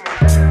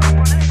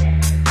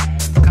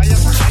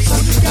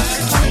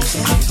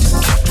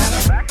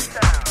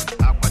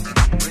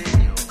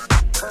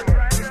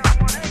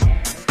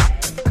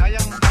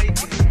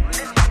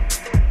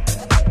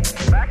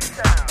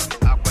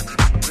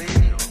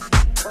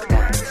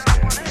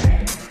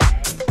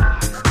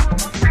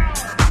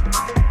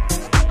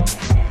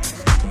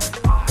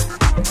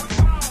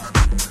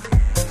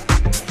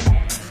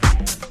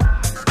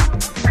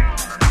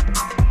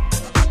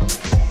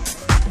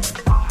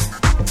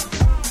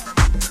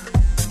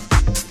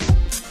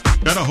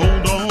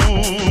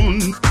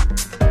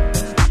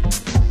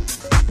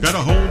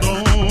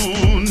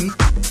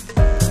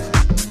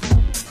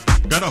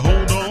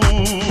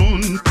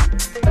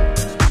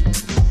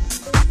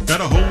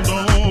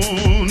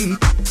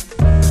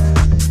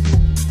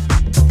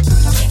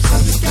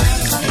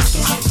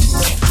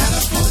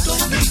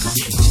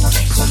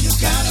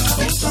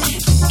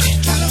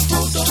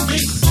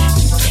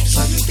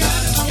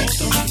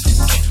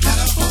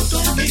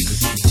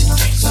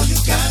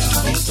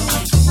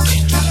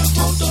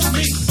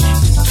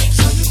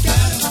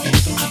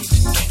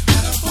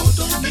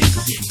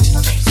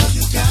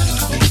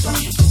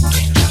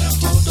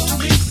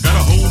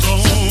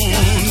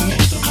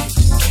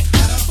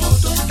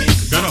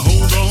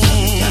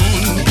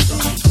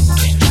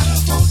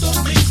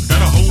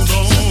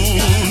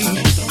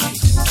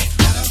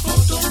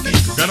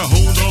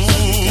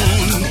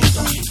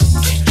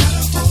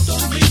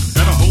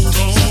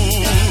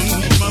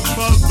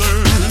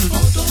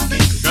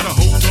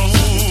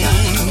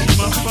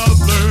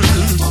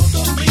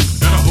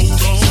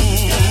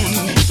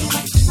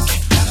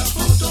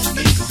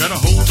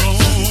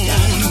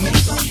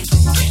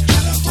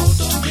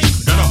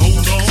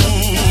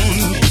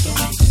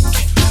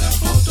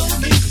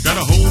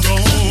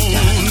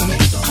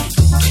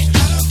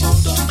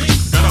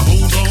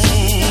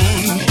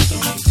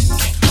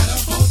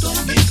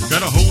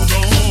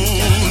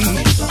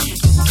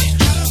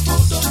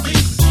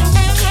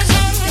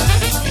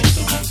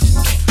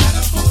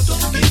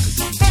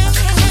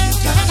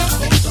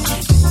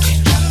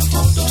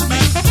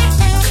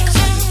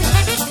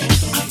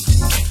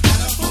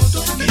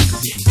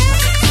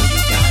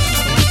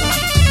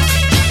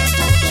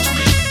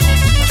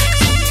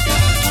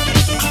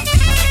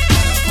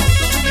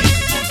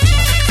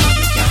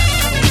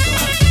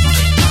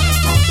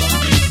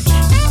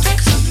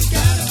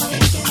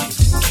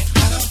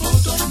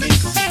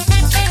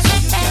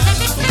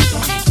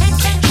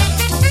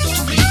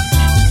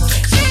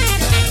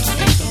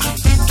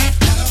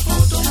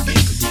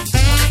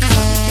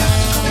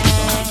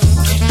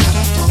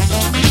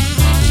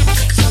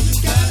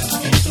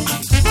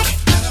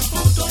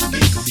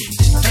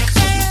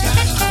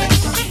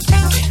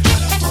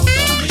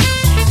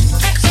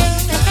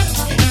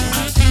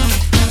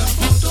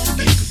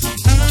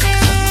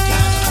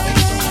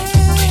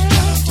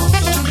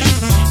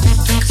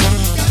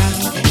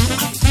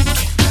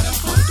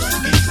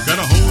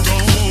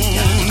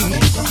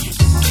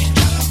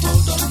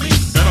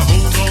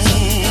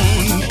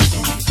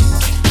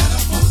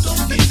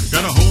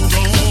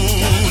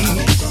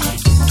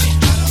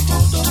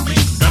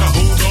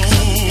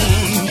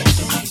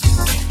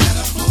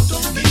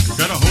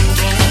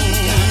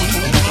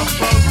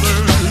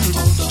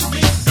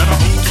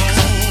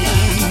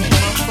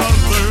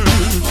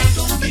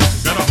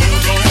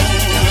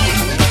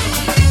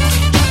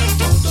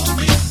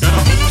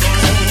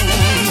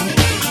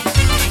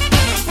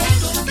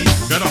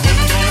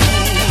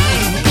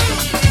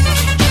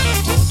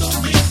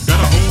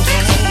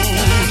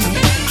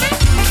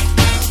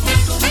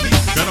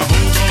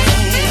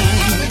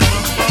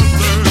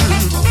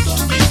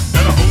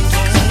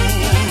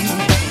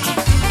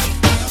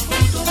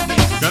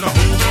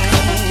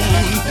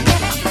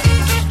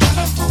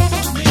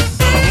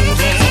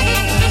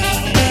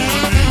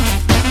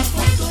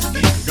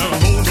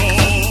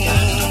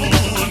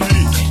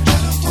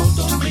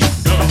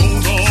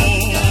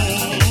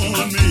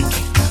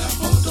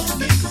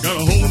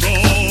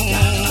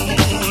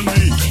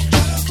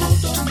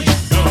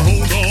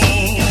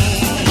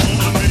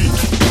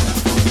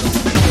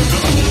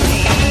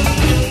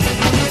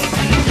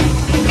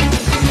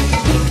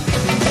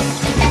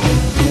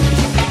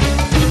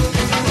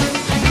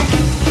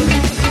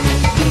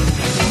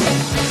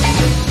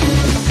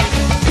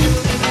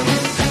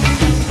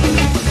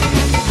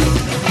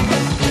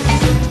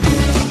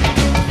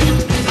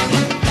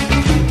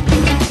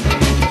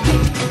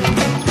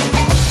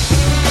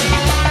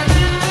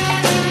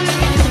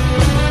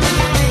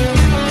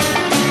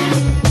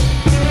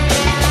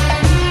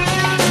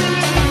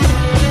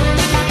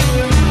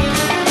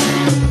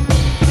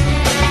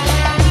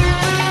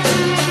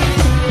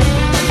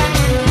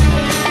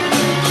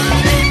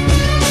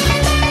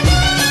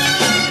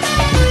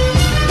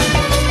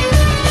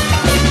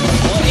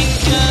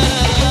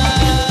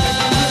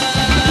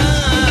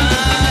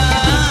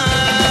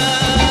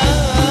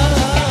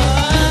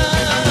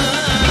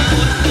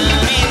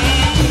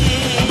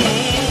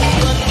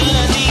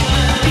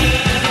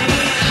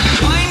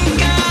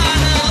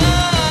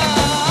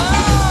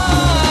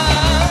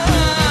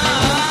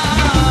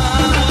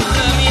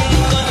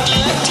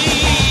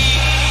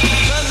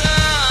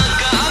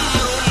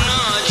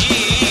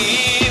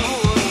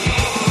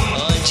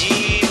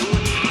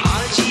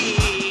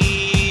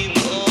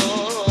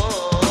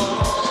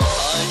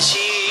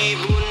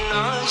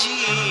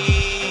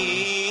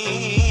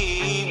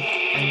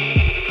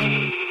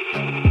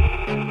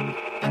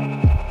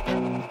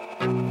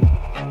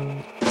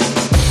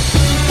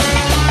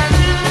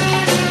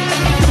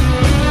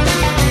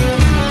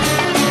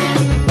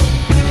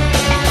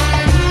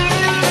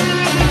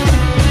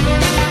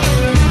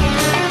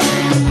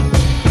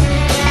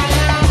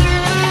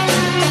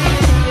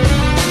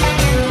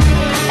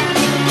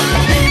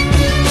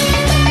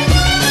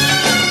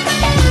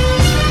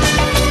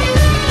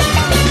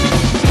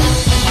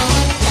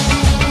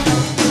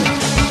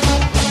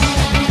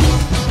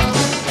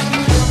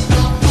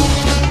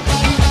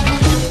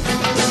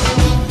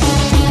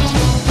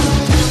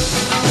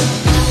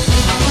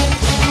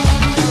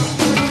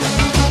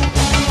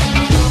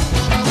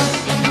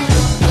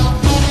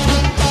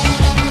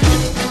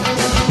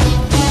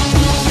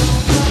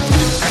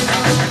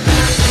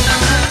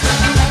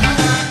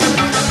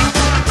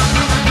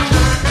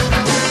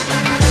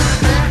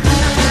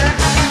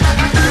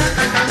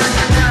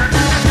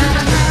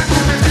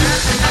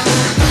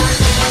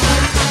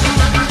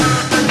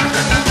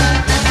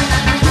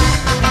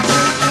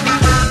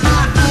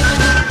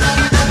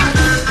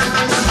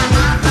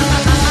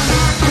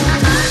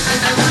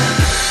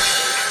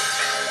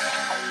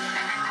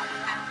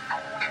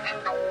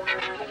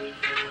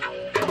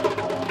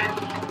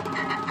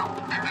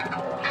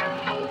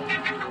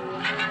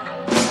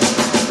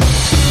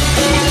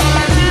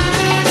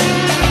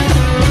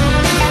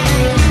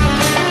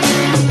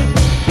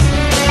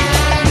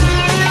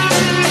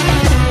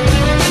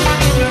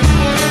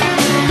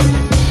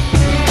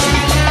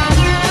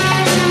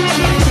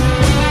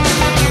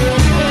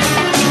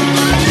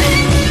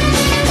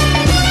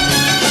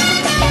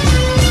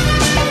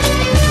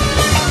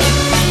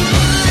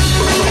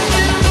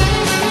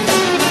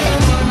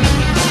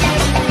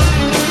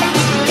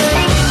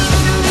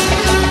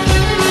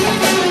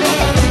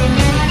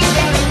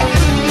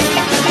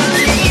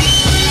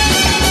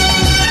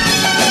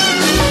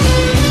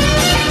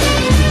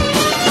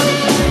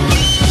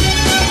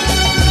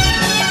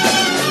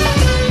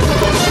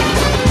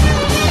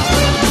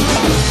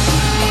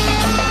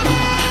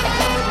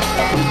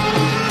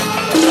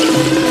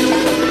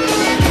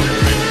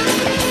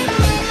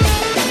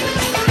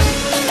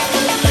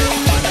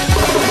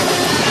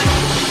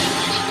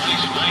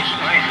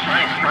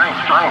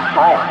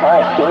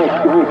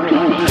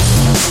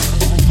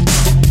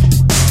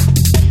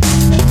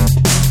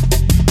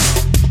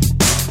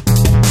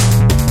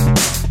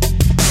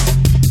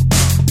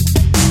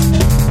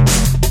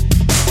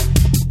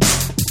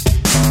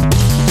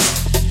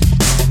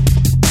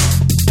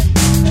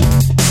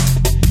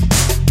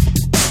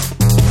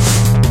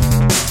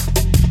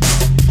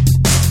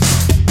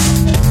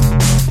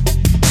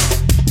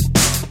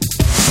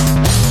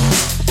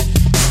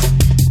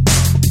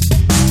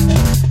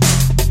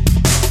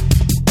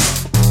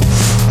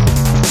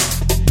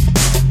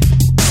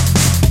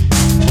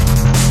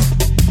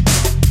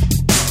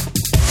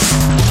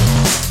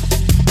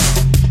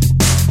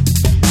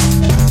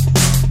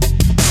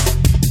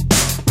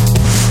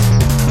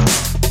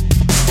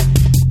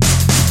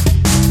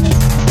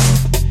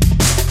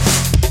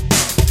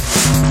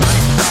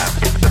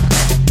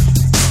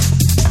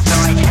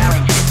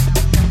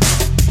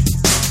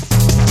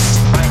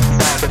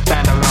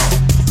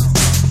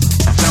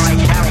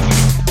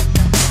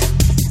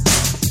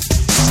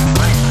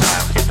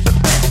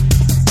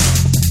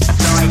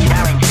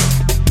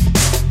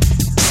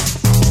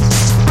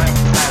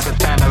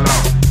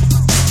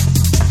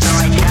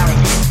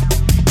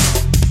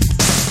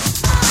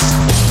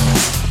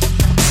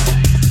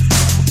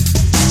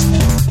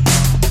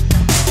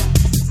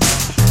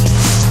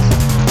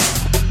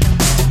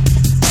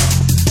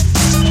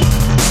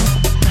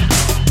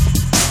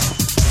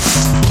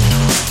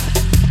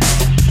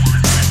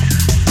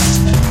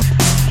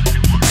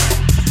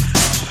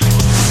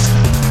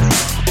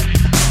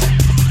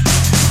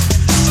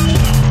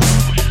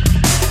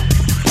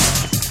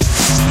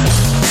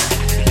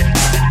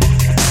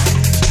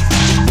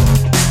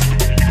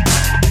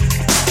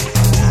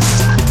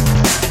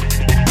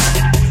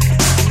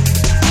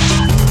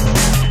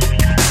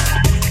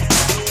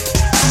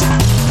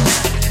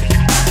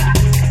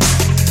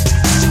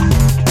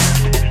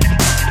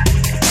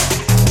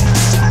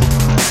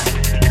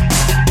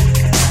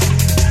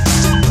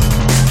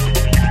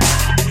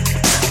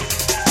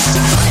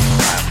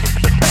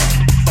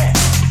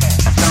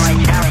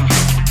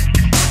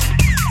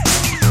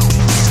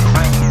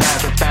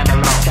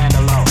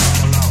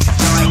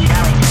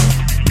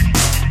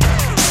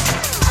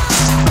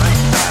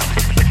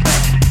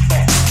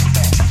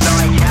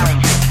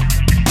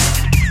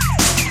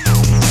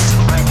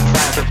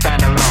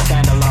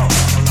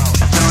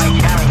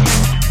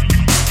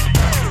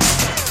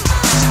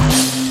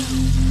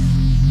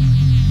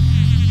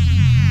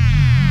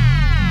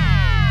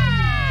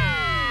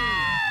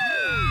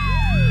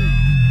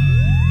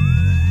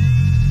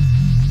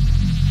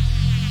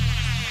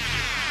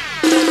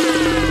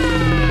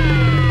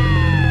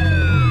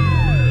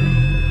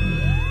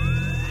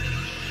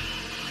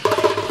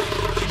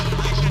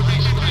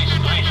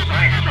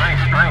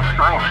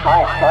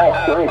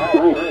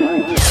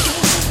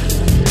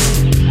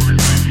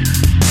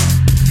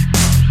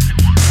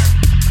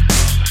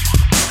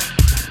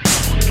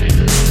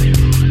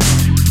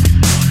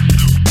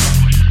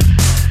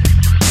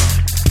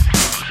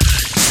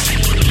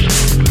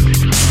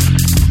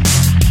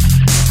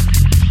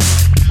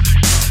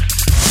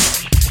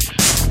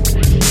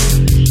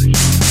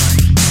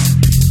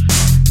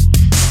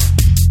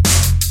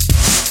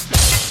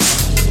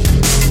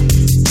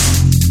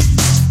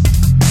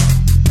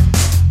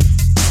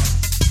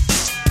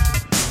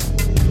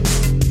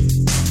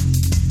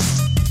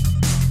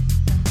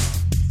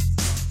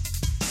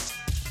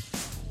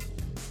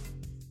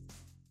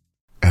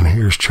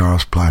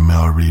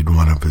 Plymell read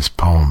one of his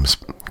poems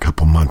a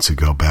couple months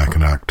ago back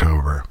in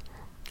October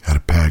at a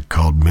pad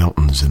called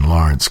Milton's in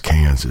Lawrence,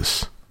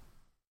 Kansas.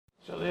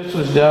 So this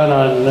was done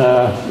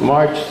on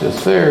March the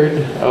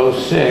 3rd,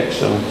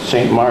 06, on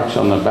St. Mark's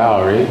on the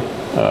Bowery.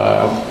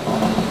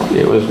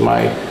 It was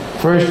my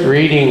first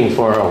reading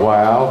for a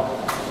while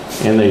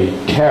in the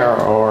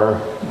terror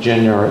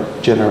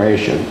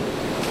generation.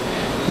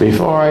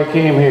 Before I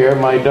came here,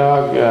 my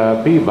dog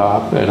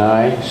Bebop and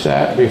I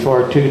sat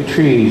before two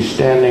trees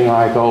standing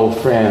like old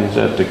friends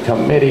at the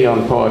Committee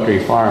on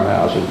Poetry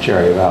Farmhouse in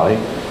Cherry Valley.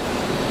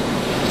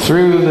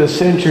 Through the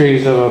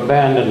centuries of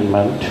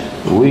abandonment,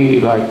 we,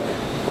 like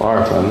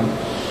orphans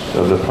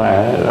of the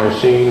planet, are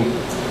seen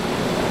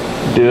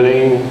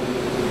doing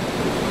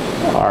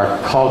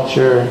our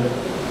culture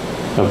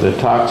of the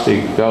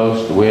toxic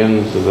ghost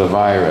winds of the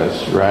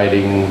virus,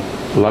 riding,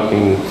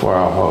 looking for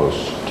a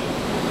host.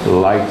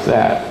 Like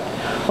that.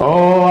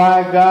 Oh,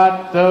 I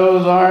got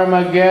those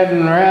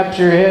Armageddon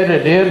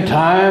rapture-headed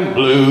end-time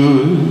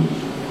blues.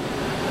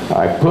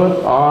 I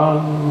put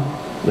on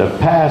the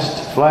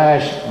past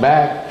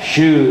flashback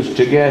shoes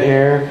to get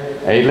here.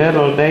 A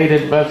little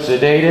dated but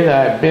sedated.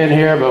 I've been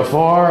here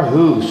before.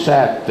 Who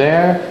sat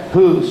there?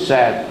 Who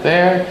sat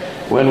there?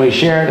 When we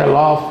shared a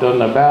loft on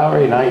the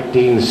Bowery,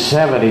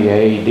 1970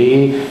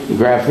 A.D.,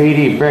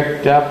 graffiti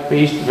bricked up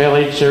East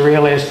Village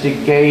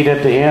surrealistic gate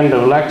at the end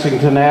of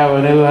Lexington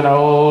Avenue, an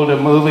old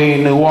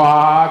movie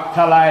noir,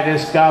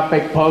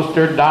 kaleidoscopic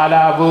poster,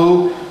 Dada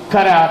Vu,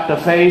 cut out the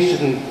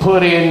face and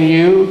put in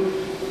you,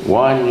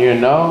 one you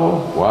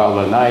know, while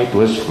the night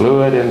was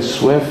fluid and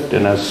swift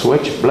and a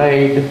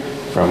switchblade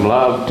from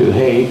love to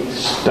hate,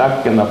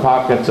 stuck in the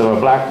pockets of a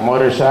black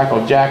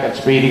motorcycle jacket,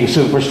 speeding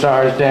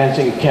superstars,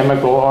 dancing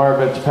chemical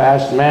orbits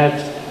past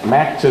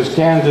Max's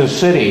Kansas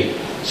City,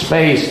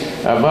 space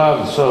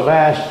above so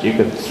vast you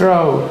could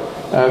throw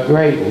a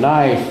great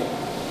knife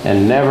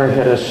and never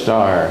hit a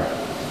star.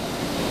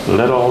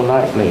 Little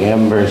nightly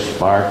embers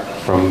sparked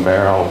from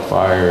barrel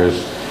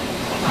fires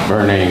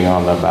burning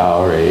on the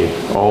Bowery,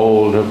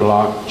 old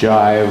block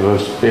jive of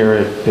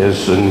spirit,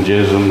 piss and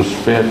jism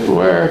spit,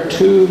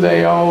 whereto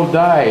they all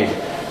died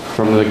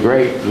from the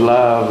great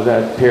love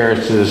that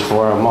pierces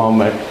for a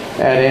moment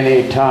at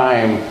any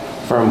time,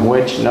 from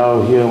which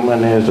no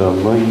human is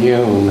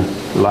immune,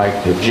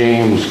 like the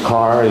James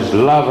Carr's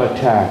love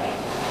attack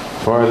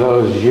for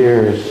those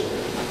years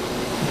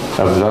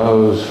of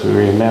those who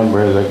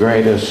remember the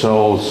greatest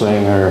soul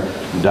singer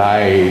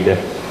died.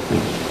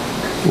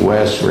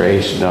 Wes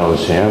Race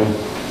knows him.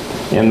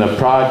 In the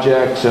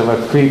projects of a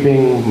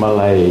creeping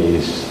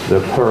malaise, the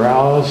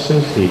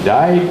paralysis, he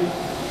died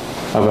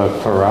of a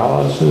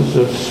paralysis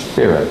of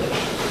spirit,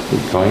 he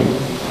claimed.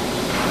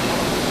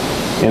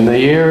 In the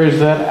years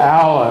that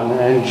Alan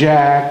and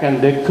Jack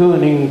and de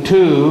Kooning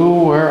too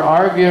were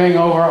arguing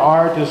over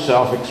art as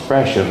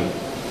self-expression,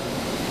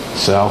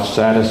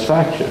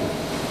 self-satisfaction,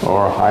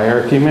 or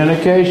higher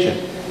communication,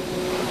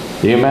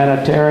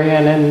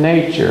 humanitarian in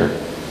nature,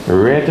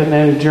 written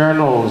in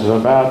journals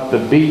about the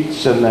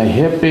beats and the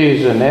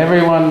hippies and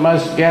everyone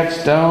must get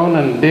stoned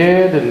and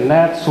did, and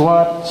that's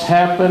what's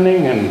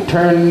happening and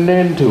turned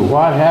into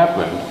what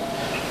happened.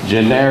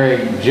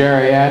 Generic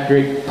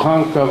geriatric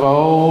punk of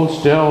old,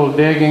 still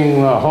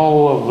digging the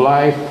hole of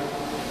life.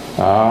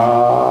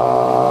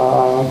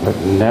 But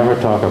never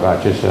talk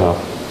about yourself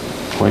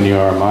when you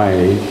are my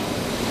age,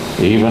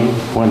 even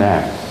when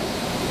asked.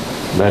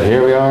 But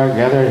here we are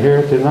gathered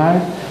here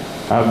tonight.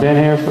 I've been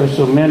here for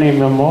so many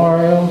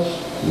memorials,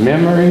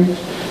 memories.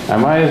 I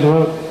might as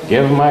well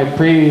give my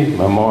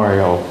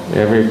pre-memorial.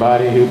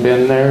 Everybody who's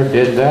been there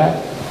did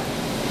that.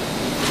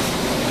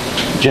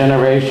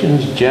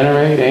 Generations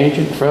generate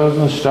ancient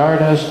frozen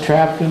stardust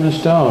trapped in the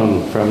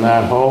stone from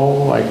that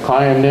hole I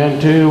climbed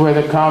into where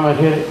the comet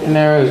hit in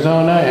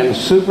Arizona and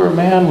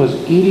Superman was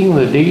eating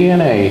the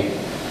DNA.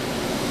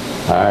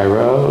 I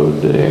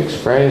rode the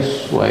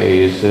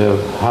expressways of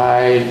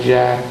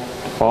hijacked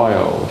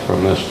oil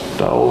from the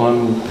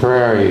stolen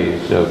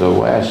prairies of the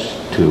West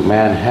to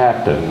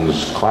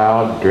Manhattan's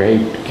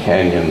cloud-draped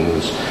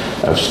canyons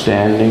of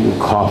standing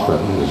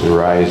coffins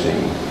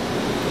rising.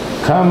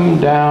 Come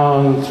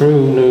down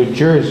through New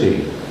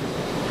Jersey,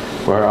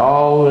 where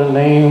all the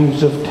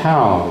names of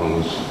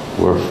towns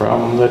were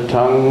from the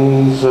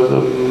tongues of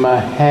the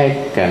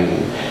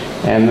Mahacan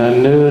and the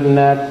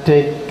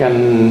Nunatic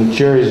and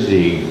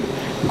Jersey.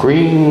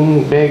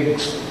 Big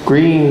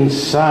green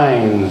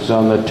signs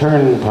on the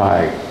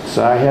turnpikes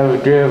I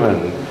have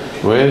driven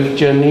with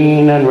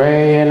Janine and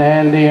Ray and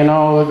Andy and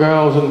all the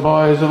girls and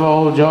boys of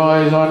old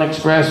joys on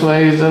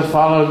expressways that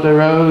followed the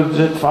roads,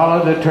 that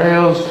followed the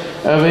trails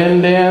of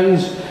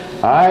Indians.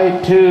 I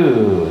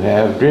too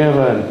have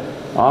driven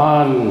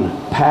on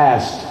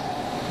past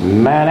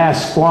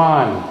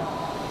Manasquan,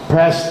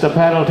 pressed the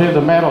pedal to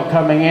the metal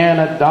coming in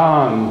at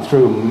dawn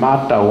through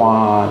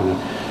Matawan.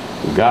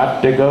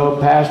 Got to go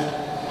past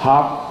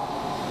Hopatacong.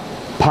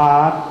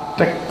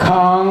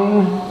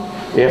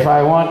 If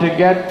I want to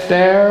get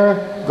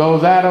there, go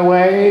that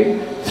way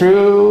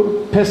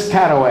through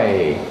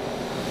Piscataway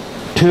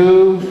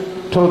to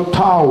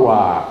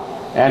Totawa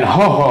and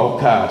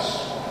Hohokus.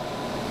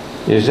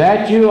 Is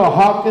that you a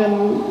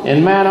hawkin'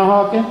 in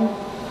Manahawkin?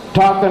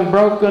 Talking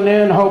broken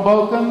in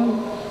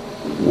Hoboken?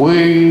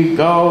 We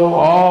go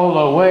all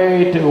the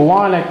way to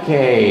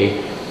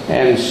Wanakay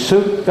and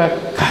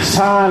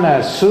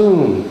Sukakasana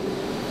soon.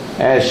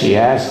 As she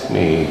asked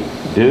me,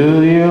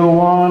 do you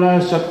want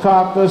us a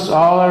caucus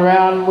all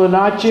around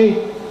Wenatchee?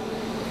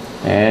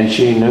 And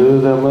she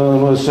knew the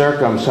moon was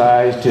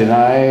circumcised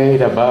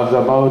tonight above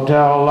the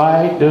motel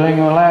light, doing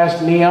the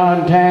last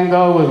neon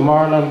tango with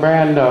Marlon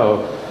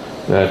Brando.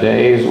 The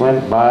days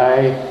went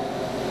by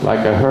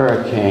like a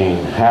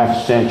hurricane,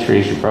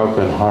 half-century's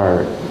broken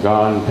heart,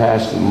 gone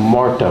past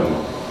mortem,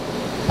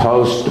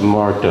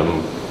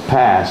 post-mortem,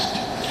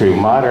 passed through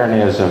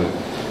modernism.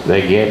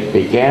 They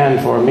began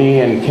for me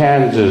in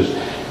Kansas,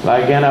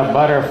 like in a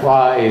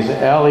butterfly's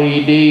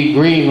LED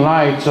green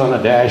lights on the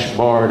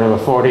dashboard of a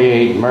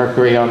 48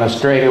 Mercury on a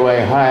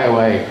straightaway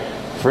highway.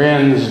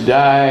 Friends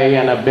die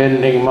in a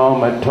bending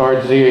moment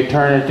towards the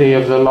eternity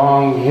of the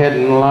long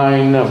hidden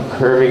line of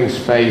curving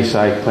space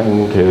I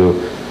cling to.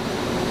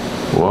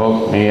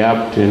 Woke me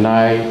up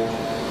tonight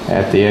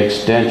at the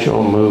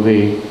existential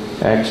movie,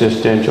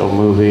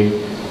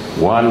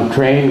 one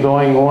train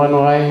going one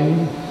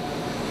way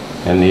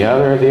and the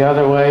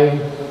other way,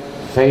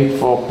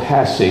 fateful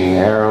passing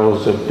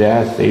arrows of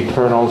death,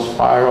 eternal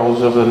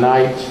spirals of the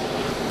night,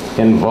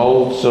 in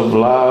volts of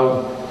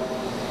love,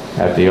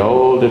 at the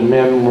old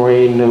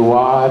Memory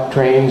Noir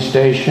train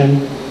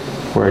station,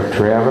 where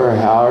Trevor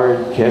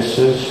Howard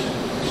kisses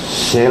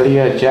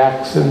Celia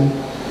Jackson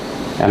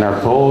and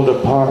are pulled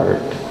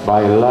apart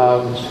by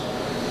love's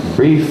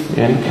Brief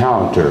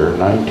Encounter,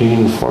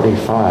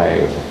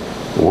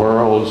 1945.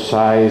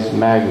 World-sized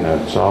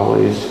magnets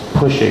always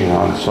pushing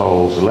on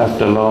souls,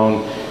 left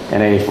alone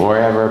in a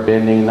forever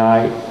bending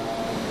night.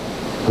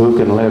 Who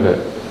can live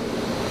it?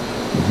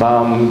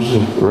 Bums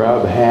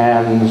rub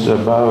hands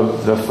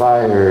above the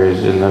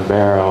fires in the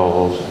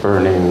barrels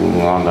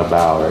burning on the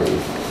Bowery.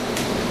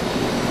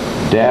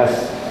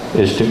 Death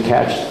is to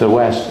catch the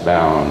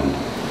westbound,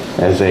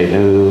 as they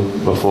knew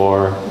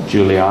before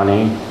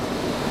Giuliani.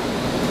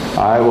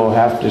 I will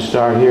have to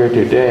start here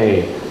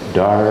today.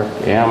 Dark,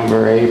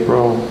 amber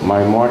April,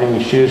 my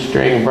morning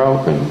shoestring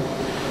broken.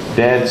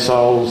 Dead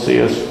souls see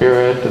a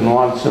spirit and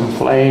want some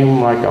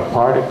flame like a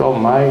particle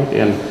might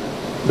in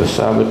the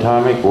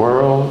subatomic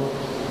world,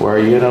 where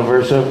a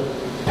universe of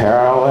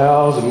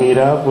parallels meet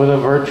up with a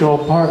virtual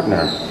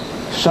partner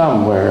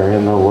somewhere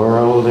in the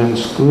world and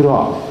scoot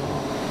off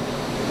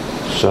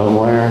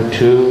somewhere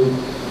to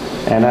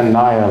and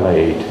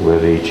annihilate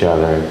with each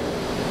other.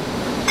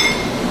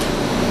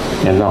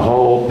 In the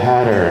whole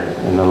pattern,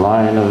 in the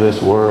line of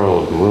this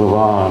world, move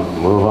on,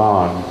 move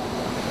on.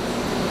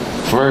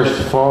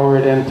 First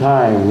forward in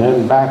time,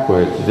 then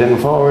backwards, then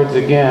forwards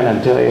again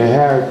until your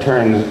hair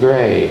turns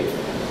gray.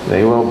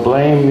 They will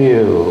blame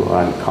you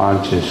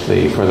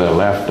unconsciously for the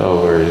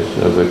leftovers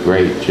of the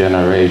great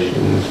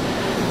generations,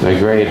 the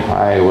great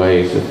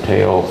highways of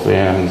tail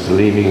fins,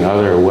 leaving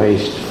other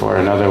waste for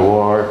another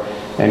war,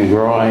 and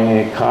growing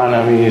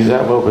economies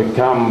that will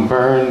become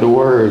burned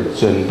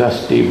words and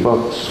dusty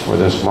books for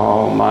the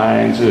small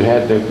minds who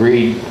had their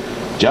greed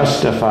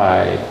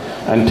justified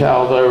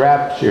until the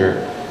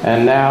rapture.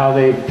 And now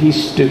they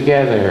piece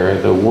together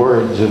the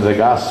words of the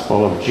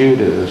Gospel of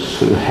Judas,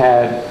 who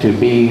had to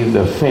be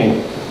the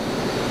Fink,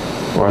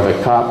 or the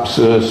cop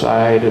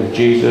suicide of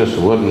Jesus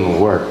wouldn't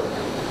work.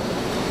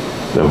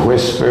 The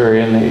whisper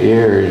in the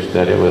ears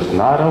that it was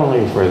not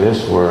only for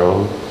this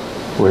world,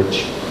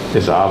 which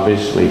is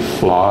obviously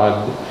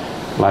flawed,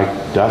 like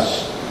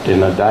dust in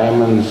the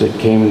diamonds that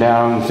came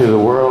down through the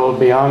world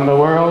beyond the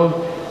world,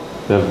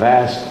 the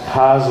vast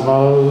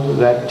cosmos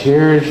that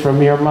tears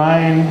from your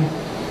mind.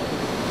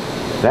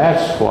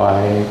 That's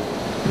why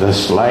the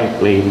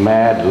slightly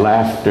mad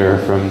laughter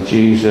from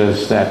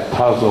Jesus that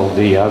puzzled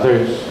the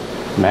others,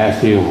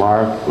 Matthew,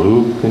 Mark,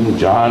 Luke, and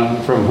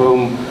John, from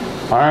whom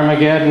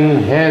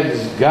Armageddon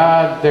heads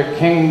God their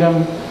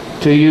kingdom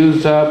to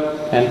use up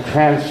and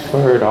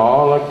transferred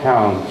all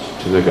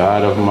accounts to the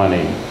god of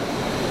money,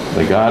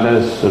 the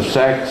goddess of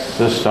sex,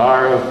 the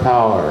star of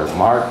power.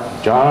 Mark,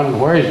 John,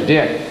 where's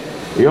Dick?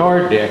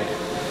 Your Dick,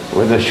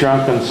 with a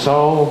shrunken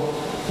soul,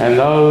 and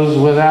those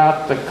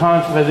without the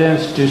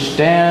confidence to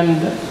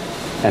stand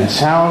and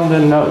sound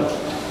a note.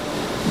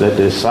 The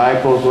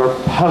disciples were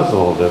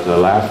puzzled at the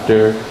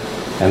laughter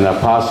and the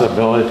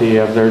possibility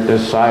of their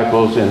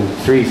disciples in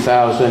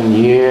 3,000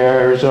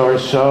 years or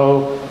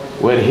so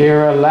would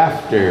hear a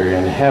laughter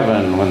in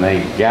heaven when they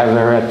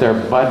gather at their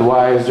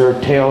Budweiser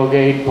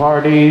tailgate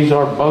parties,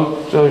 or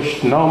boats or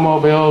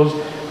snowmobiles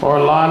or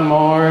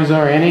lawnmowers,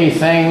 or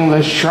anything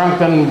the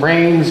shrunken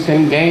brains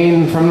can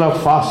gain from the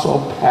fossil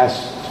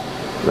past,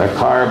 the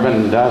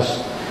carbon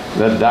dust,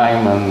 the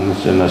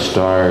diamonds and the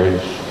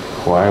stars.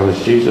 Why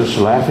was Jesus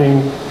laughing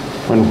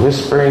when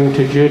whispering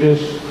to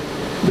Judas?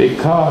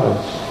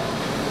 Because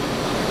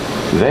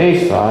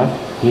they thought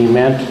he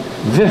meant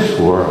this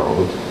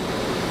world,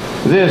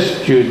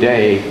 this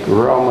Judaic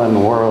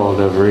Roman world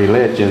of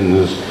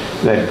religions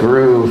that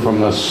grew from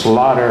the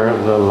slaughter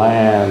of the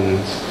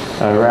lands,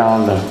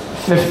 around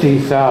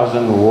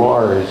 50,000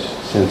 wars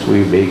since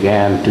we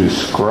began to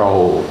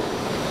scroll.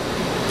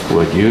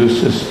 Would you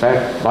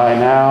suspect by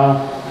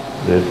now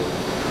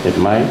that it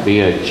might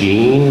be a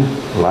gene,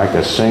 like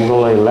a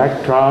single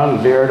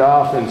electron veered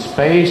off in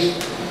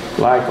space,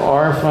 like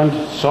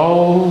orphaned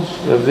souls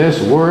of this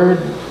word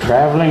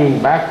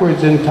traveling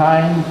backwards in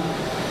time,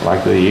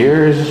 like the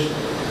years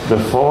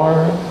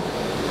before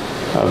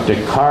of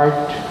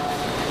Descartes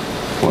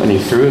when he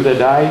threw the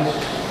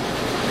dice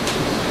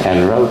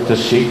and wrote The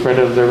Secret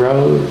of the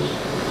Rose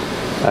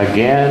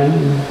again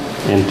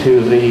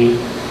into the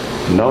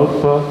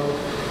notebook.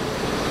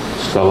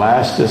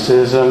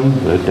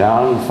 Scholasticism, the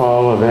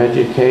downfall of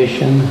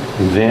education,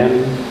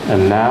 then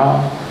and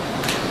now.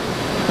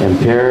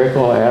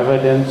 Empirical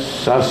evidence,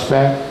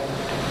 suspect.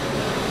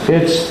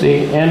 It's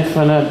the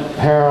infinite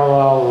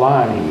parallel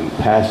line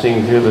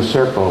passing through the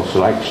circles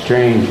like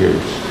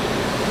strangers,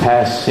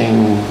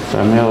 passing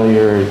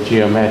familiar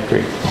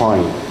geometric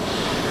points.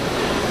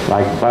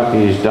 Like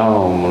Bucky's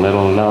dome,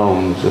 little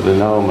gnomes of the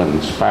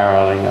gnomon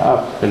spiraling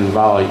up in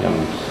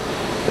volumes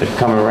that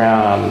come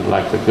around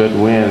like the good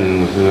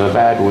winds and the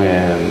bad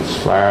winds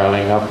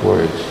spiraling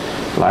upwards,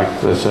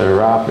 like the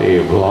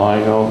serape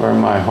blowing over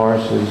my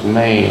horse's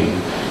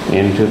mane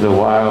into the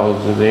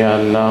wilds of the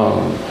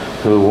unknown,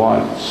 who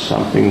wants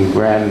something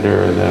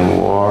grander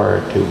than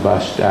war to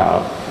bust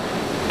out,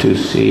 to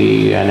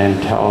see an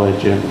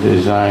intelligent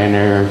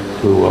designer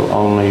who will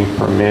only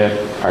permit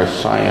our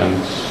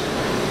science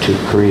to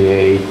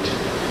create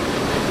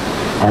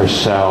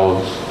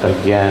ourselves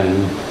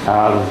again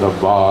out of the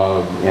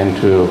bog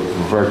into a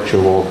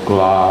virtual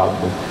glob.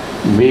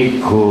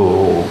 Be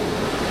cool.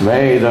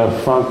 May the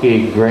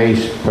funky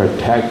grace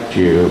protect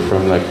you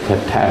from the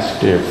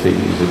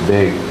catastrophes,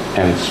 big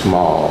and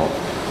small.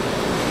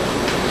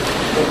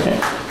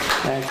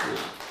 Thank you.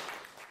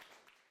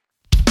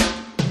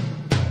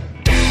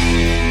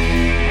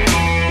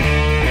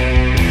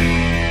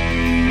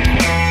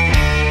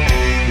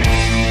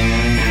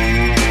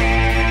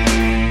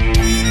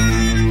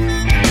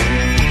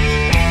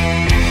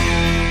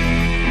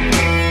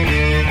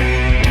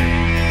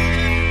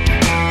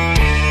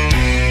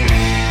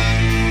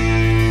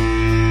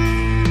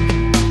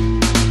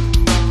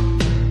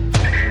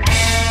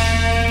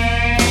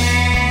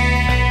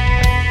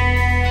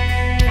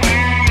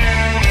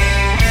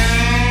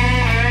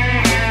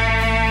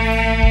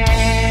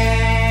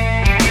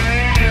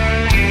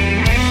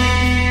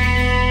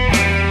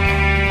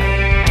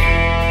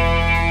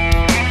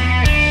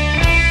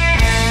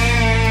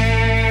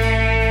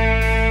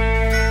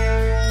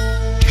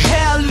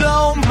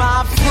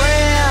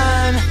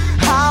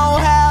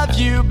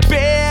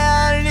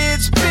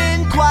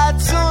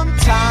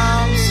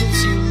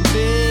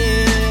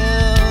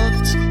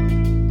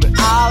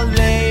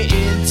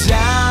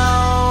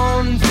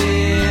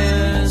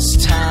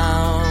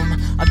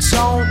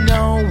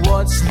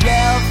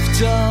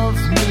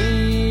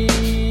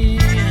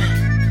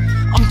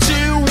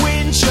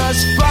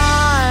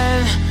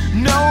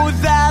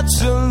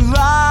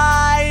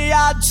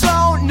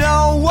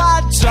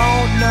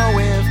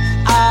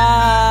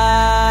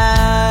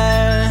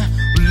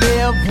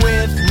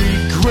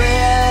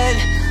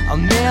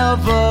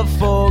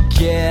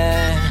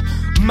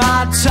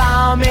 My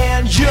time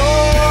and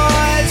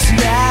yours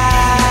now.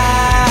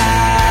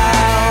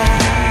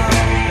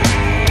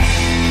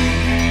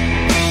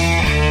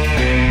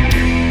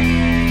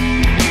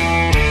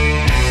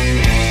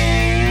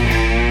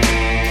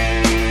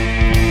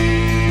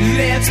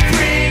 Let's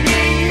bring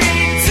me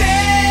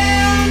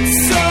down,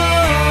 son.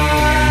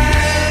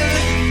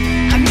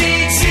 I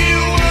need you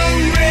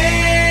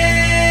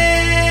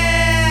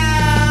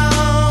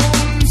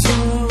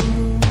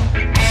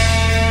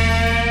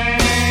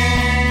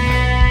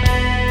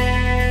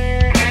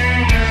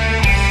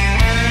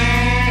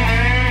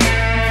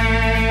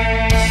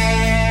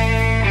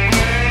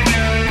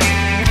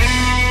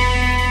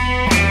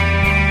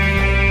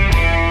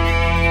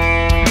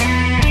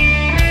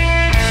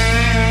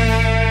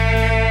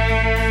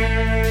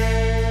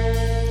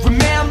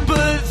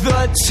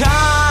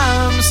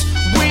times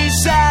we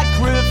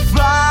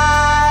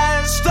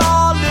sacrificed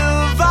all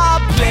of our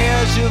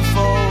pleasure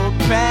for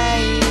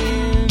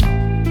pain.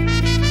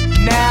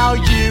 Now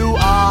you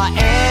are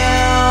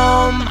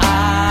MIA,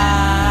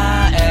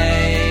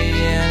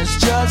 and it's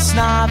just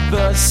not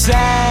the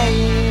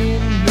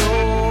same.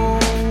 No,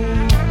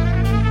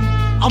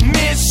 I'm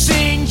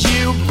missing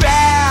you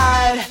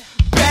bad,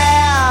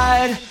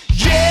 bad.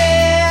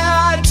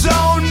 Yeah, I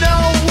don't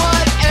know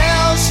what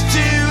else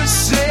to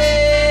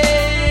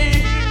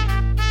say.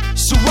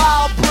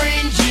 I'll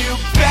bring you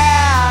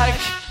back,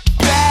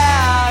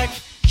 back,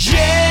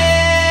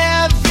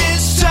 yeah,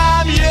 this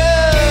time you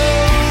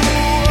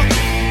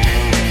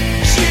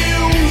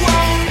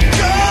won't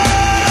go.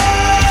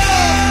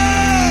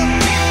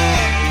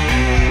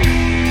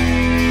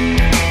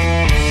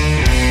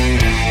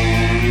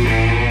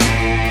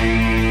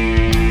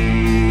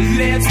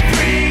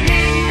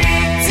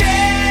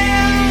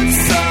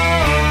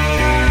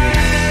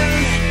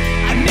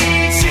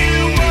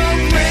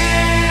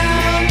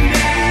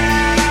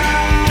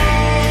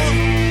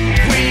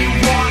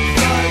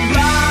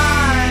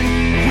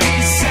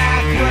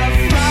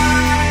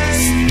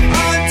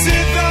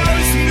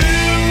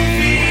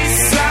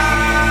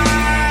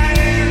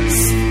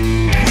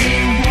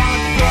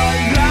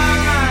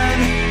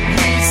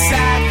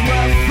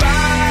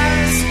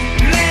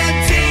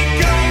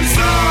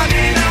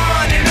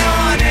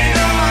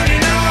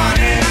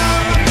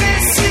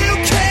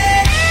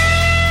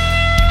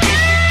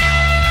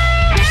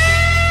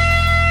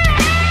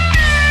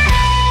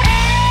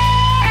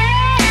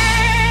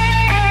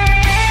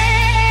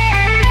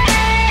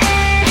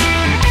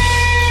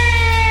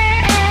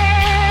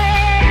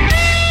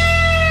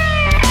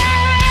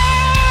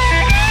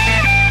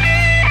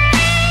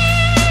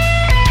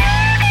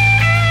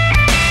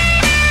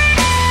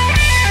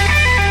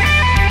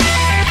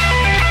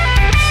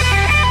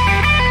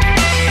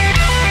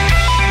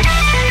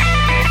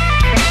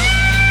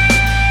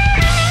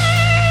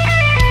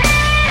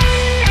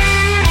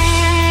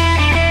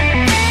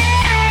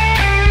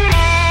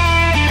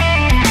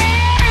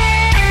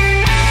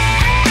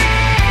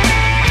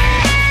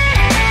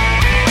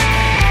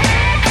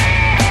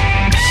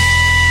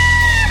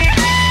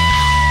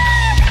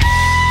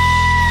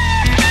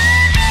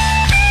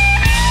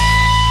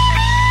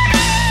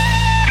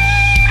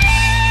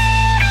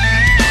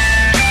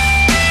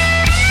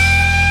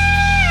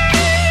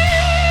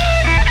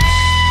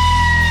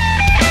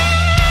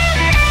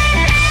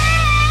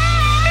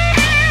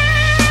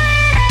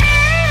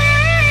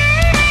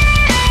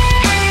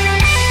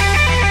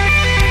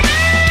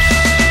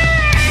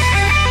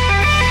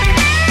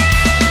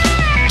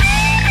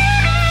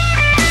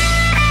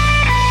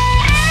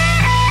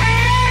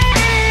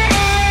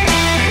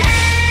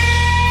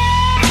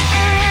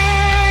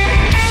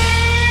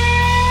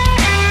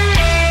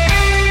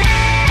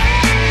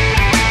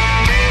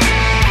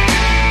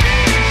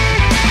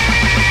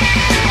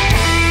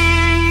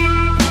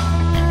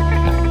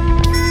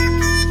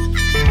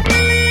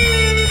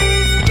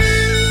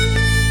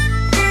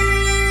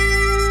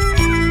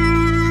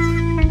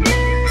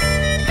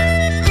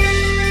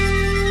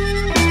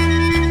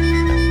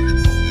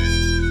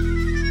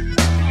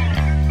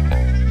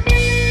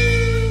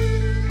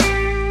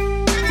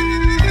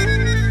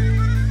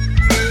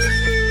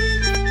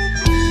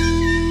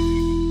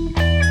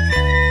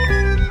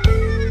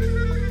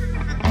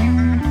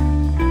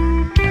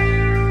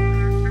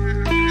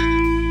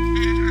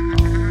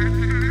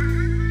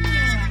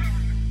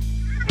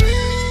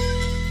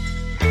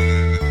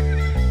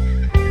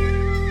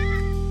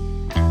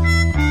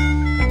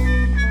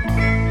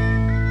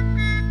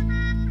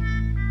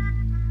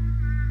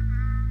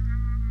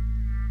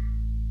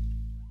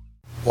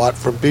 Watt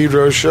from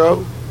Pedro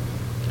Show.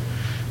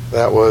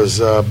 That was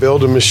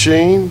Build a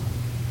Machine,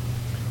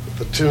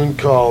 with a tune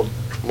called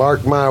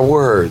Mark My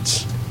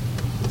Words.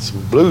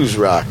 Some blues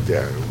rock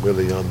there.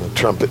 Willie on the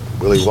trumpet,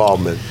 Willie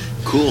Waldman.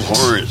 Cool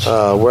horns.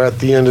 We're at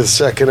the end of the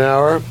second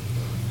hour.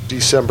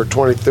 December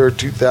 23rd,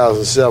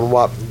 2007,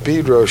 Watt from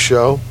Pedro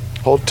Show.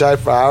 Hold tight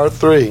for hour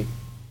 3.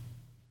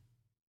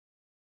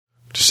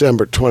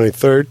 December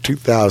 23rd,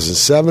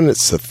 2007.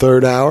 It's the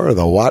third hour of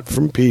the Watt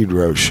from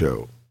Pedro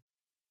Show.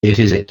 It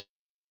is it.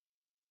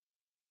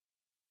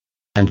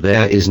 And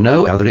there is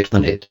no other it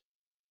than it.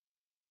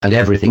 And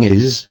everything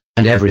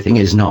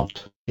is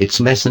not, its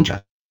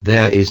messenger.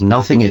 There is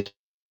nothing it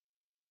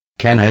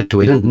can add to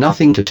it and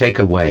nothing to take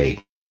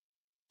away.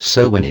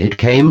 So when it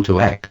came to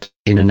act,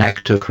 in an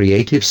act of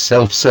creative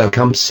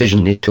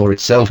self-circumcision, it tore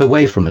itself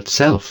away from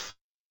itself.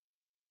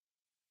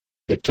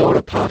 It tore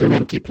apart an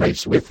empty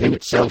place within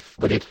itself,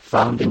 but it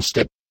found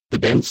instead the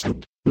dense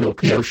and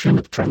milky ocean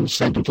of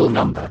transcendental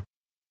number.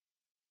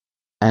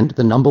 And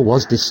the number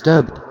was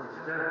disturbed,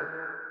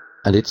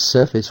 and its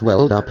surface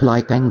welled up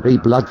like angry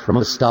blood from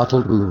a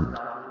startled wound,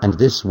 and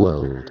this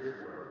world,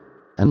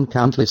 and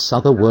countless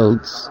other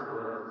worlds,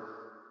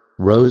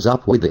 rose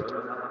up with it,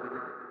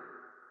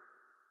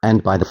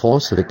 and by the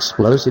force of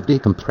explosive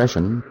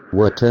decompression,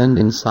 were turned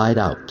inside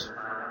out.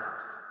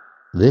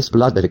 This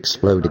blood that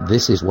exploded,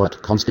 this is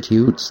what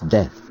constitutes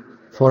death.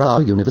 For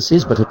our universe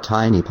is but a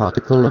tiny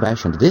particle of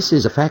ash, and this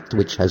is a fact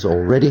which has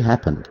already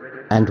happened,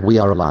 and we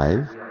are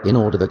alive, in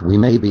order that we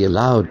may be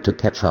allowed to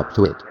catch up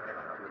to it.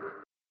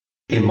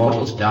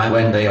 Immortals die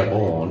when they are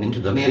born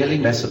into the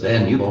mereliness of their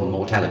newborn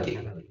mortality.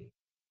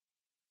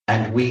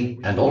 And we,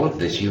 and all of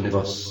this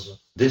universe,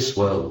 this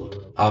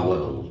world, our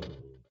world,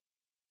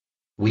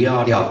 we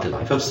are the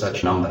afterlife of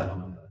such number.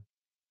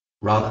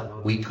 Rather,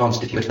 we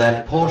constitute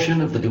that portion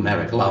of the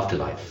numerical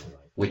afterlife,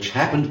 which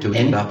happened to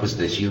end up as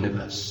this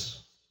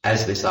universe,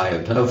 as this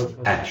iota of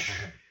ash.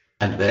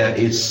 And there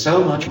is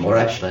so much more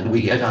ash than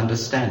we yet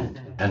understand,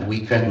 and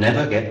we can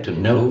never get to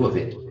know of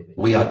it.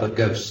 We are but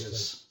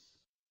ghosts.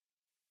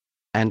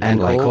 And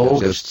like all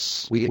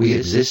ghosts, we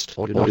exist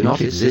or do not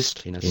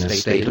exist in a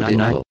state of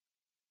denial.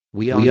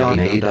 We are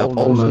made up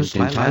almost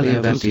entirely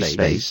of empty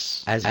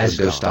space, as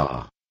ghosts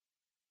are.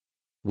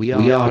 We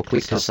are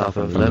quick to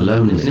suffer from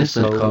loneliness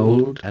and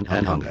cold and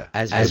hunger,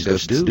 as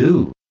ghosts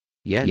do.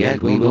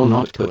 Yet we will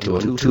not put two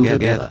and two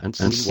together and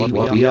see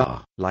what we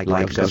are, like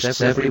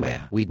ghosts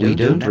everywhere. We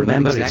don't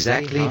remember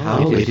exactly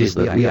how it is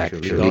that we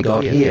actually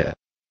got here.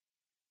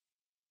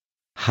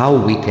 How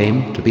we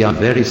came to be our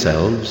very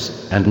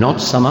selves, and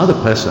not some other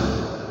person.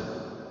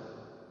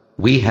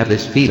 We have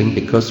this feeling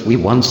because we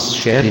once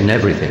shared in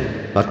everything,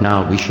 but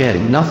now we share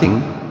in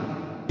nothing.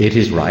 It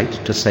is right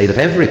to say that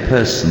every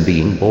person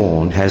being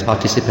born has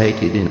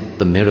participated in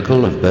the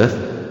miracle of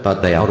birth,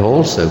 but they are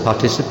also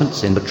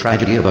participants in the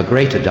tragedy of a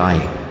greater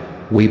dying.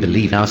 We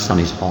believe our sun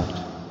is hot,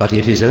 but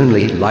it is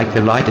only like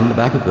a light in the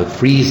back of a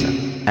freezer,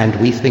 and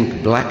we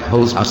think black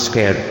holes are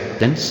scared,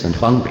 dense and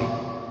hungry.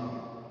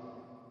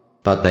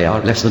 But they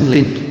are less than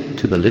lint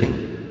to the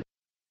living.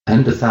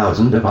 And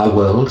 1,000 of our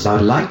worlds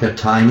are like a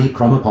tiny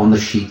crumb upon the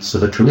sheets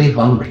of a truly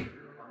hungry.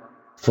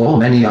 For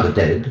many are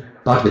dead,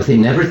 but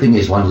within everything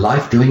is one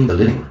life doing the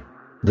living.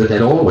 The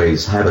dead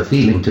always have a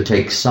feeling to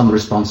take some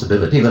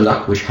responsibility for the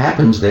luck which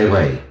happens their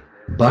way.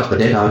 But the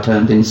dead are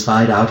turned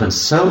inside out and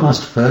so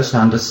must first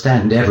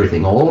understand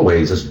everything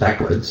always as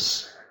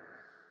backwards.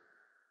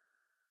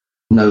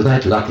 Know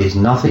that luck is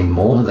nothing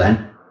more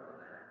than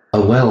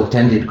a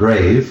well-tended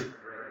grave.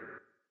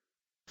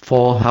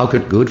 For how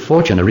could good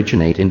fortune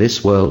originate in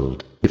this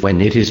world, if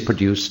when it is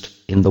produced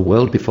in the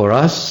world before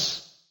us,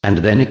 and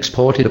then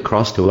exported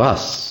across to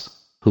us,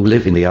 who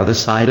live in the other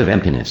side of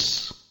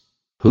emptiness,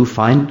 who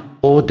find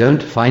or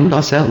don't find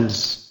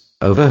ourselves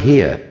over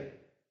here,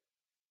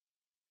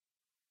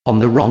 on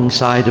the wrong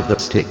side of the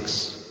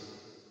sticks?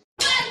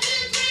 Thank you.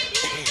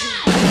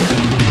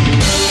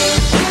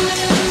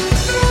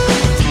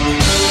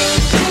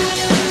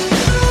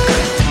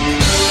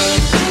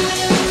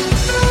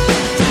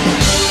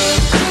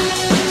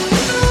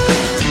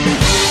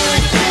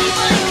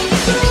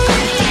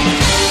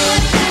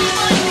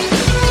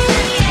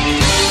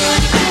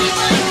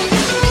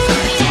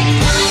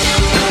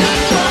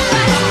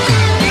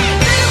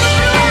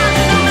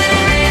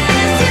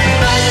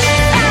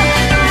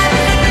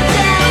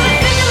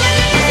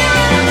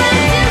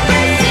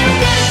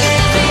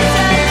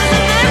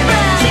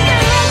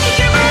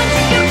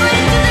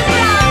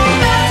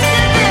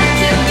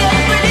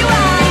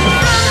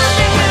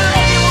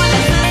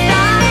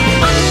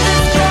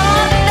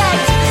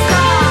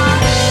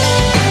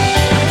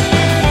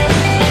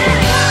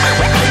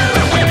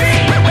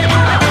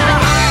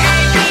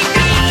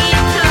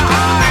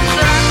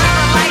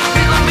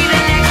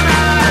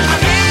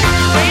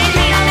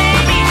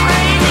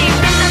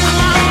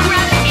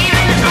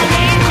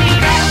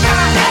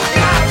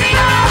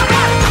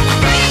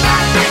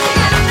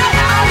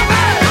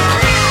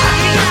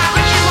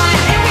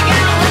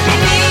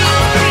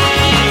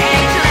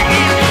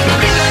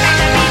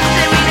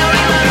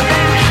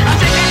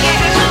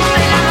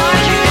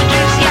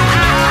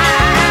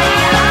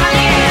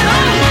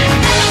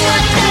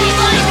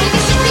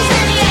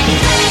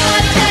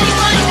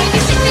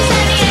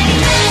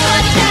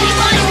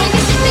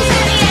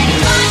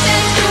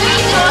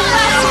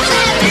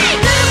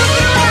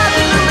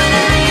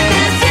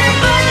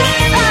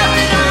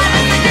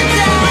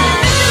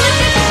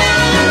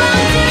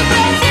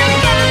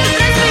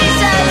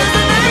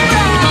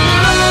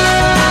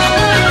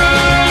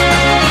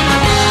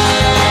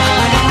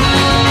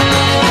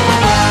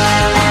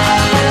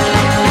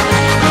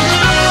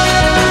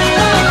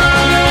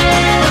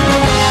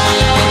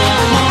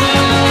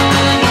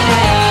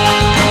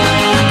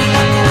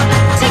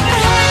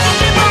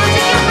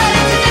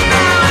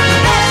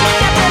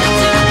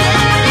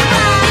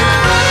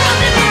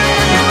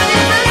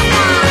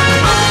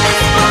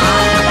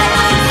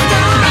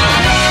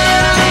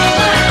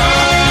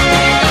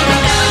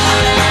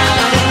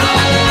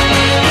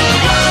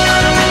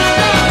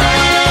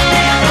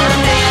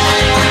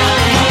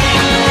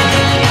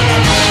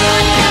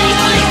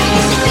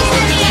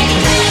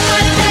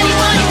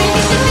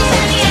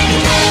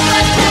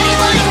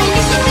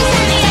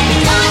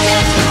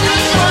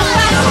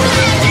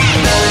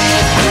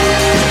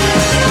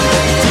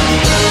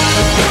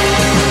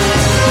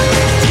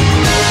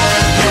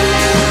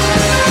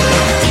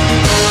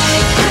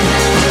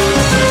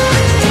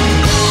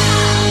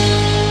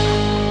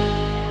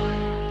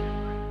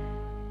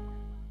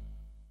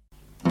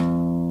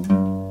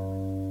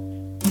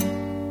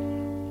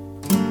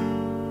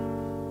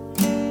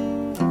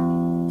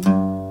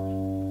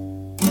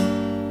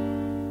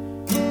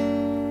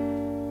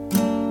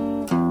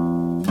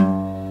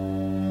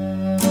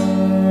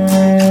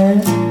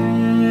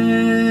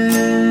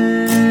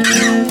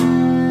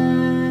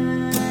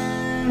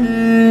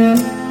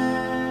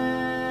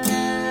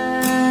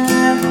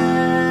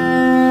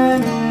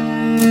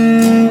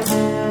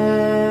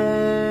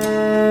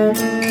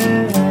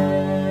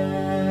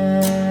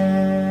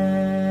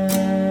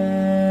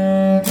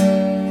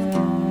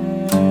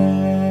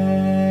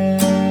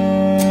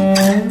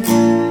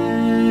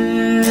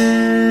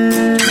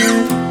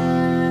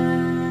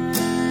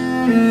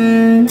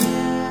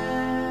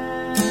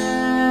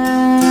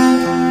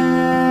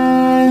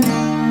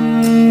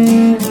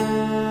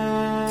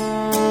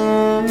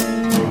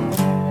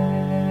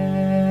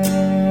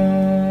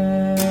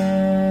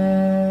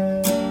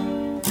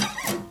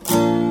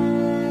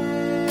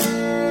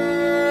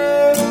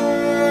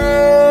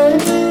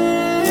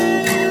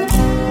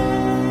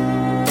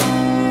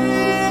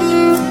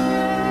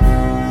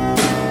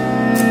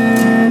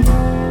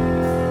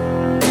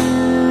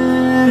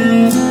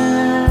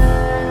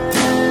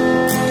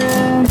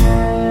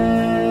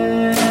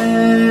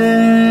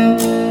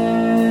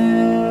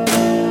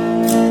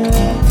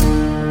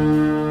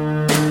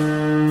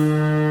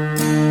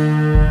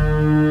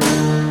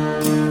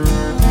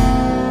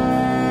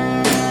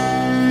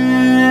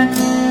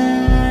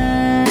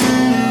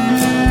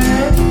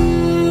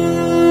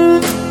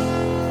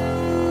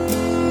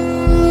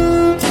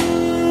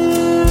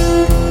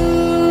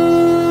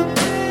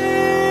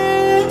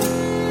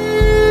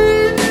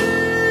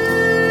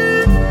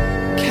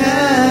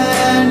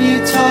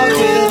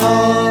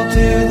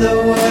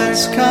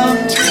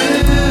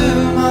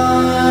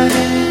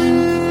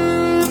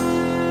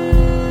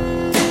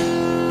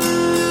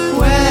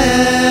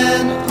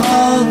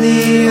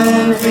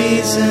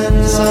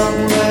 reasons I'm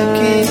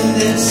working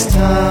this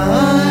time.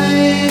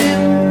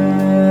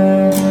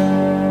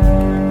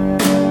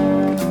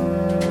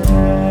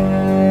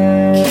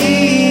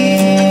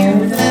 Keep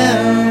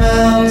them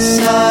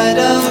outside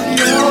of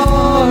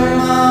your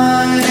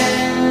mind.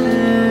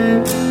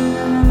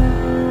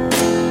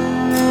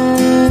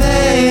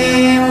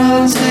 They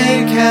will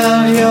take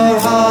out your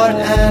heart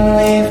and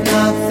leave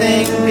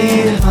nothing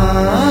behind.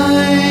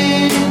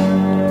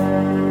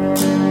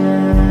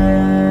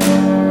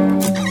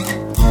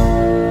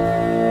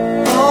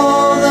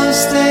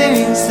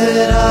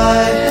 That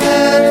I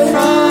had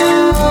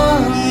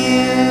from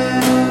you,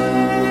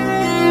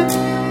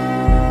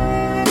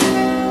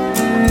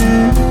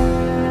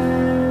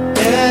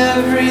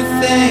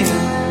 everything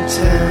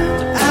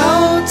turned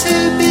out to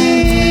be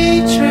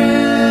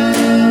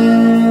true.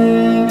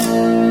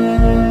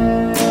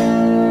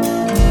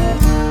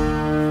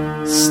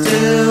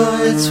 Still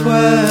it's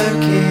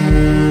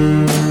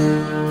working.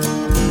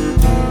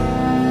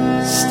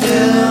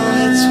 Still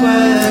it's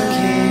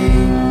working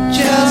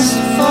just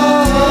for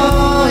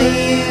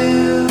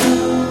you.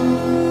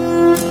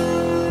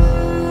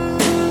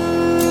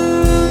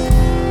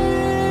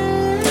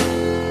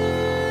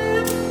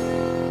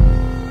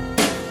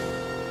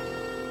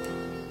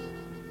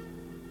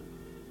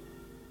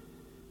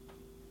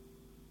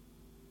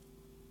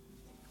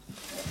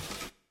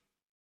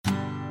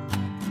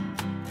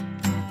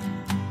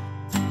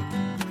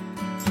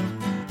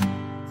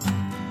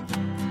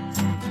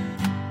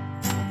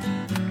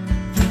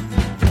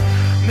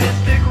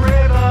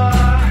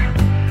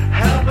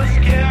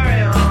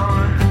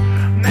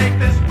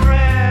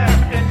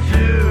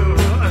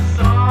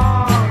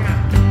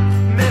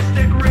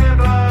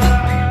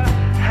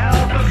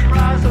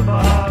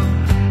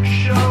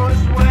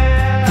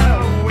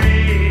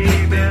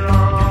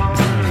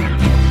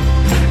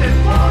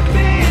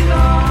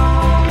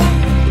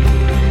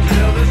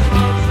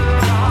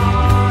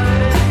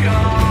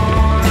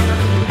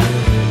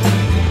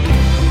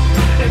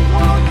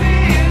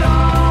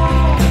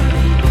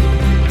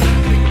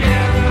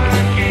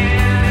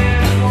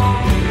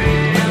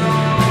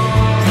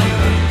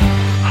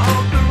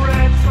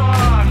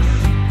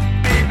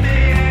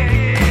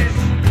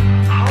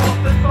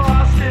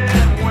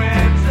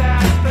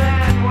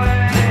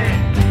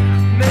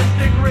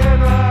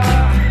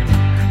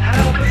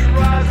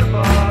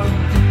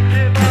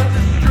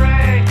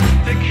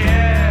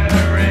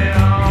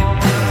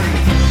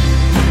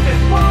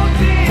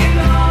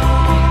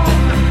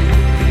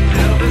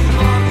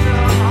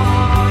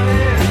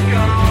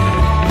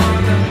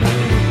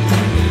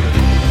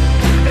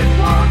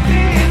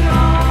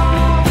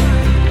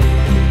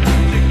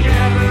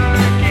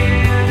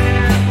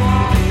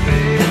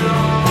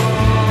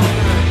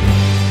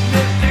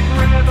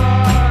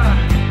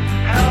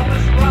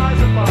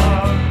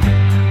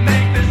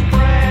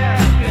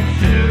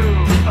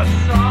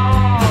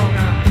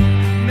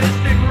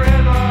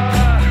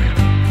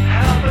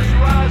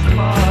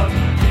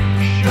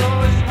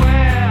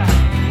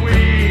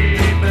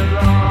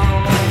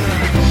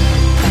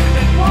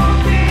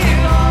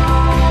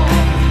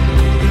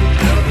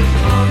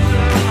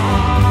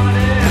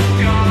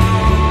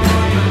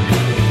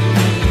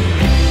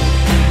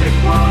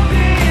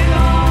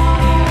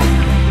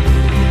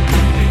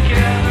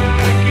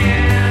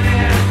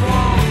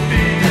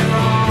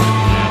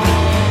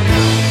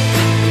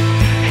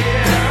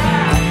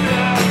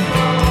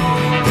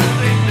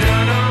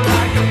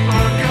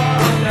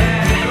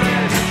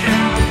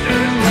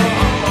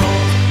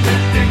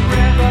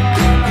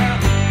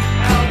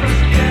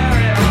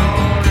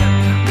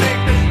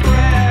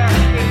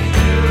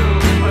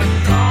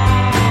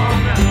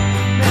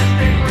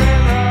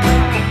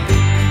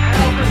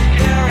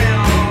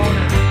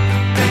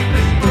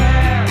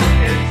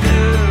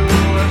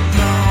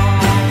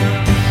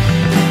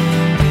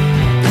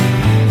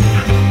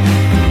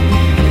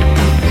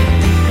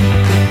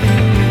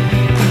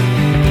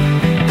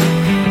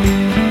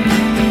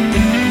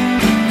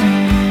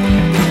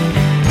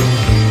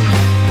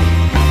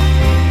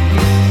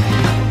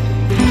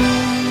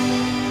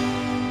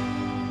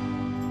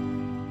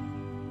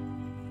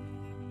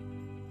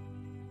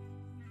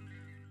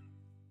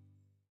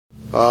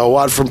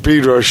 Watt from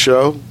Pedro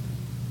Show.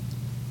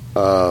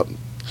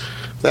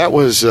 That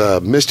was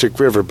Mystic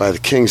River by the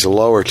Kings of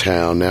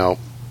Lowertown. Now,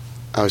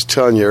 I was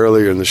telling you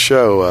earlier in the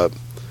show,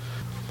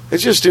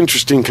 it's just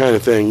interesting kind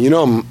of thing. You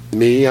know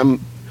me, in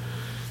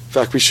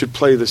fact, we should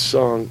play this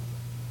song.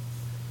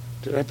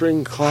 Did I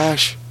bring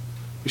Clash?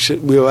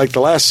 We like the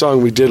last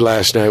song we did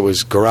last night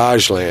was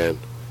Garage Land.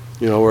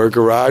 You know, we're a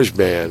garage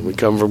band. We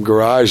come from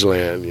Garage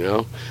Land, you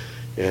know.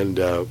 And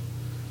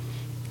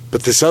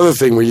but this other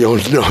thing where you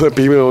don't know that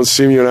people don't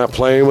see me, you're not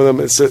playing with them,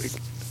 it's a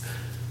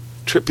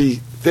trippy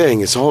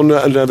thing. It's a whole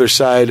another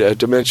side, a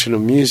dimension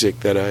of music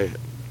that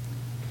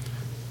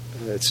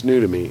it's new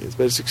to me,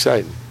 but it's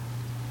exciting.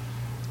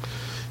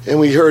 And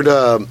we heard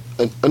an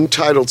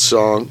untitled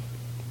song.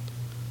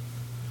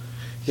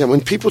 Yeah,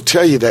 when people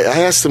tell you that,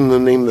 I asked them the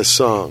name of the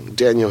song.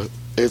 Daniel,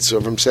 it's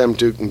from Sam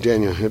Duke and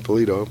Daniel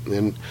Hipolito.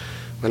 And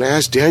when I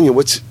asked Daniel,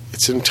 it's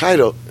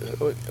entitled,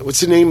 what's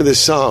the name of this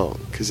song?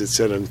 Because it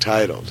said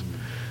untitled.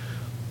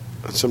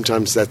 And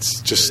sometimes that's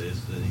just,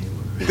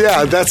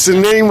 yeah, that's the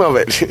name of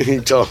it. He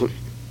told me.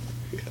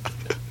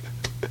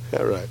 Yeah.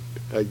 All right,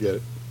 I get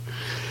it.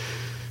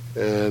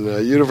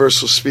 And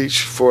universal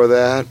speech for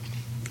that.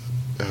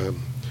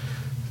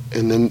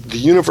 And then the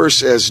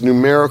universe as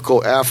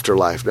numerical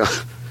afterlife. Now,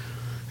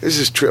 this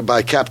is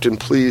by Captain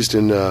Pleased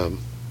and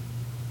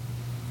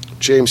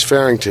James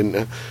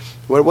Farrington.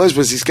 What it was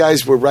these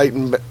guys were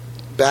writing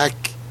back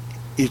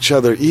each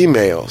other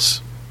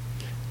emails,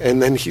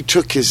 and then he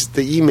took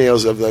the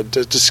emails of the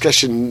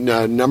discussion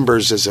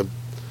numbers as a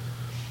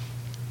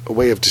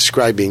way of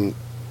describing,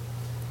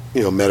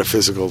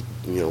 metaphysical,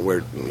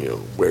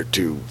 where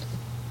to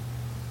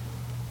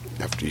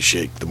after you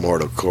shake the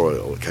mortal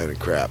coil kind of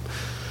crap,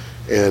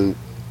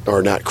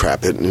 or not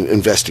crap,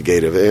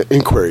 investigative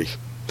inquiry.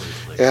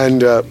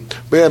 And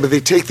but they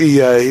take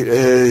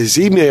his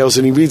emails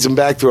and he reads them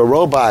back to a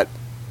robot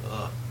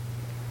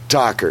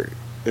talker,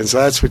 and so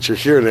that's what you're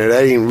hearing there.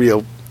 That ain't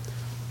real.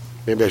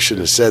 Maybe I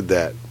shouldn't have said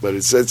that, but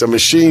it's a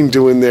machine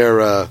doing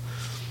their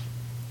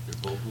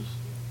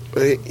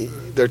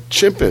they're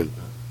chimping.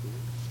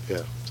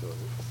 Yeah, so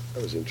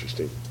that was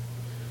interesting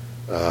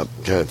kind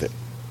of thing.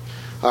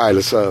 All right,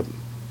 let's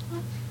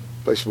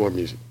play some more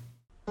music.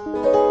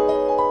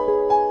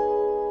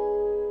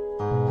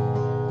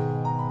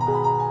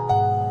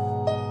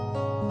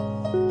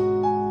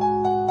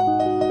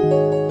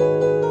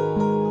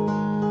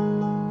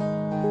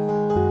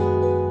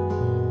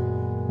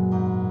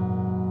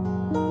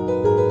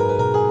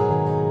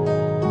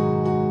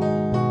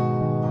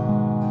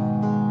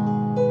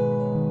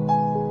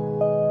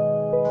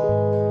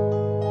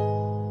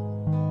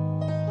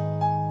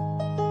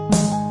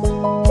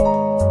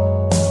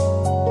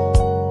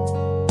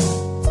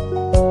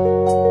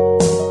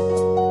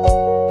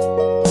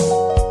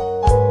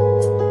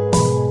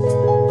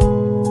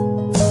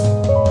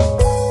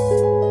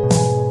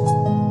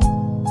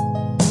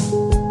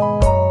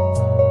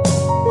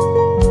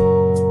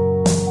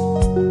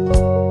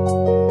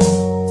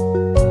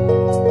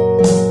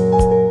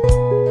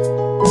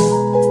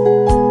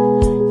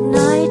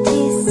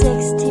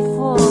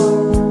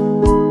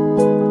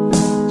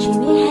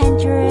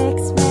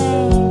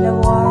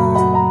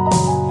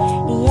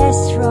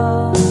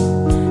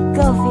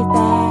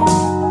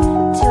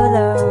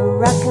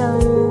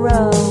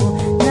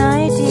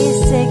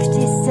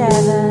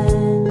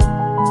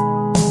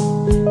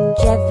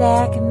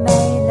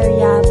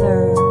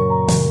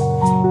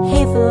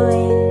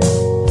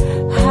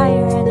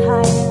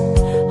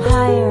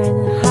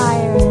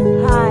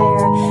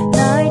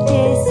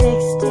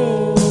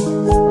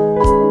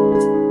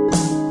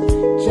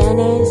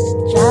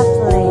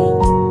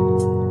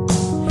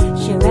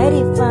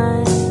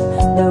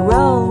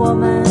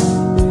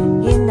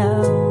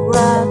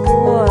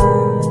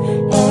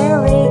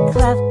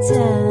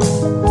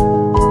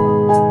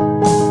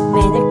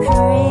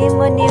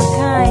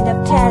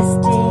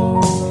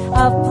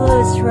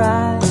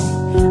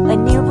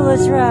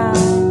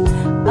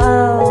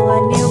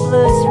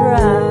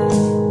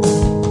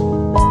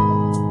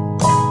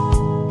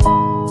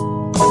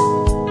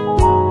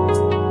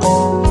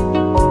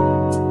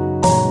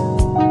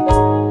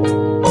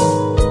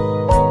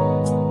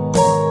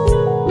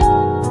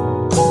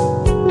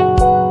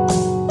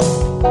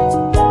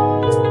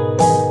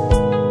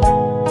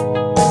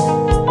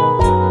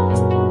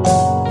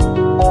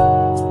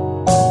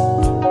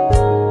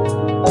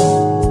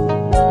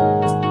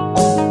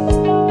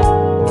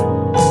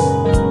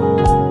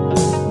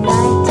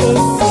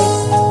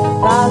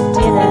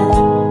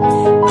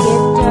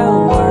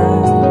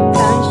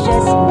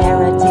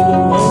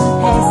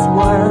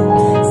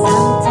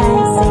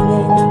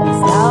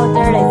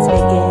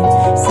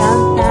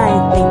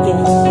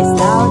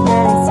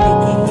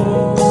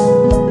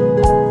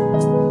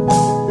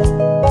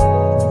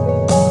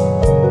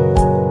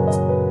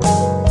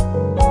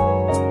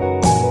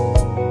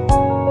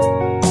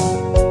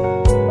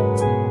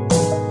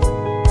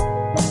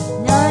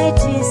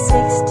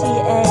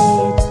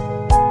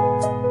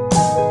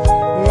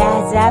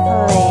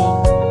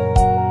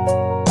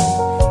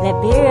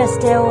 Liberia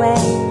stairway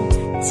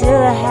to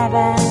the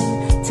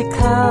heaven to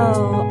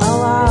call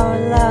all our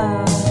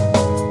love.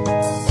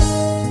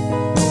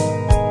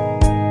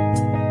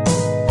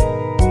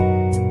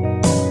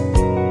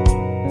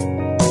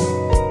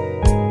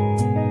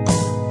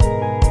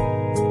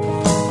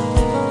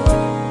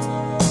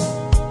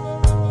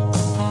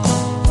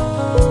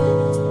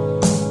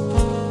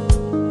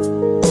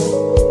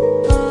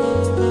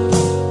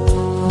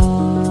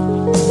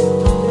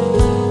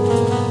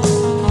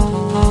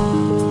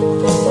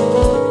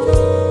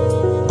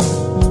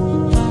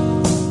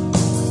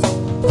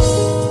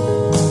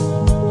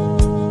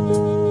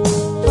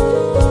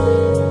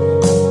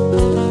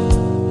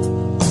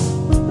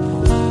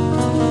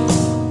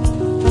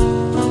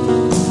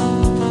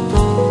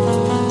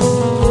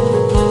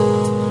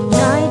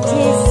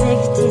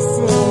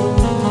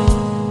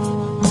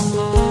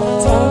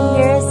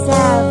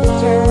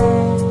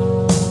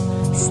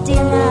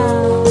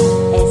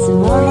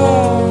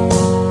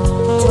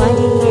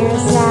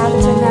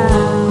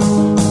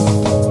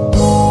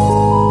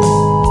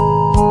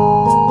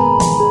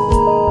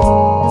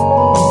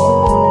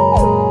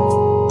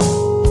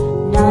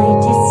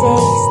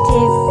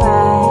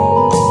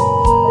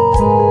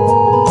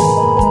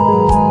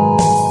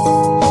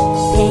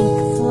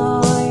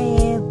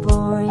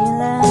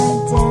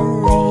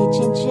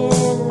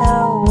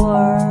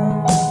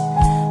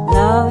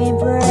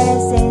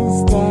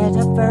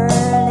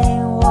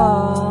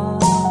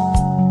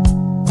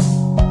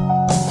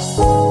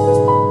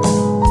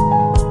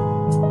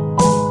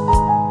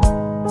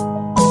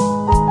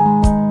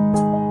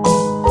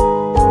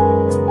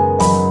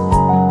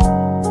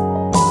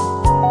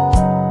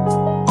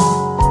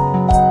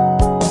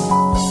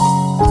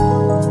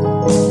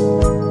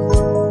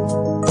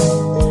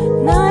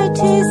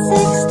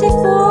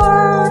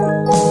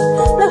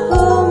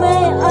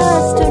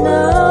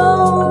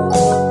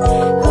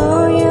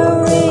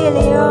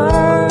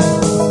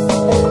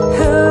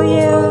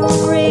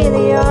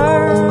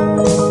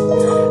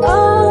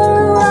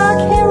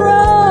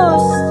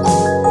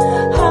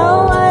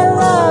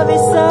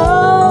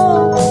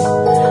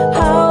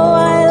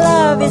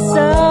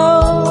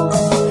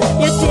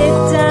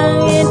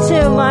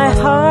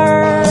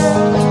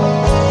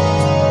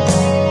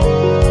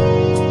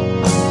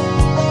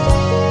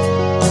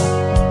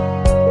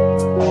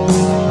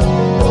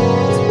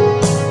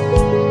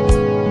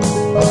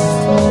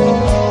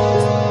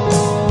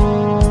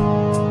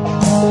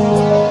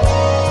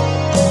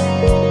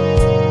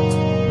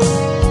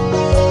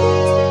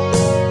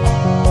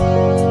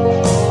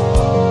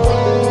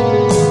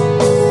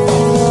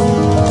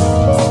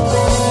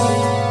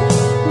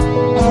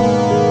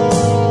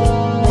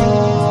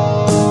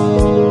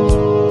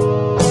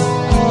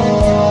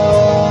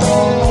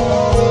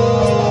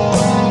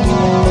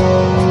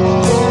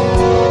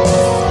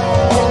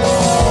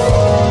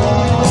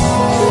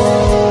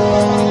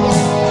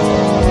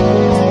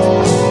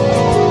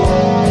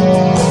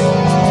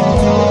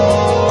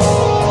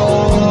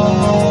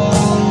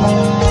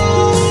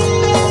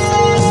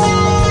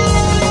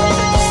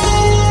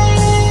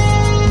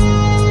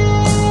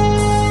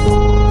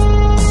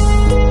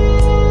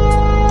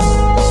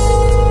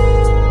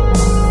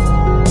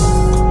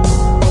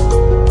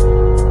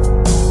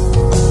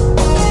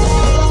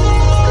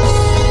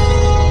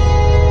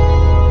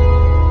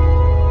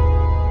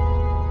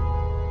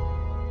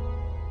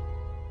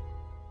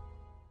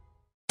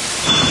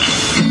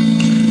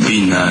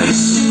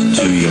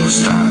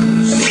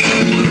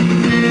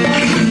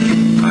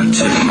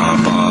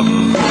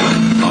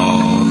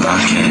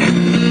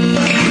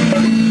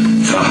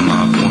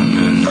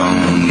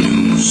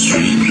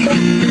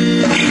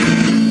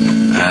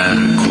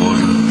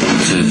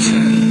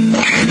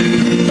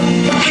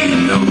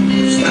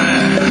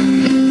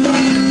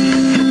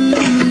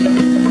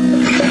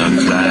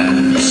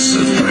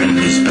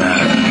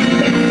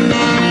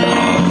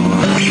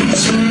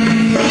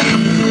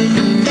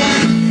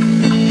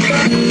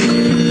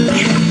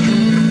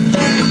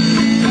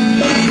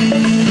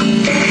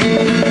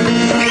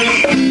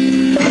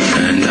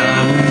 And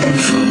I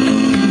won't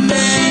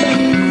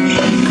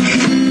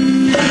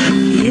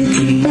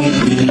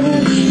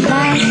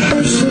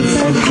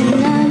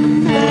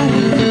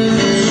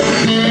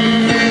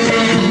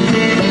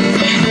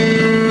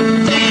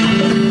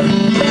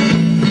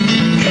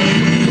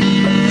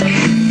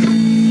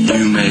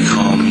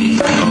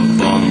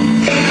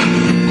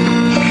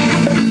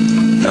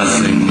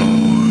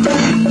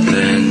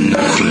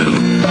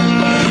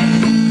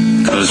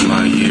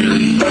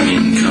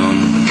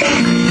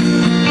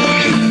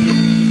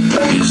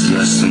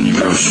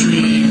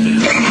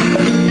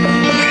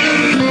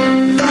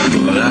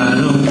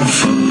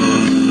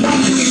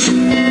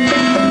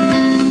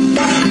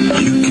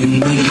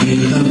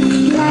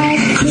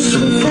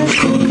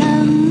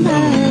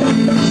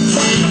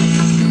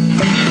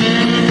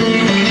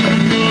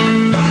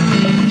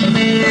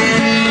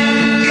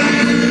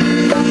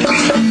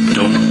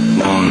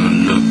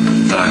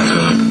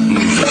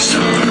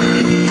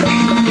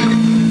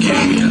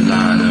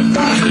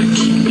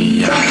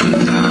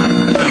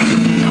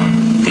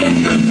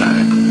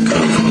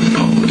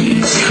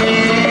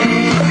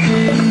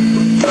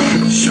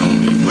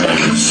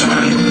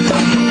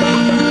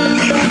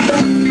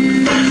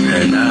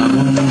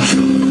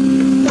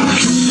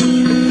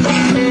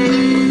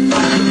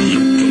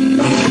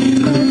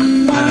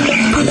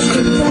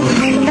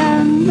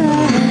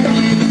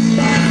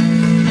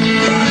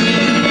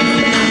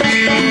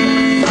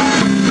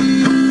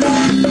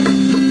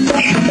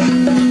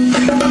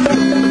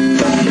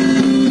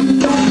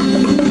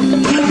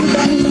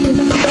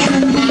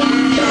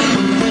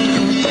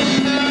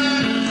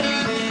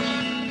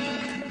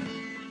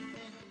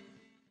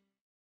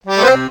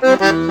Ahoy,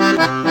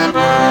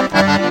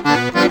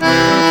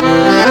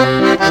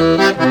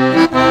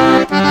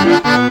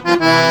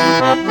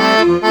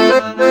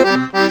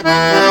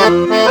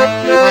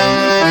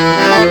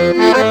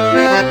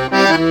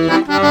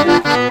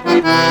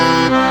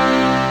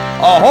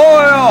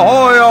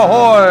 ahoy,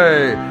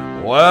 ahoy!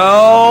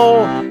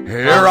 Well,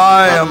 here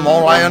I am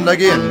on land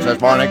again, says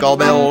Barnacle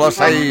Bill, a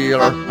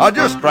sailor. I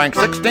just drank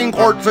 16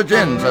 quarts of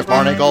gin, says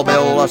Barnacle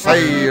Bill, a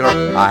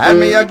sailor. I had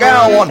me a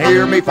gal on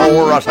here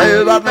before, I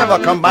said I'd never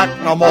come back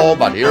no more,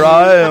 but here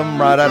I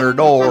am right at her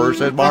door,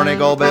 says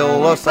Barnacle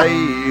Bill, a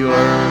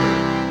sailor.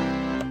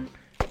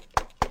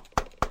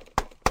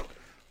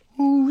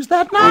 Who's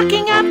that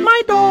knocking at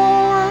my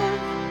door?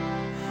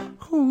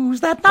 Who's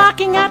that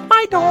knocking at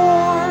my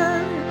door?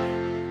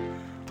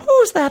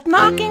 Who's that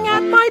knocking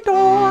at my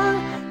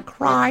door?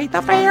 Cried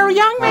the fair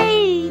young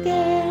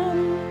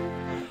maiden.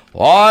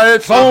 Why,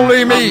 it's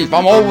only me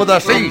from over the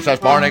sea, says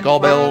Barnacle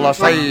Bill, a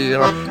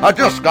sailor. I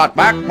just got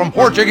back from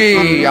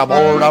Portuguese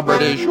aboard a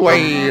British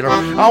whaler.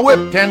 I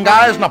whipped 10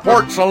 guys in a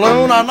port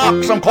saloon. I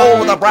knocked some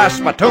coal with a brass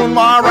spittoon.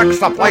 I wrecks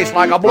the place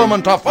like a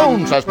bloomin'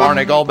 typhoon, says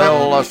Barnacle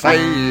Bill, a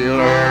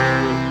sailor.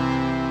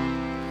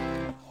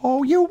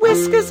 Oh, your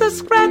whiskers are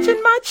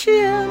scratching my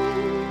chin.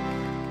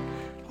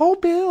 Oh,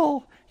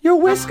 Bill,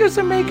 your whiskers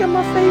are making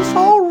my face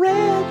all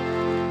red.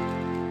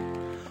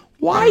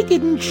 Why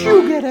didn't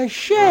you get a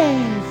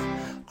shave?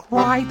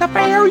 Cried the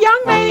fair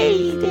young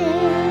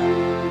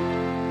maiden.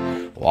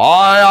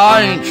 Why,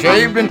 I ain't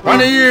shaved in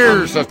 20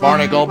 years, says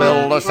Barnacle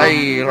Bill, the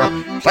sailor.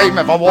 Save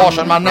me from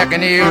washing my neck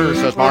and ears,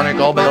 says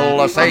Barnacle Bill,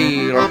 the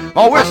sailor.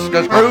 My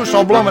whiskers grew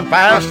so bloomin'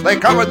 fast, they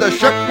covered the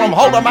ship from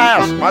hull to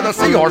mast. Why, the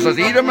seahorses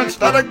eat 'em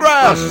instead of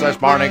grass, says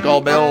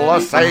Barnacle Bill, the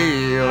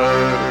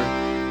sailor.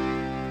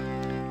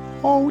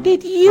 Oh,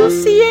 did you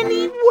see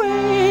any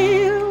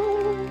whales?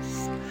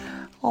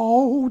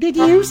 Oh, did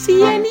you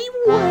see any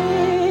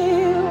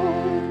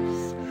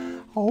whales?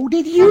 Oh,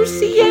 did you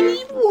see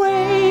any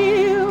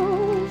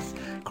whales?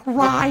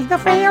 Cried the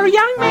fair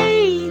young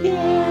maiden.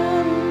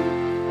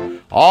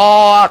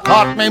 Oh, I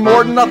caught me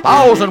more than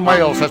 1,000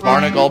 whales, says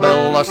Barnacle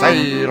Bill, the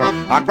sailor.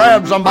 I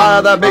grabs 'em by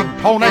the big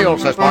toenail,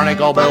 says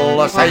Barnacle Bill,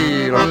 the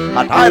sailor.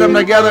 I tied 'em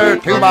together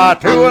 2 by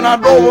 2 and I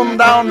drove 'em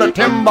down to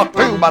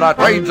Timbuktu, but I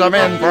trades 'em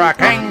in for a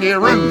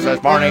kangaroo,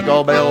 says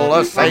Barnacle Bill,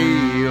 the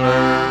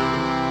sailor.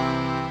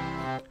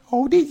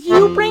 Oh, did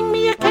you bring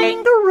me a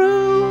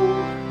kangaroo?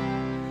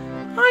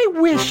 I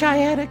wish I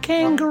had a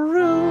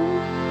kangaroo.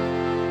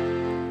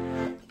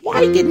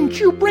 Why didn't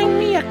you bring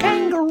me a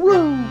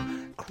kangaroo?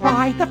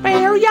 Cried the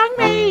fair young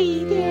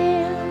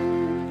maiden.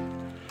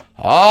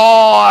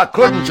 Oh,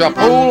 couldn't you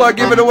fool or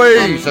give it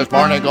away, says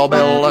Barnacle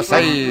Bill, the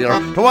sailor.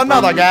 To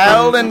another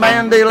gal in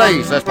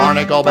Mandalay, says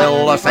Barnacle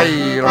Bill, the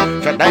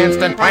sailor. She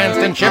danced and pranced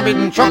and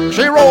shimmied and shook.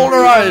 She rolled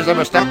her eyes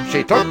every step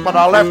she took, but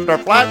I left her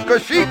flat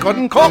 'cause she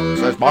couldn't cook,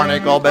 says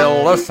Barnacle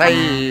Bill, the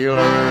sailor.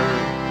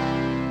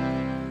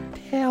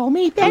 Tell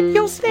me that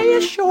you'll stay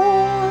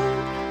ashore.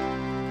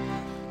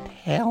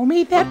 Tell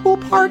me that we'll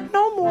part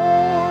no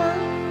more.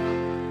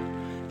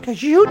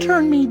 'Cause you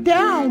turned me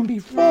down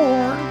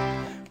before,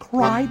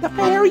 cried the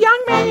fair young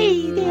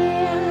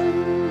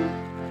maiden.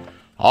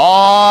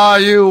 Ah,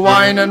 you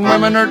whining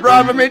women are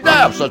driving me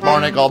daft, says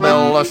Barnacle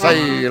Bill, the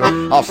sailor.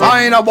 I'll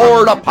sign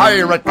aboard a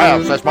pirate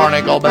craft, says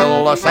Barnacle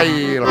Bill, the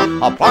sailor.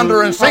 I'll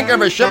plunder and sink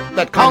every ship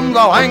that comes.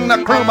 I'll hang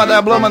the crew by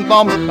their bloomin'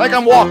 thumbs. They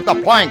can walk the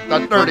plank, the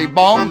dirty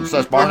bums,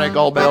 says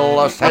Barnacle Bill,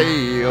 the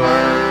sailor.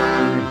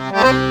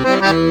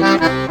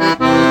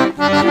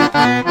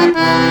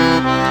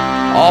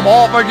 I'm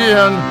off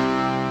again.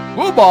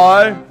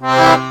 Goodbye.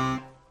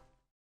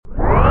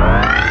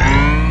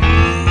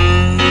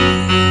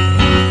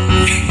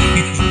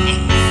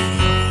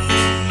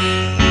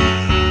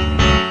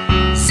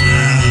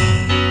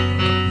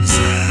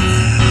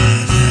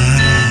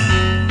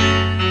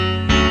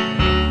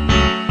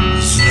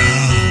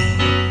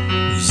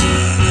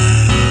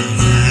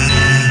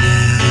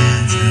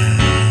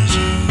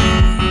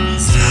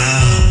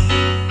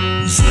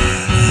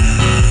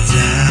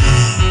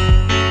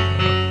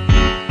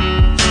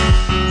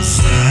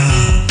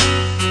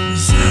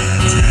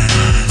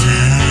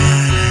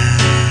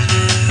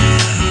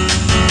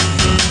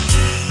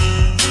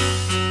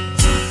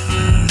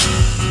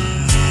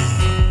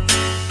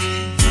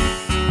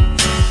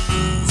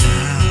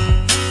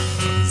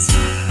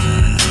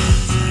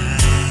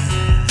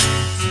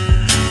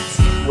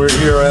 We're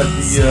here at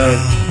the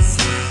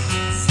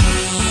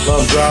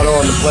Love Grotto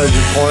on the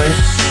Pleasure Point.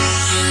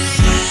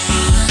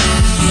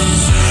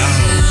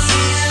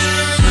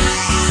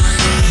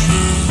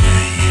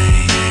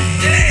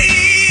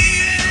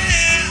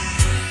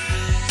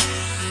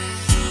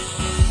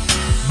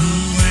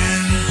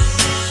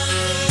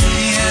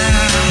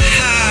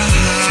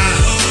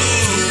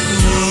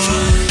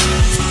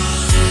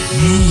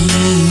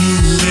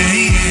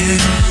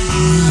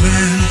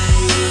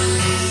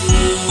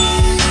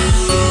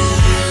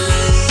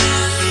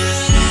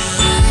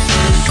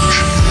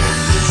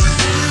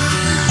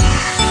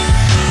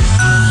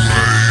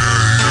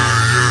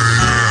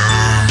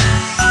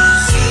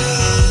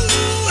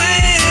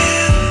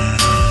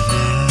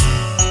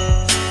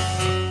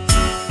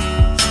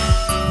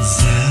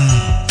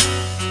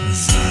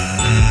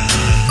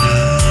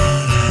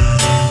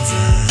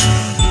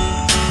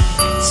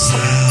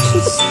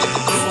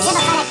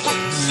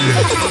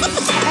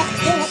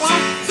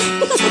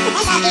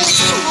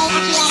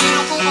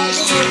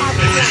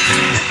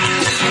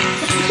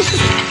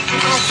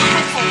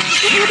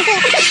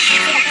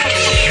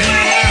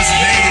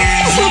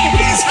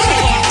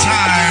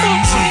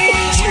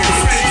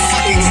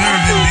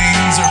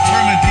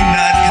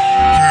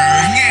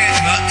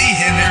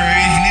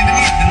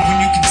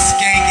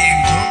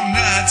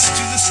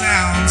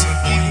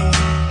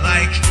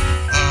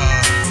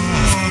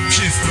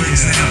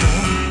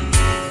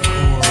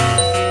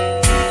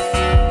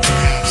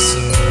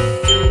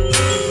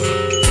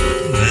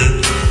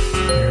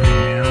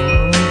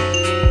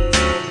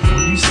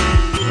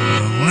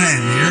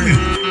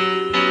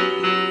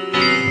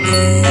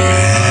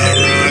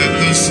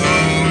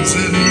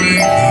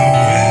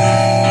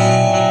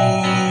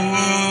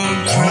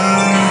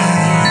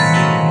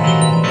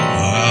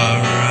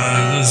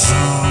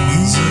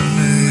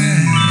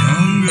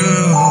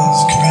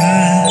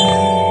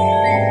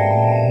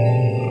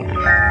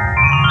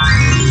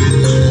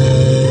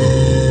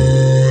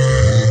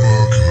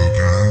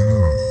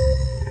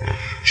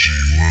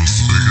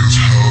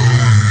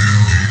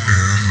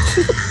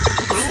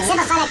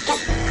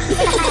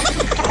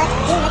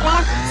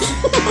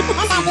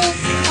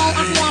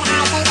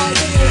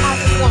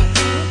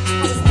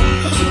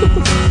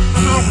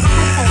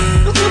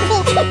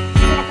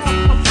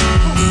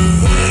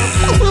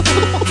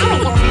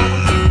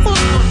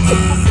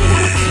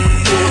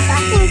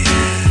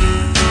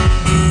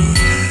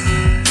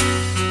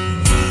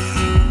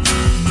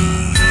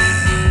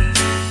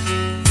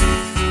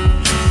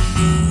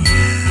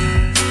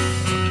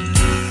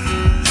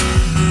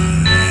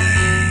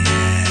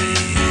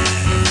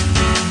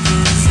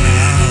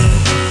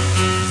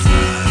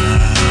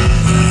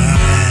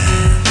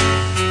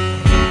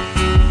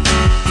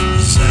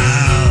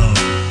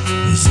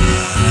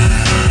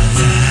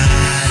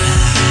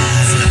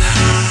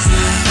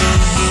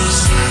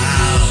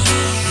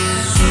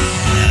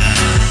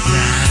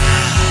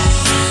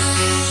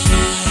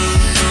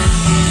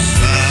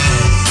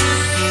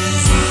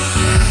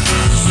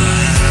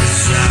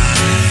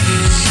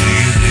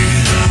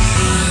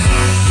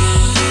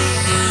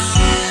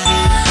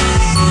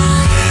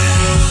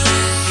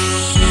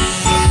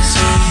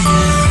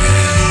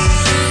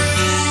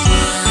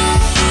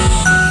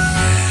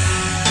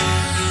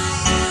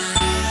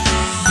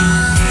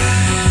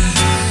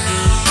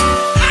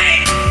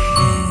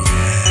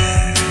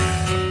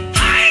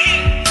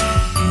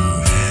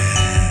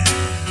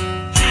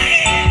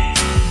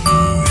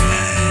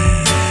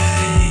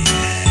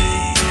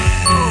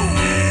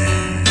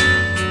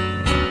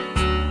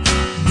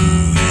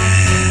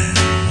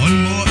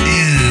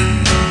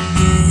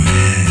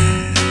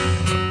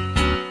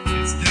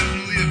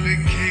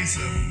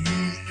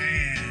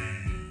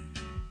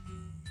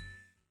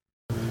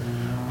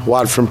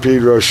 Watt from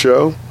Pedro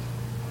Show.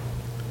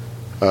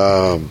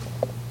 A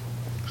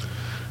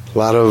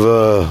lot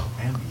of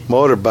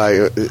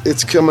motorbike.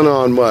 It's coming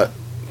on,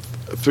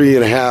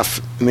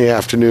 3:30 in the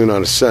afternoon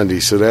on a Sunday,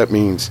 so that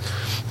means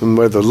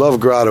where the Love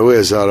Grotto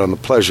is out on the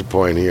Pleasure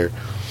Point here,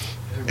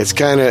 it's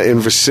kind of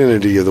in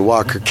vicinity of the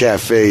Walker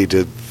Cafe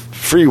to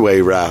freeway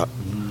route.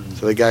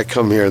 So they got to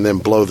come here and then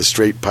blow the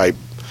straight pipe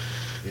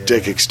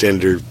dick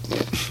extender.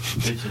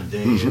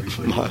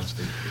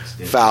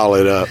 Foul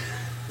it up.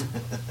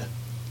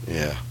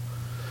 Yeah.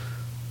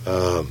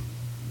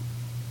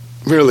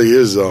 Really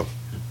is, though.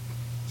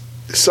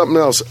 Something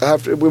else.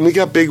 After when we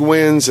got big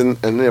winds and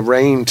the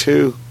rain,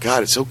 too,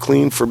 God, it's so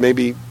clean for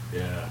maybe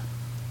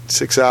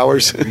 6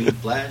 hours. Green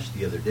flash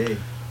the other day.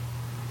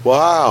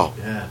 Wow.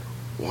 Yeah.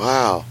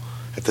 Wow.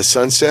 At the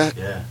sunset?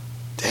 Yeah.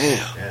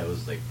 Damn. Yeah, it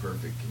was like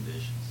perfect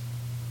conditions.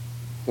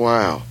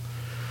 Wow.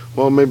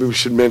 Well, maybe we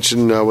should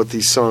mention what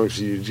these songs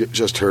you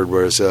just heard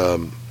was.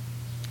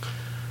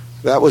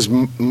 That was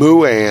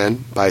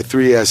Muan by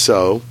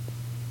 3SO.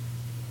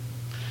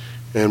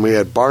 And we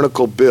had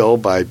Barnacle Bill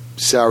by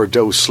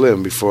Sourdough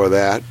Slim before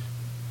that.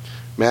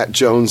 Matt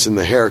Jones and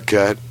the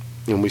Haircut.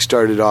 And we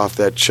started off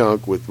that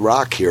chunk with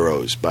Rock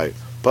Heroes by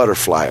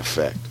Butterfly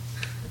Effect.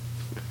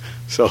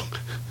 So,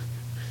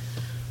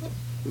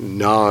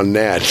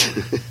 non-net.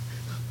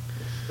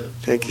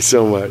 Thank you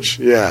so much.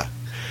 Yeah.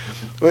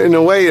 Well, in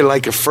a way, it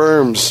like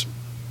affirms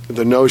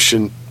the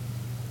notion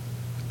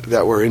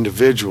that we're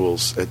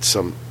individuals to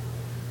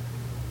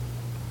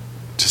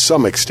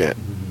some extent.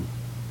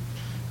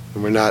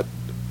 And we're not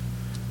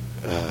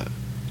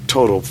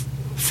total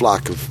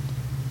flock of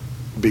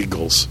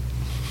beagles.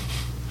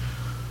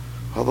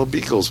 Although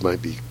beagles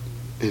might be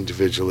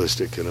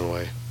individualistic in a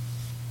way.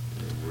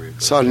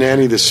 Saw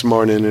Nanny this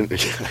morning, and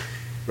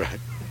right.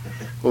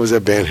 What was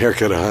that band?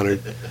 Haircut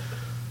 100,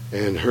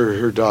 and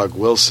her dog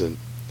Wilson.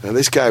 Now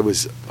this guy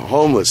was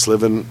homeless,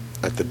 living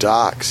at the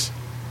docks,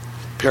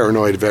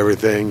 paranoid of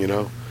everything,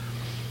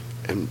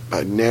 And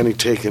by Nanny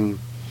taking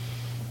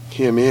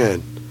him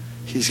in,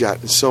 he's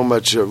gotten so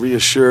much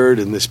reassured,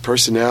 and this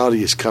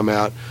personality has come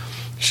out.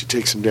 She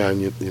takes him down,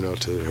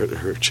 to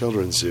her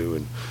children's zoo,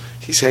 and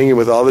he's hanging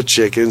with all the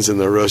chickens and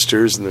the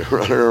roosters, and they're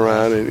running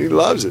around, and he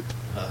loves it.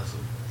 Awesome.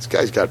 This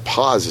guy's got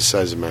paws the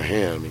size of my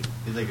hand. I mean,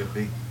 He's like a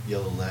big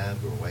yellow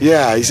lab or white.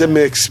 Yeah, he's a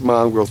mixed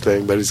mongrel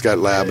thing, but he's got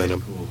lab in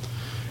him. Cool.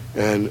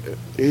 And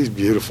he's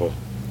beautiful.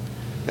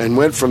 And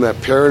went from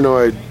that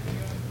paranoid,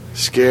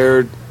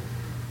 scared,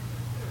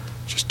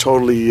 just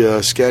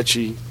totally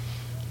sketchy,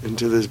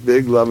 into this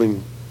big,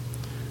 loving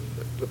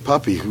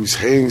puppy who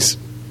hangs,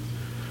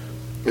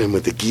 and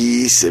with the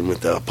geese and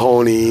with the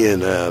pony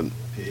and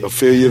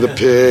Ophelia the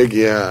pig.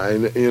 Yeah,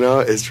 and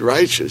it's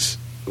righteous.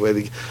 The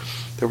way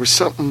there was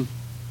something.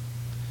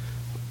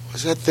 What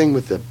was that thing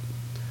with the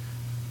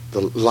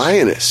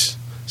lioness?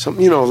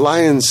 Something,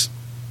 lions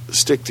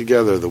stick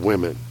together, the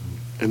women,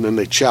 and then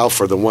they chow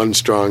for the one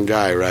strong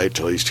guy, right,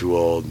 till he's too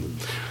old. And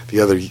the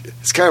other,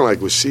 it's kind of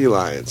like with sea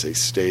lions. They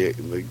stay,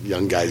 the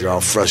young guys are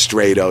all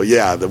frustrato.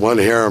 Yeah, the one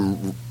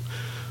harem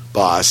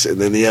boss,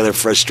 and then the other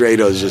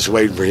frustrato is just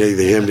waiting for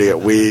him to get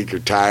weak or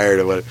tired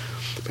or whatever.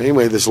 But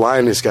anyway, this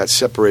lioness got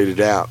separated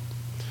out.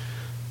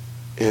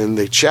 And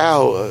they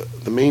chow,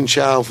 the main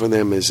chow for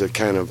them is a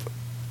kind of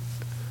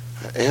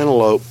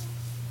antelope,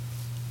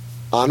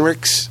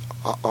 onyx,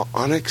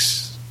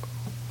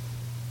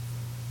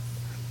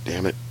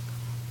 damn it,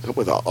 not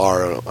with a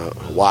R,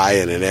 a Y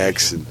and an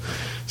X and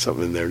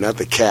something in there. Not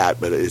the cat,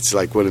 but it's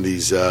like one of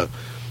these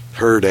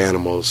herd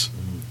animals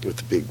with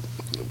the big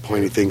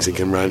pointy things that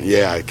can run.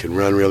 Yeah, it can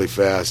run really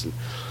fast. And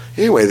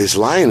anyway, this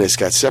lioness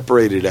got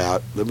separated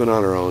out, living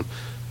on her own,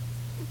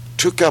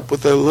 took up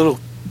with a little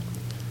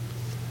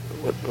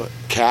what,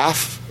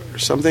 calf or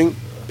something,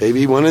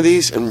 baby, one of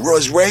these, and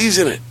was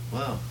raising it.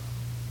 Wow.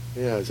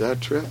 Yeah, is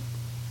that true?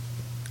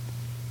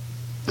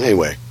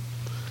 Anyway.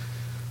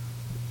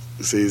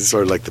 See, it's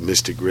sort of like the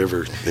Mystic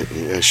River.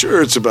 Yeah,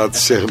 sure, it's about the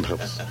same.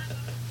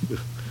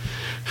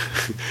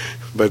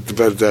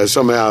 but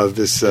somehow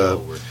this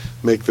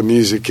make the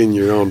music in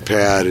your own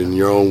pad, in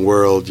your own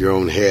world, your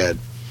own head,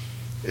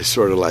 is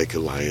sort of like a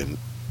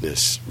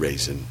lioness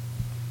raising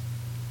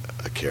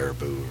a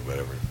caribou or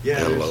whatever. Yeah,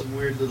 antelope, there's some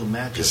weird little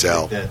matchups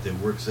gazelle. like that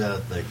works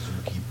out like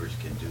zookeepers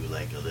can do,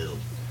 like a little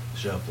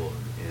shuffle.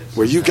 And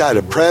where you got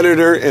a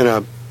predator and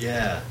a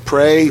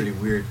prey. Pretty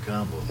weird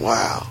combo.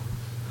 Wow.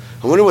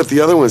 I wonder what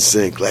the other ones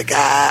think. Like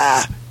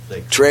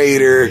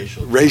trader,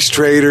 race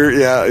trader.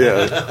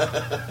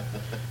 Yeah.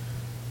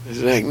 It's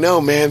like,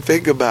 no, man,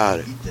 think about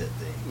it. Eat that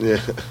thing.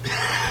 Yeah.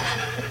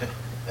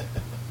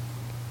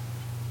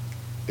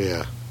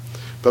 Yeah.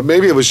 But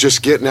maybe it was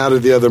just getting out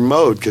of the other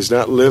mode, because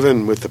not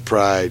living with the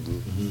pride.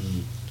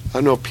 I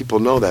don't know if people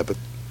know that, but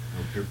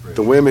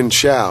the women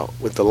chow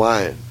with the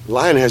lion. The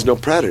lion has no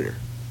predator.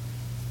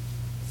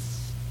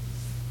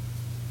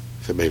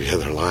 So maybe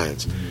other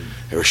lions.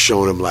 They were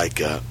showing them like,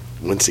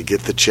 once they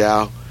get the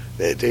chow,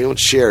 they don't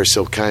share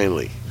so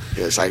kindly.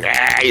 It's like,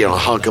 a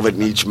hunk of it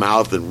in each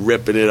mouth and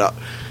ripping it up.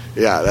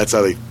 Yeah, that's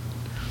how they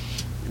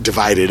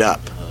divide it up.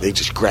 They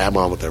just grab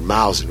on with their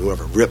mouths, and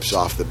whoever rips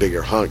off the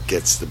bigger hunk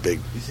gets the big...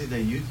 You see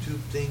that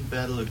YouTube thing,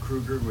 Battle of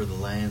Kruger, where the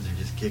lions are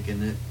just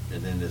kicking it,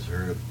 and then this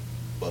herd of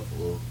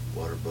buffalo,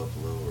 water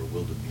buffalo, or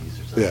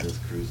wildebeest or something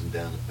just cruising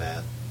down the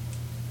path.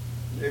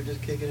 And they're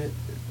just kicking it,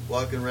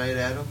 walking right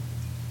at them,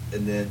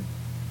 and then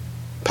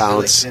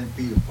pounce. They're like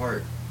 10 feet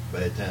apart by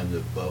the time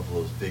the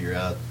buffaloes figure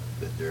out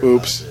that they're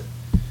about to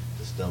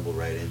stumble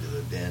right into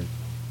the den.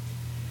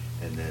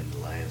 And then the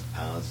lions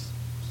pounce,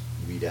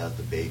 weed out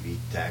the baby,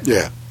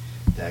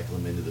 tackle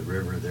them into the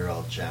river. They're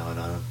all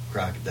chowing on them.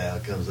 Crocodile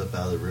comes up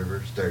out of the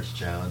river, starts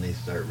chowing. They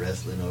start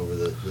wrestling over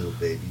the little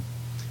baby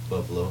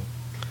buffalo.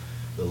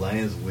 The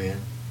lions win,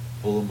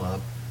 pull them up.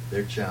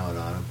 They're chowing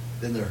on them.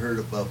 Then the herd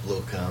of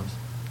buffalo comes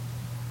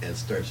and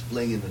starts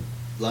flinging the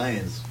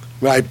lions.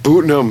 Right,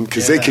 booting them,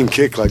 because they can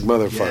kick like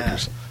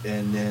motherfuckers. Yeah.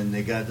 And then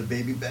they got the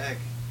baby back.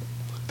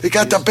 They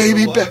got the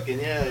baby back.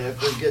 Yeah,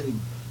 after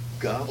getting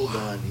gobbled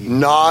on, he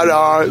not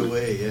on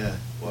away.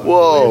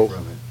 Whoa. Away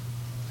from it.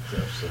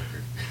 Tough sucker.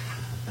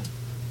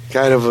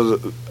 Kind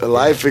of a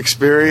life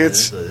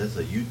experience. Yeah, that's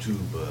a YouTube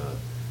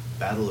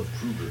Battle of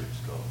Kruger,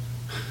 it's called.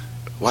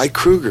 Why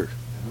Kruger?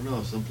 I don't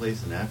know,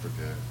 someplace in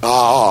Africa.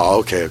 Oh,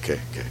 okay.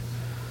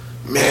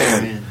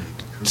 Man,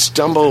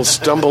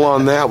 stumble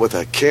on that with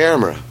a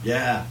camera.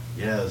 Yeah,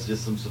 it was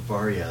just some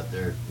safari out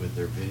there with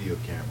their video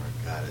camera.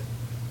 Got it.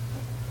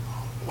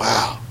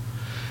 Wow.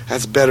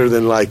 That's better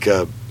than like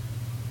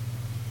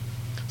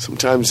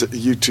sometimes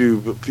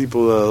YouTube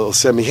people will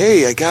send me,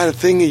 hey, I got a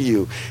thing of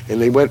you. And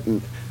they went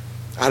and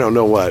I don't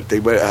know what. They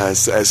went,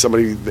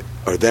 somebody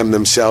or them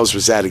themselves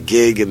was at a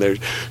gig and they're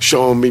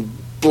showing me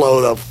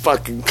blow the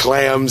fucking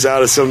clams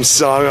out of some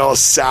song, all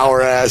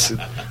sour ass.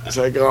 It's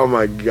like, oh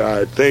my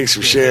God, thanks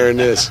for sharing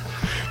this.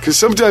 Because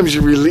sometimes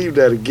you relieve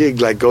that a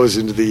gig like goes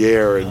into the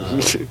air.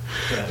 And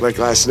like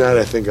last night,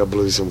 I think I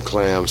blew some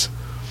clams.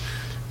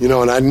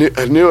 And I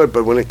knew it,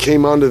 but when it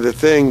came onto the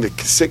thing, the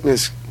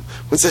sickness,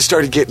 once I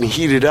started getting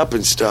heated up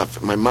and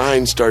stuff, my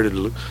mind started,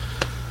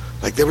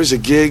 like there was a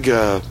gig,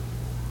 Aunt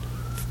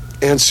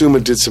Suma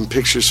did some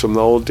pictures from the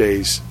old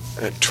days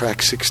at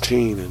Track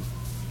 16 in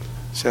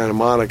Santa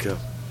Monica.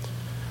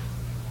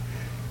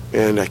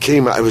 And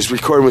I was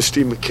recording with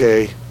Steve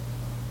McKay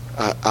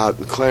out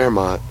in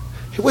Claremont.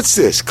 Hey, what's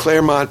this?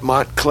 Claremont,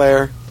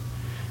 Montclair?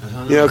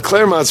 You know,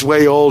 Claremont's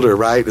way older,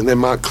 right? And then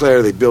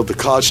Montclair, they build the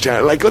college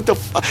town. Like, what the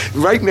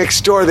right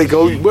next door, they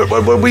go, what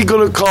are we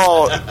going to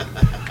call it?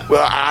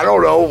 Well, I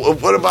don't know.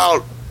 What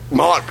about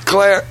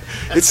Montclair?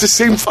 It's the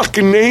same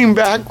fucking name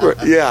backward.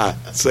 Yeah.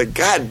 It's like,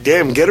 God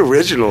damn, get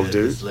original,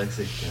 dude.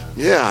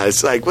 Yeah,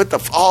 it's like, what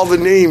the all the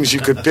names you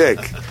could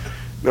pick.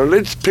 No,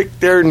 let's pick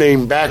their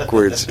name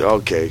backwards.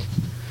 Okay.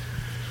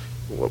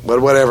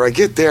 But whatever. I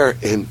get there,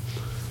 and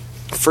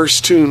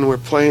first tune we're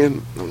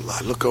playing,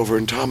 I look over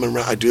and Tom and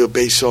I do a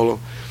bass solo.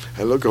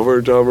 I look over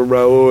at Tom and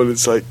Raul, and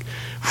it's like,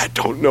 I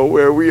don't know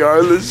where we are.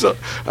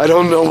 I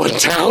don't know what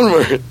town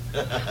we're in.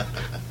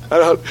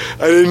 I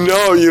didn't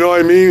know, you know what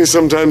I mean?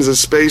 Sometimes the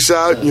space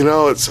out, you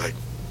know, it's like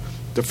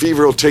the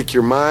fever will take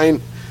your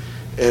mind,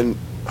 and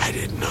I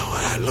didn't know.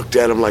 I looked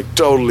at him like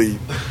totally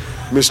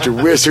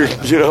Mr.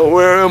 Wizard, you know,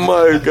 where am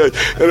I?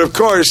 And of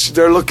course,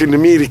 they're looking to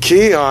me to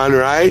key on,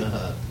 right?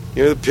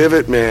 You're the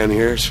pivot man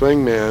here,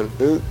 swing man.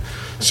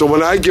 So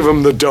when I give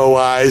them the doe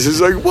eyes,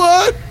 it's like,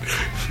 what?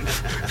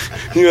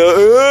 You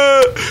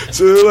know,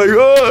 so they're like,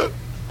 oh.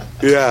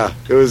 Yeah,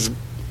 it was,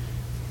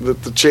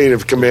 the chain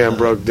of command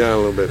broke down a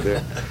little bit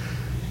there.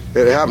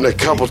 It happened a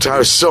couple times. I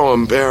was so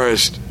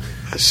embarrassed.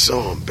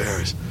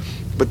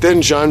 But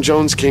then John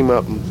Jones came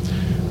up and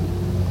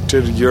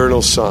did a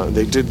urinal song.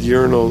 They did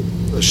urinal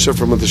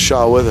Shifting with the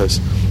Shaw with us.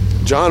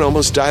 John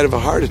almost died of a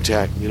heart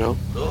attack, you know,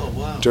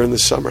 during the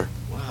summer.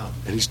 Wow.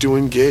 And he's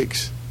doing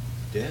gigs.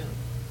 Damn.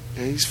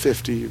 Yeah, he's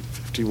 50,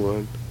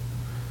 51.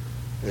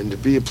 And to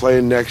be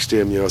playing next to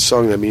him, you know, a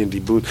song that me and D.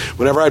 Boone,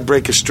 whenever I'd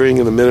break a string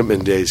in the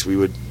Minutemen days,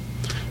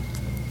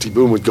 D.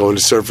 Boone would go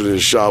into Surfing in the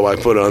Shaw while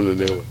I put on the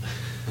new one.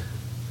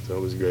 So it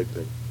was a great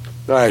thing.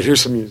 All right,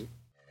 here's some music.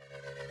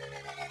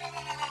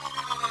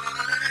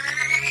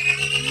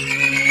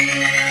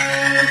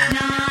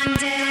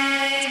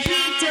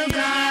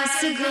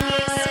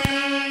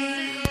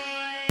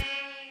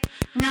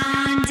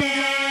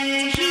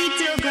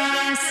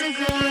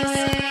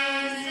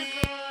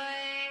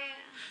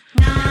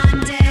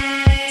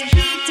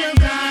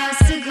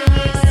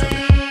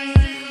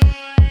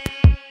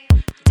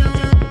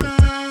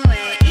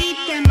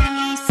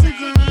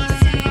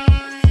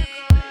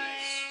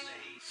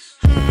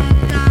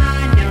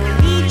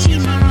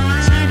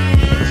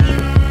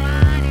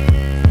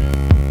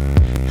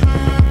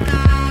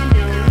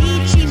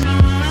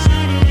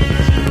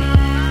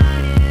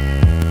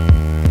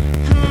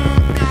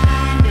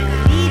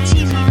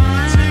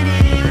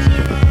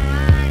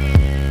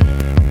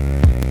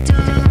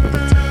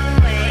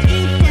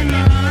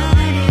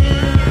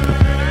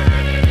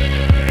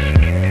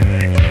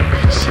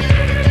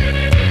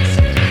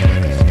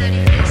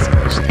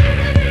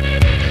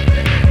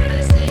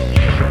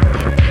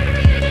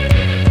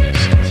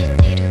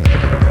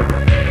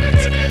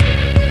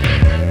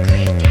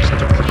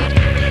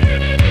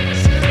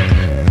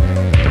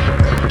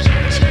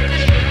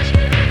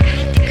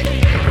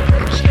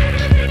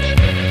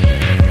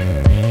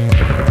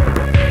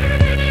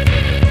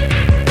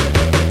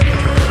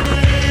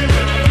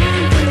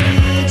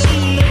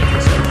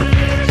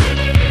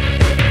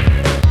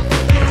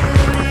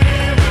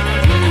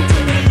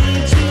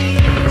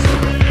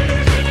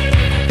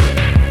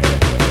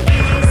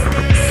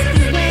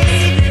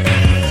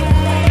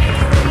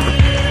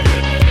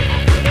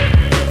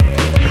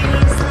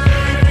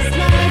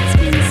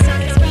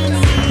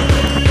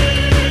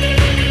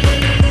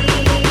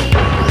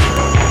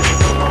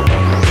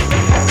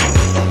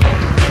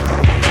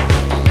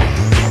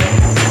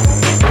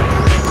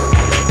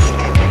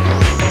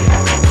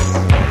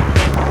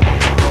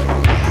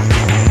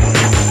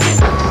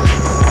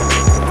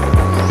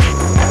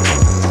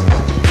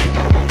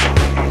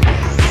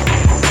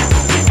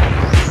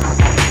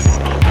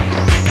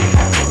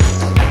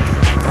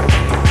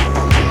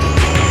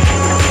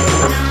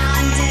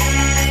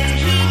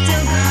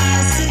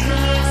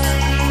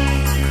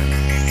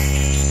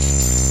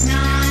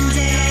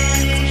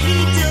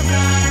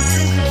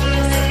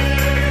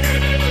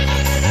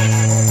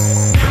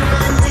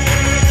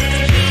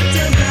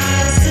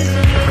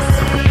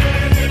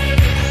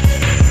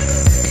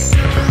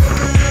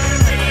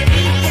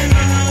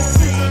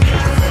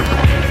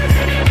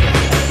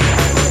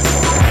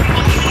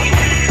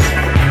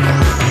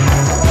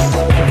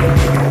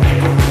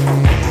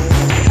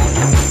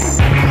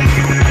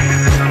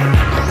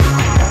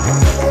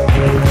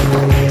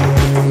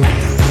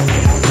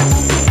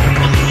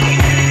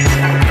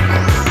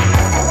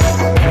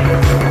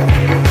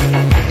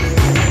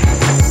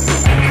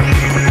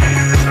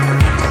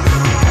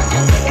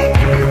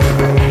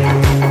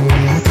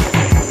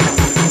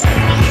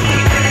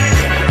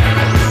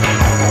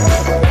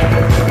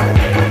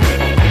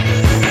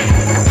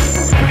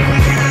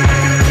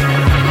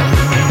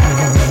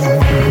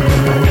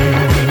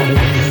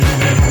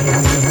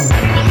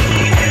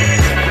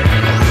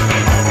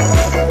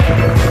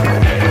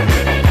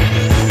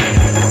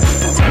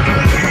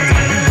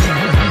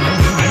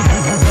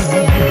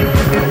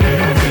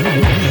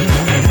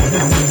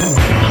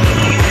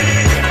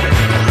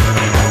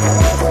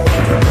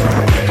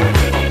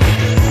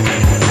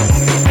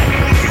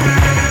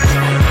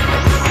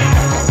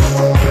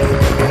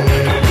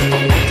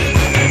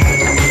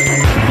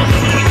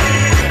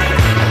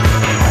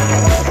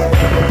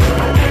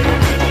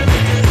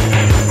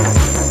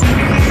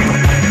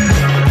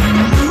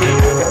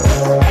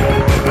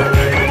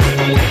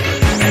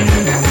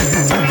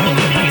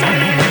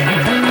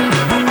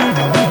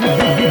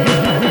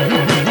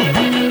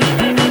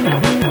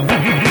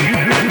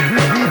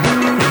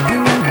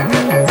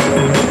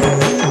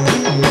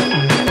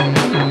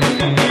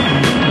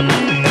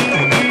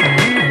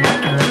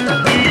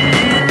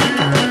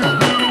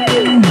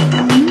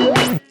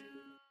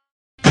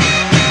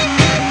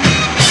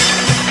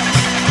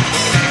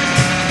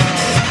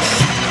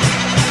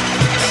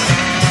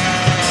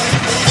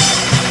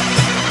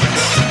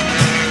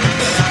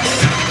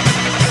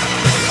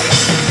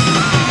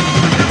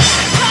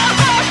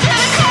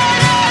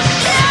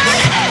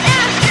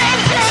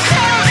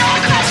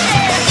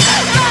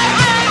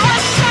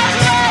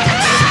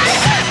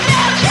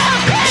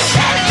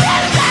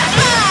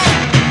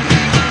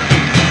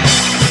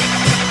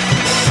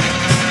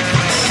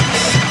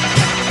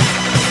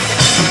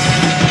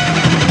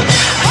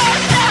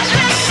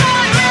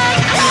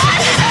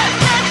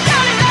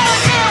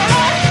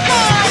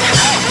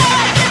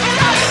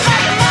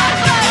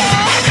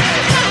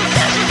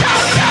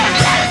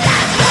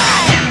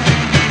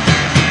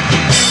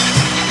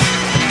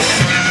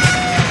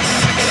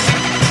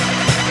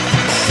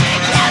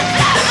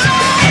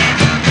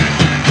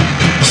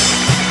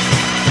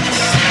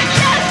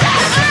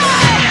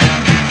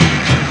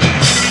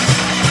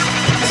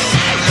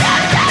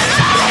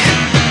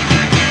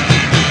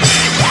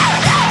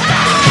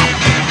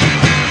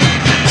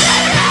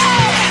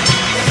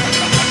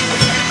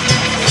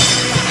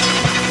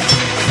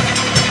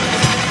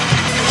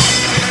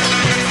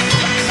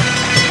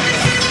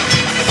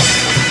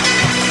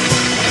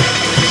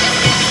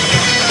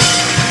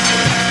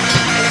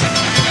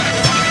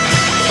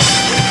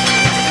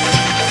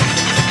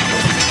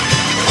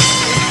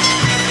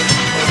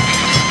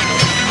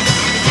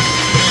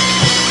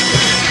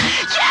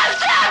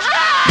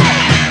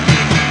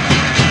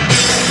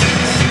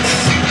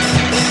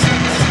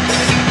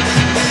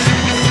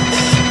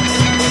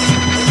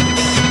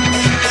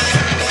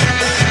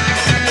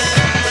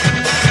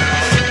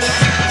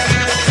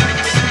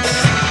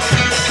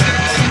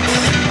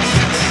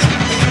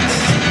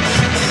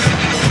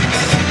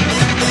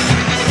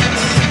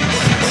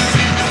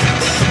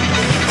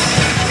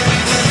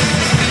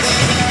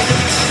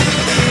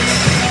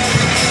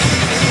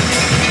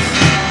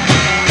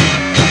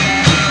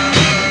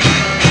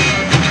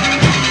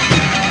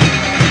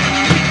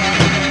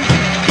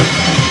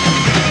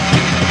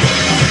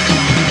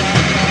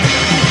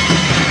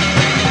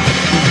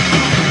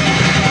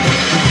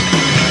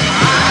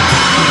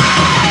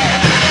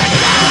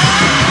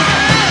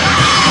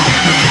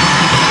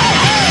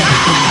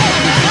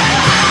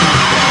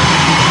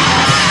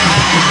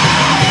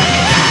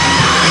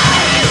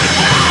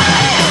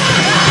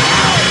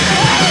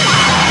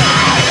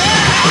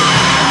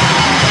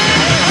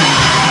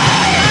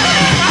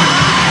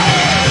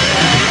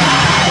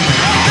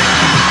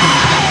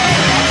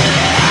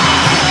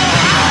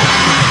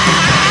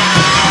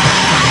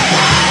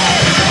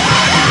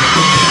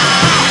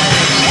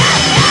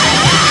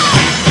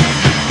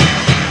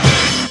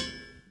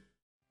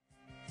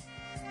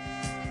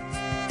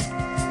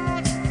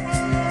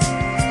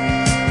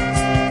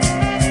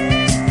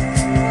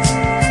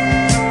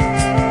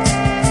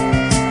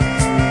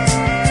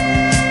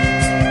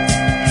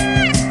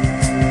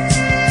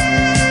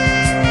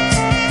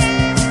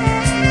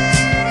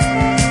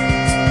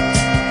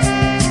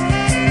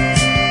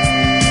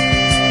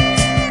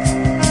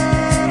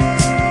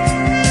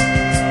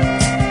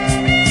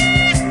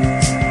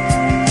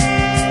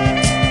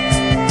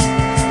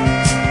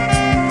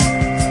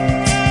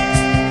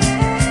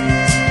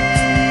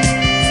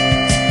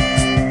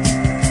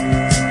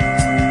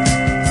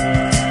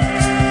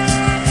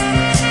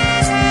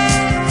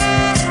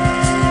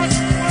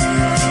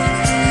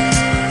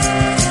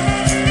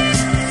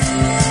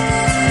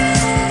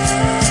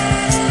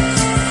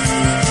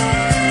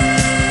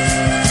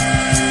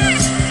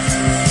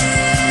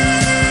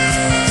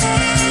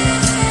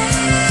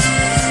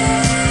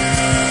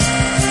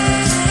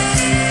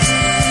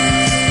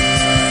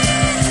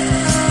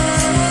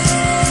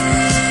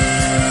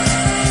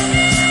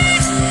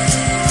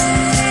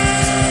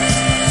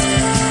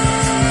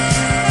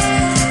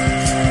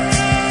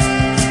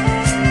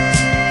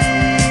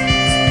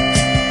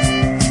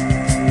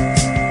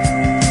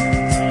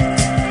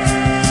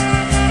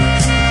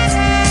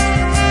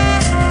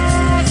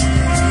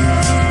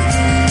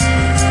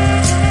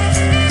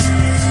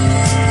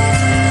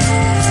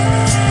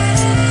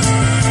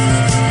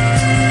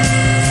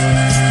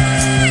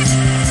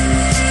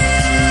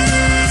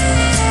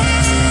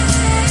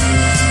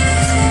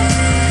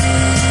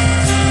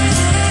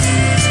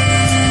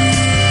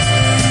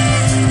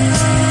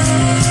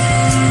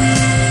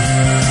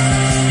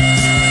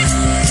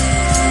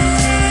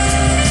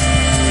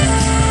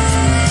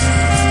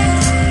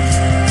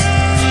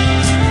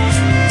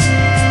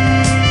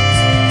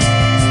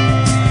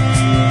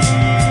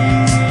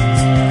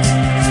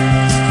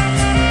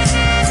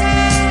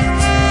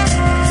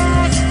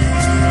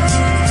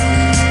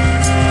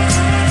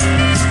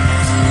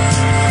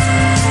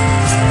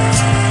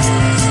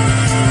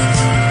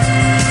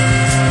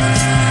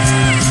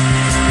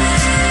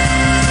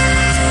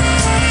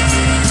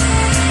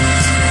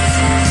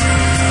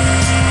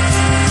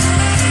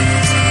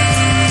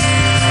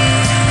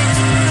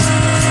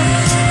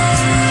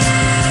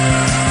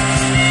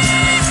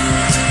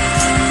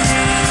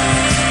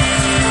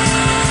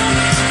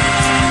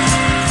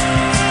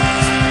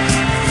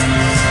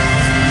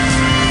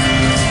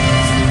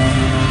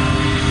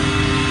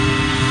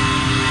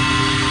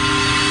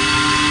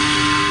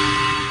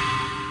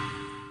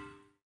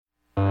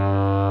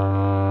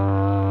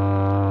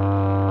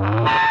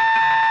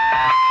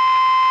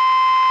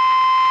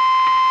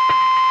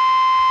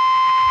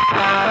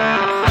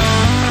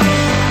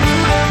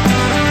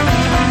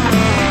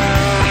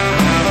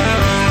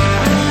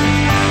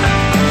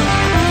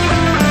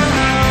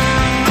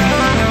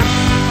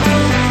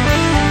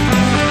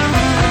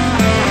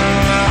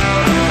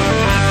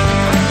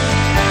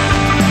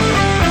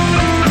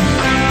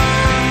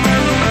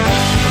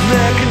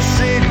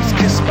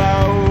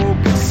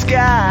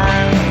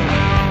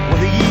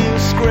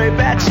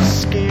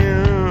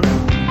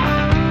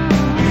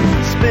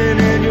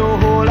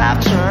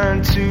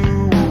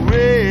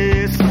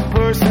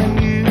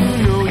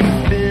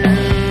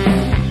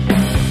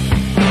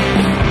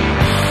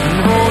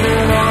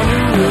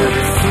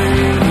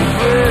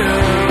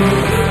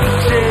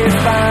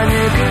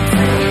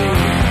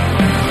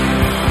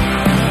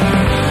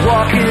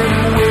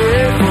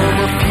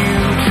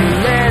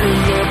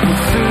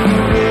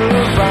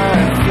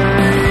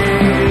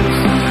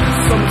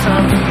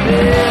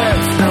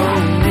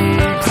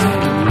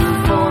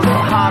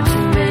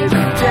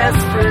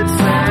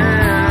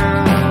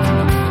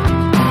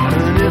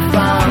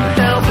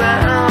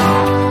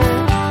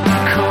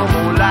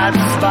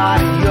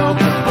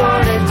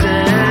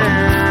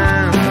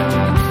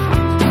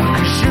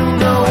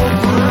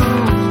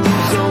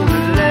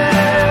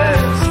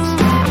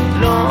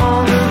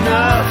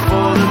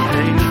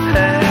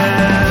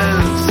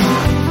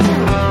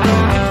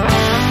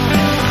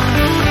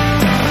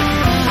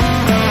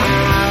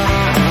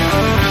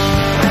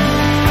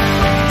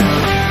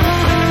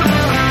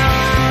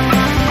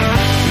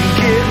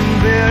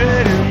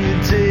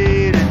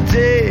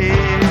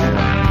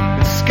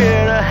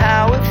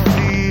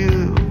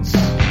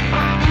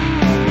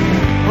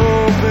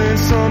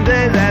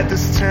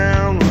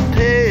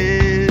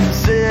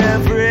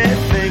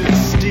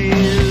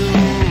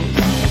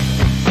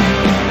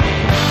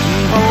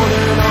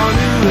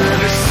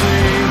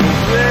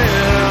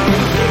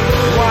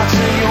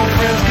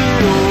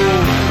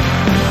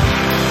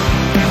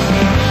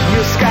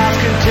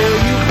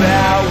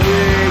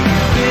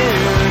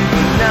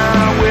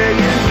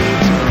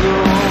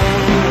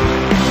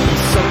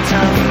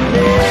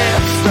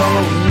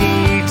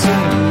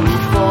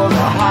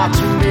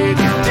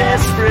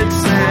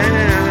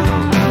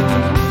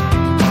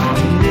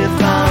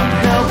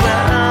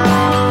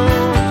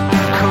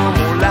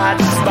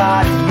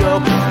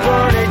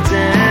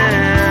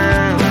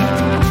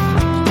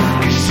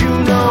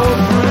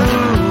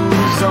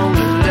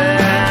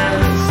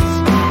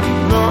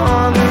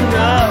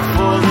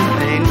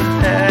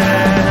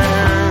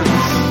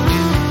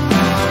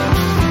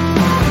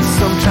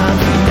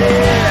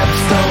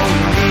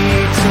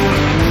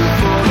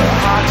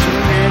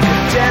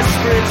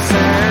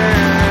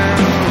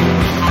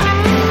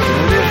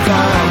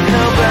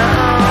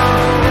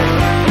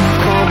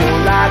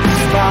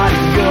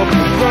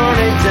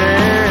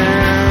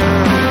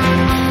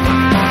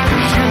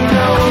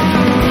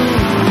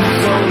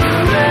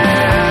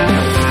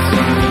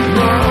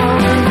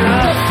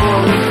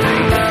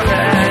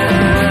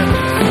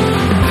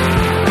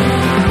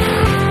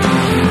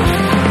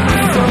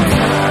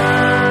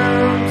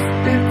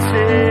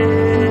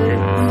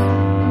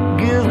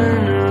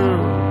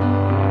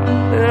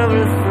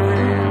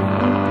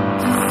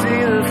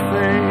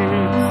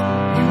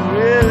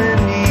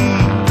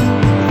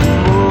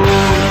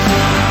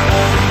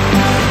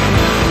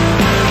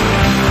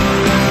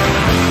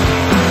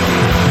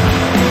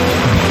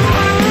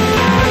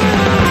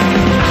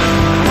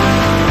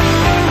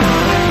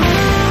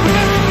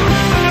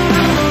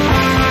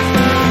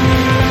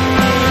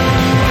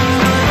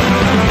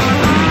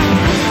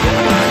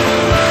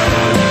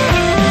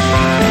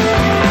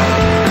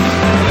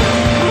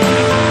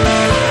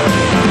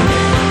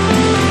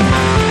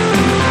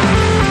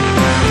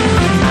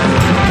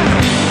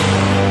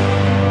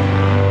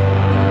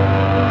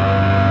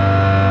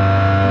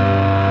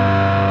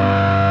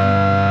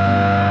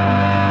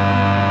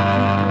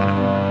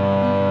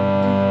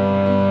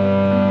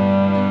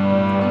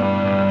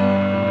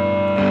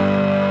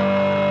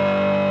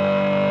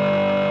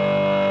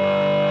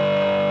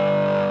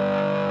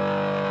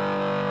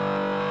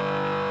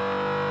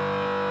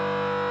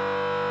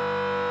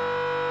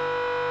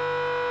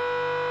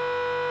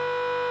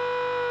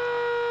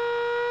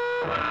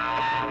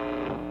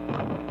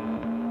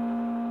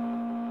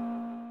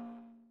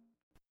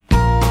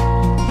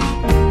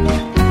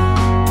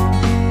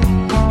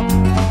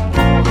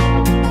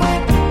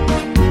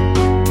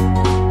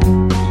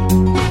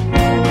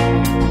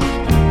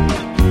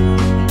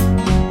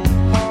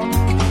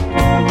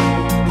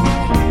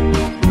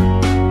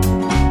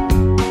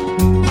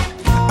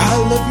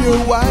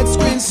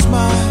 Widescreen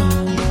smile,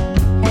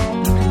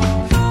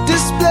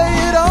 display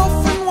it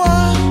often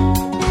while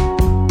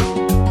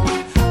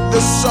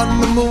the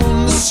sun, the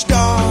moon, the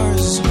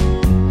stars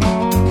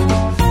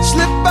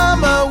slip by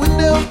my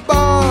window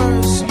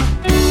bars.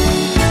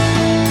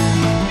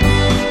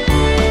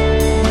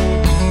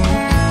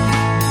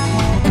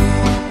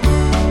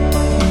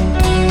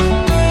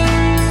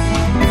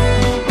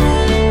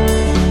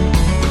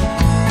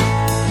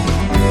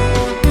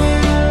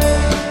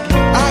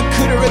 I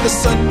could have read the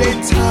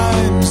Sunday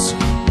Times,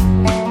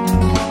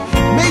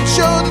 made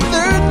sure the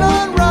third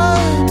line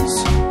rhymes,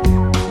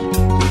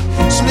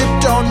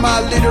 slipped on my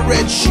little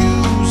red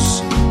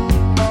shoes.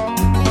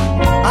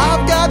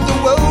 I've got the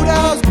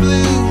Roadhouse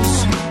blues.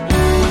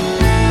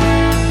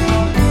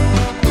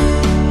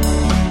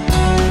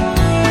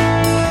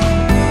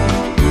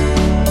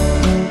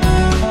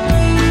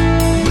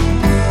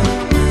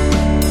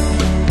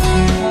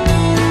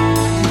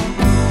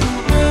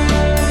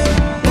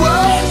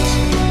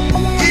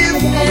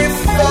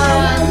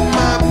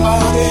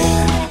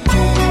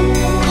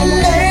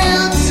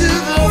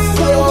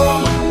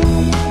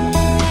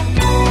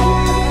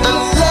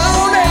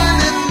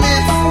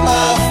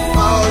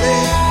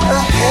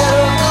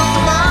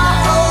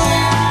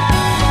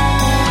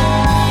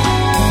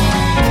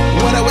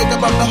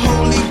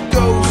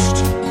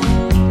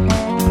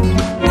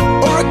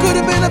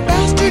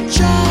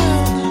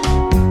 Child,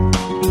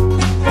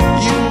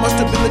 you must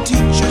have been the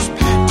teacher's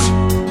pet,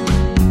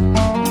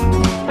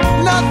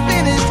 not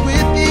finished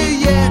with you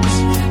yet.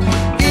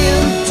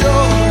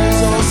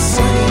 Indoors on a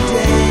sunny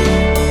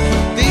day,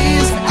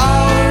 these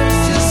hours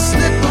just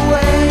slip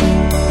away.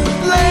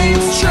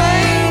 Planes,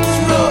 trains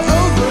roll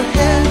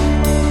overhead.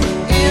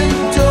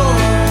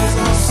 Indoors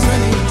on a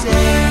sunny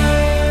day.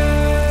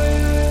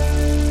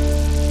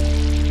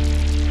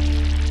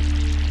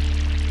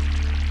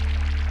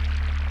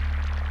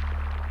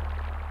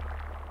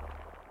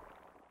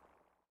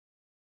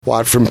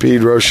 Watt from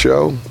Pedro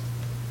Show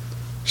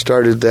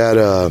started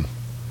that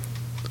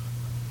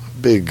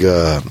big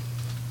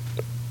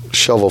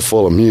shovel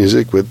full of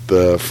music with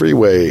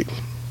Freeway,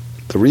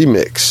 the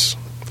remix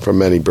from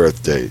Many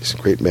Birthdays,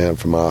 great man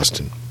from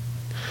Austin.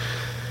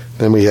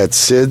 Then we had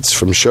SIDS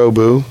from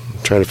Shobu,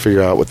 trying to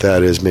figure out what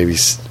that is, maybe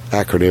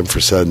acronym for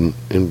Sudden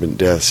Infant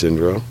Death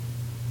Syndrome.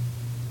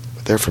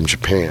 But they're from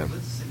Japan.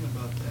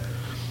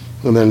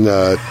 And then,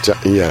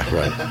 yeah,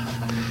 right.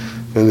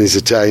 And these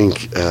Italian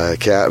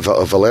cat,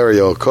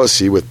 Valerio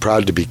Cosi, with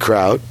Proud to be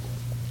Kraut,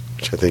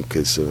 which I think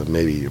is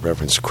maybe a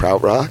reference to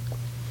Krautrock.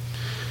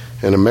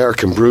 And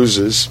American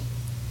Bruises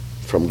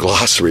from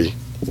Glossary.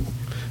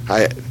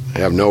 I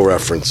have no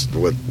reference to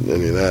what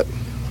any of that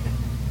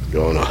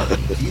going on.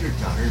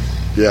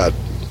 Yeah,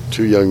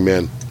 two young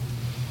men.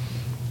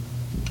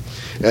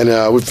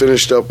 And we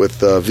finished up with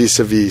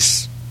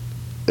vis-a-vis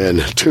and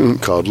a tune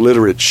called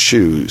Literate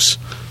Shoes.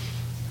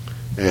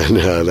 And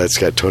that's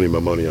got Tony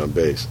Mamoni on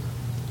bass.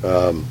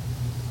 Brother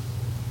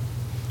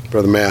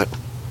Matt,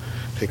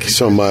 thank you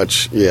so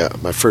much. Yeah,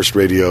 my first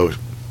radio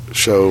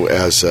show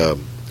as a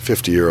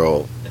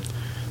 50-year-old.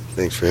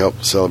 Thanks for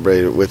helping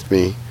celebrate it with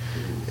me.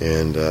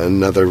 And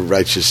another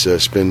righteous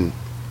spin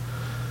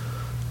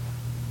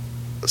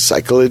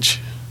cyclage.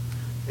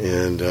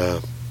 And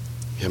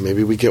yeah,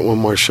 maybe we get one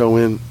more show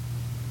in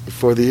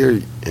before the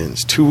year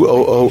ends.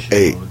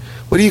 2008.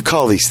 What do you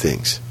call these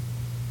things?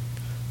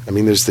 I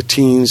mean, there's the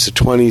teens, the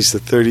 20s, the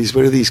 30s.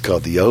 What are these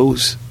called? The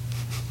O's?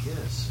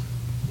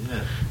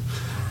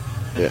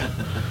 Yeah.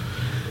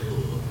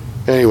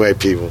 Anyway,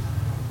 people,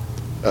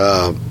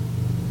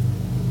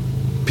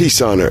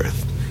 peace on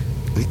earth.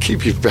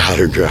 Keep your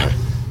powder dry.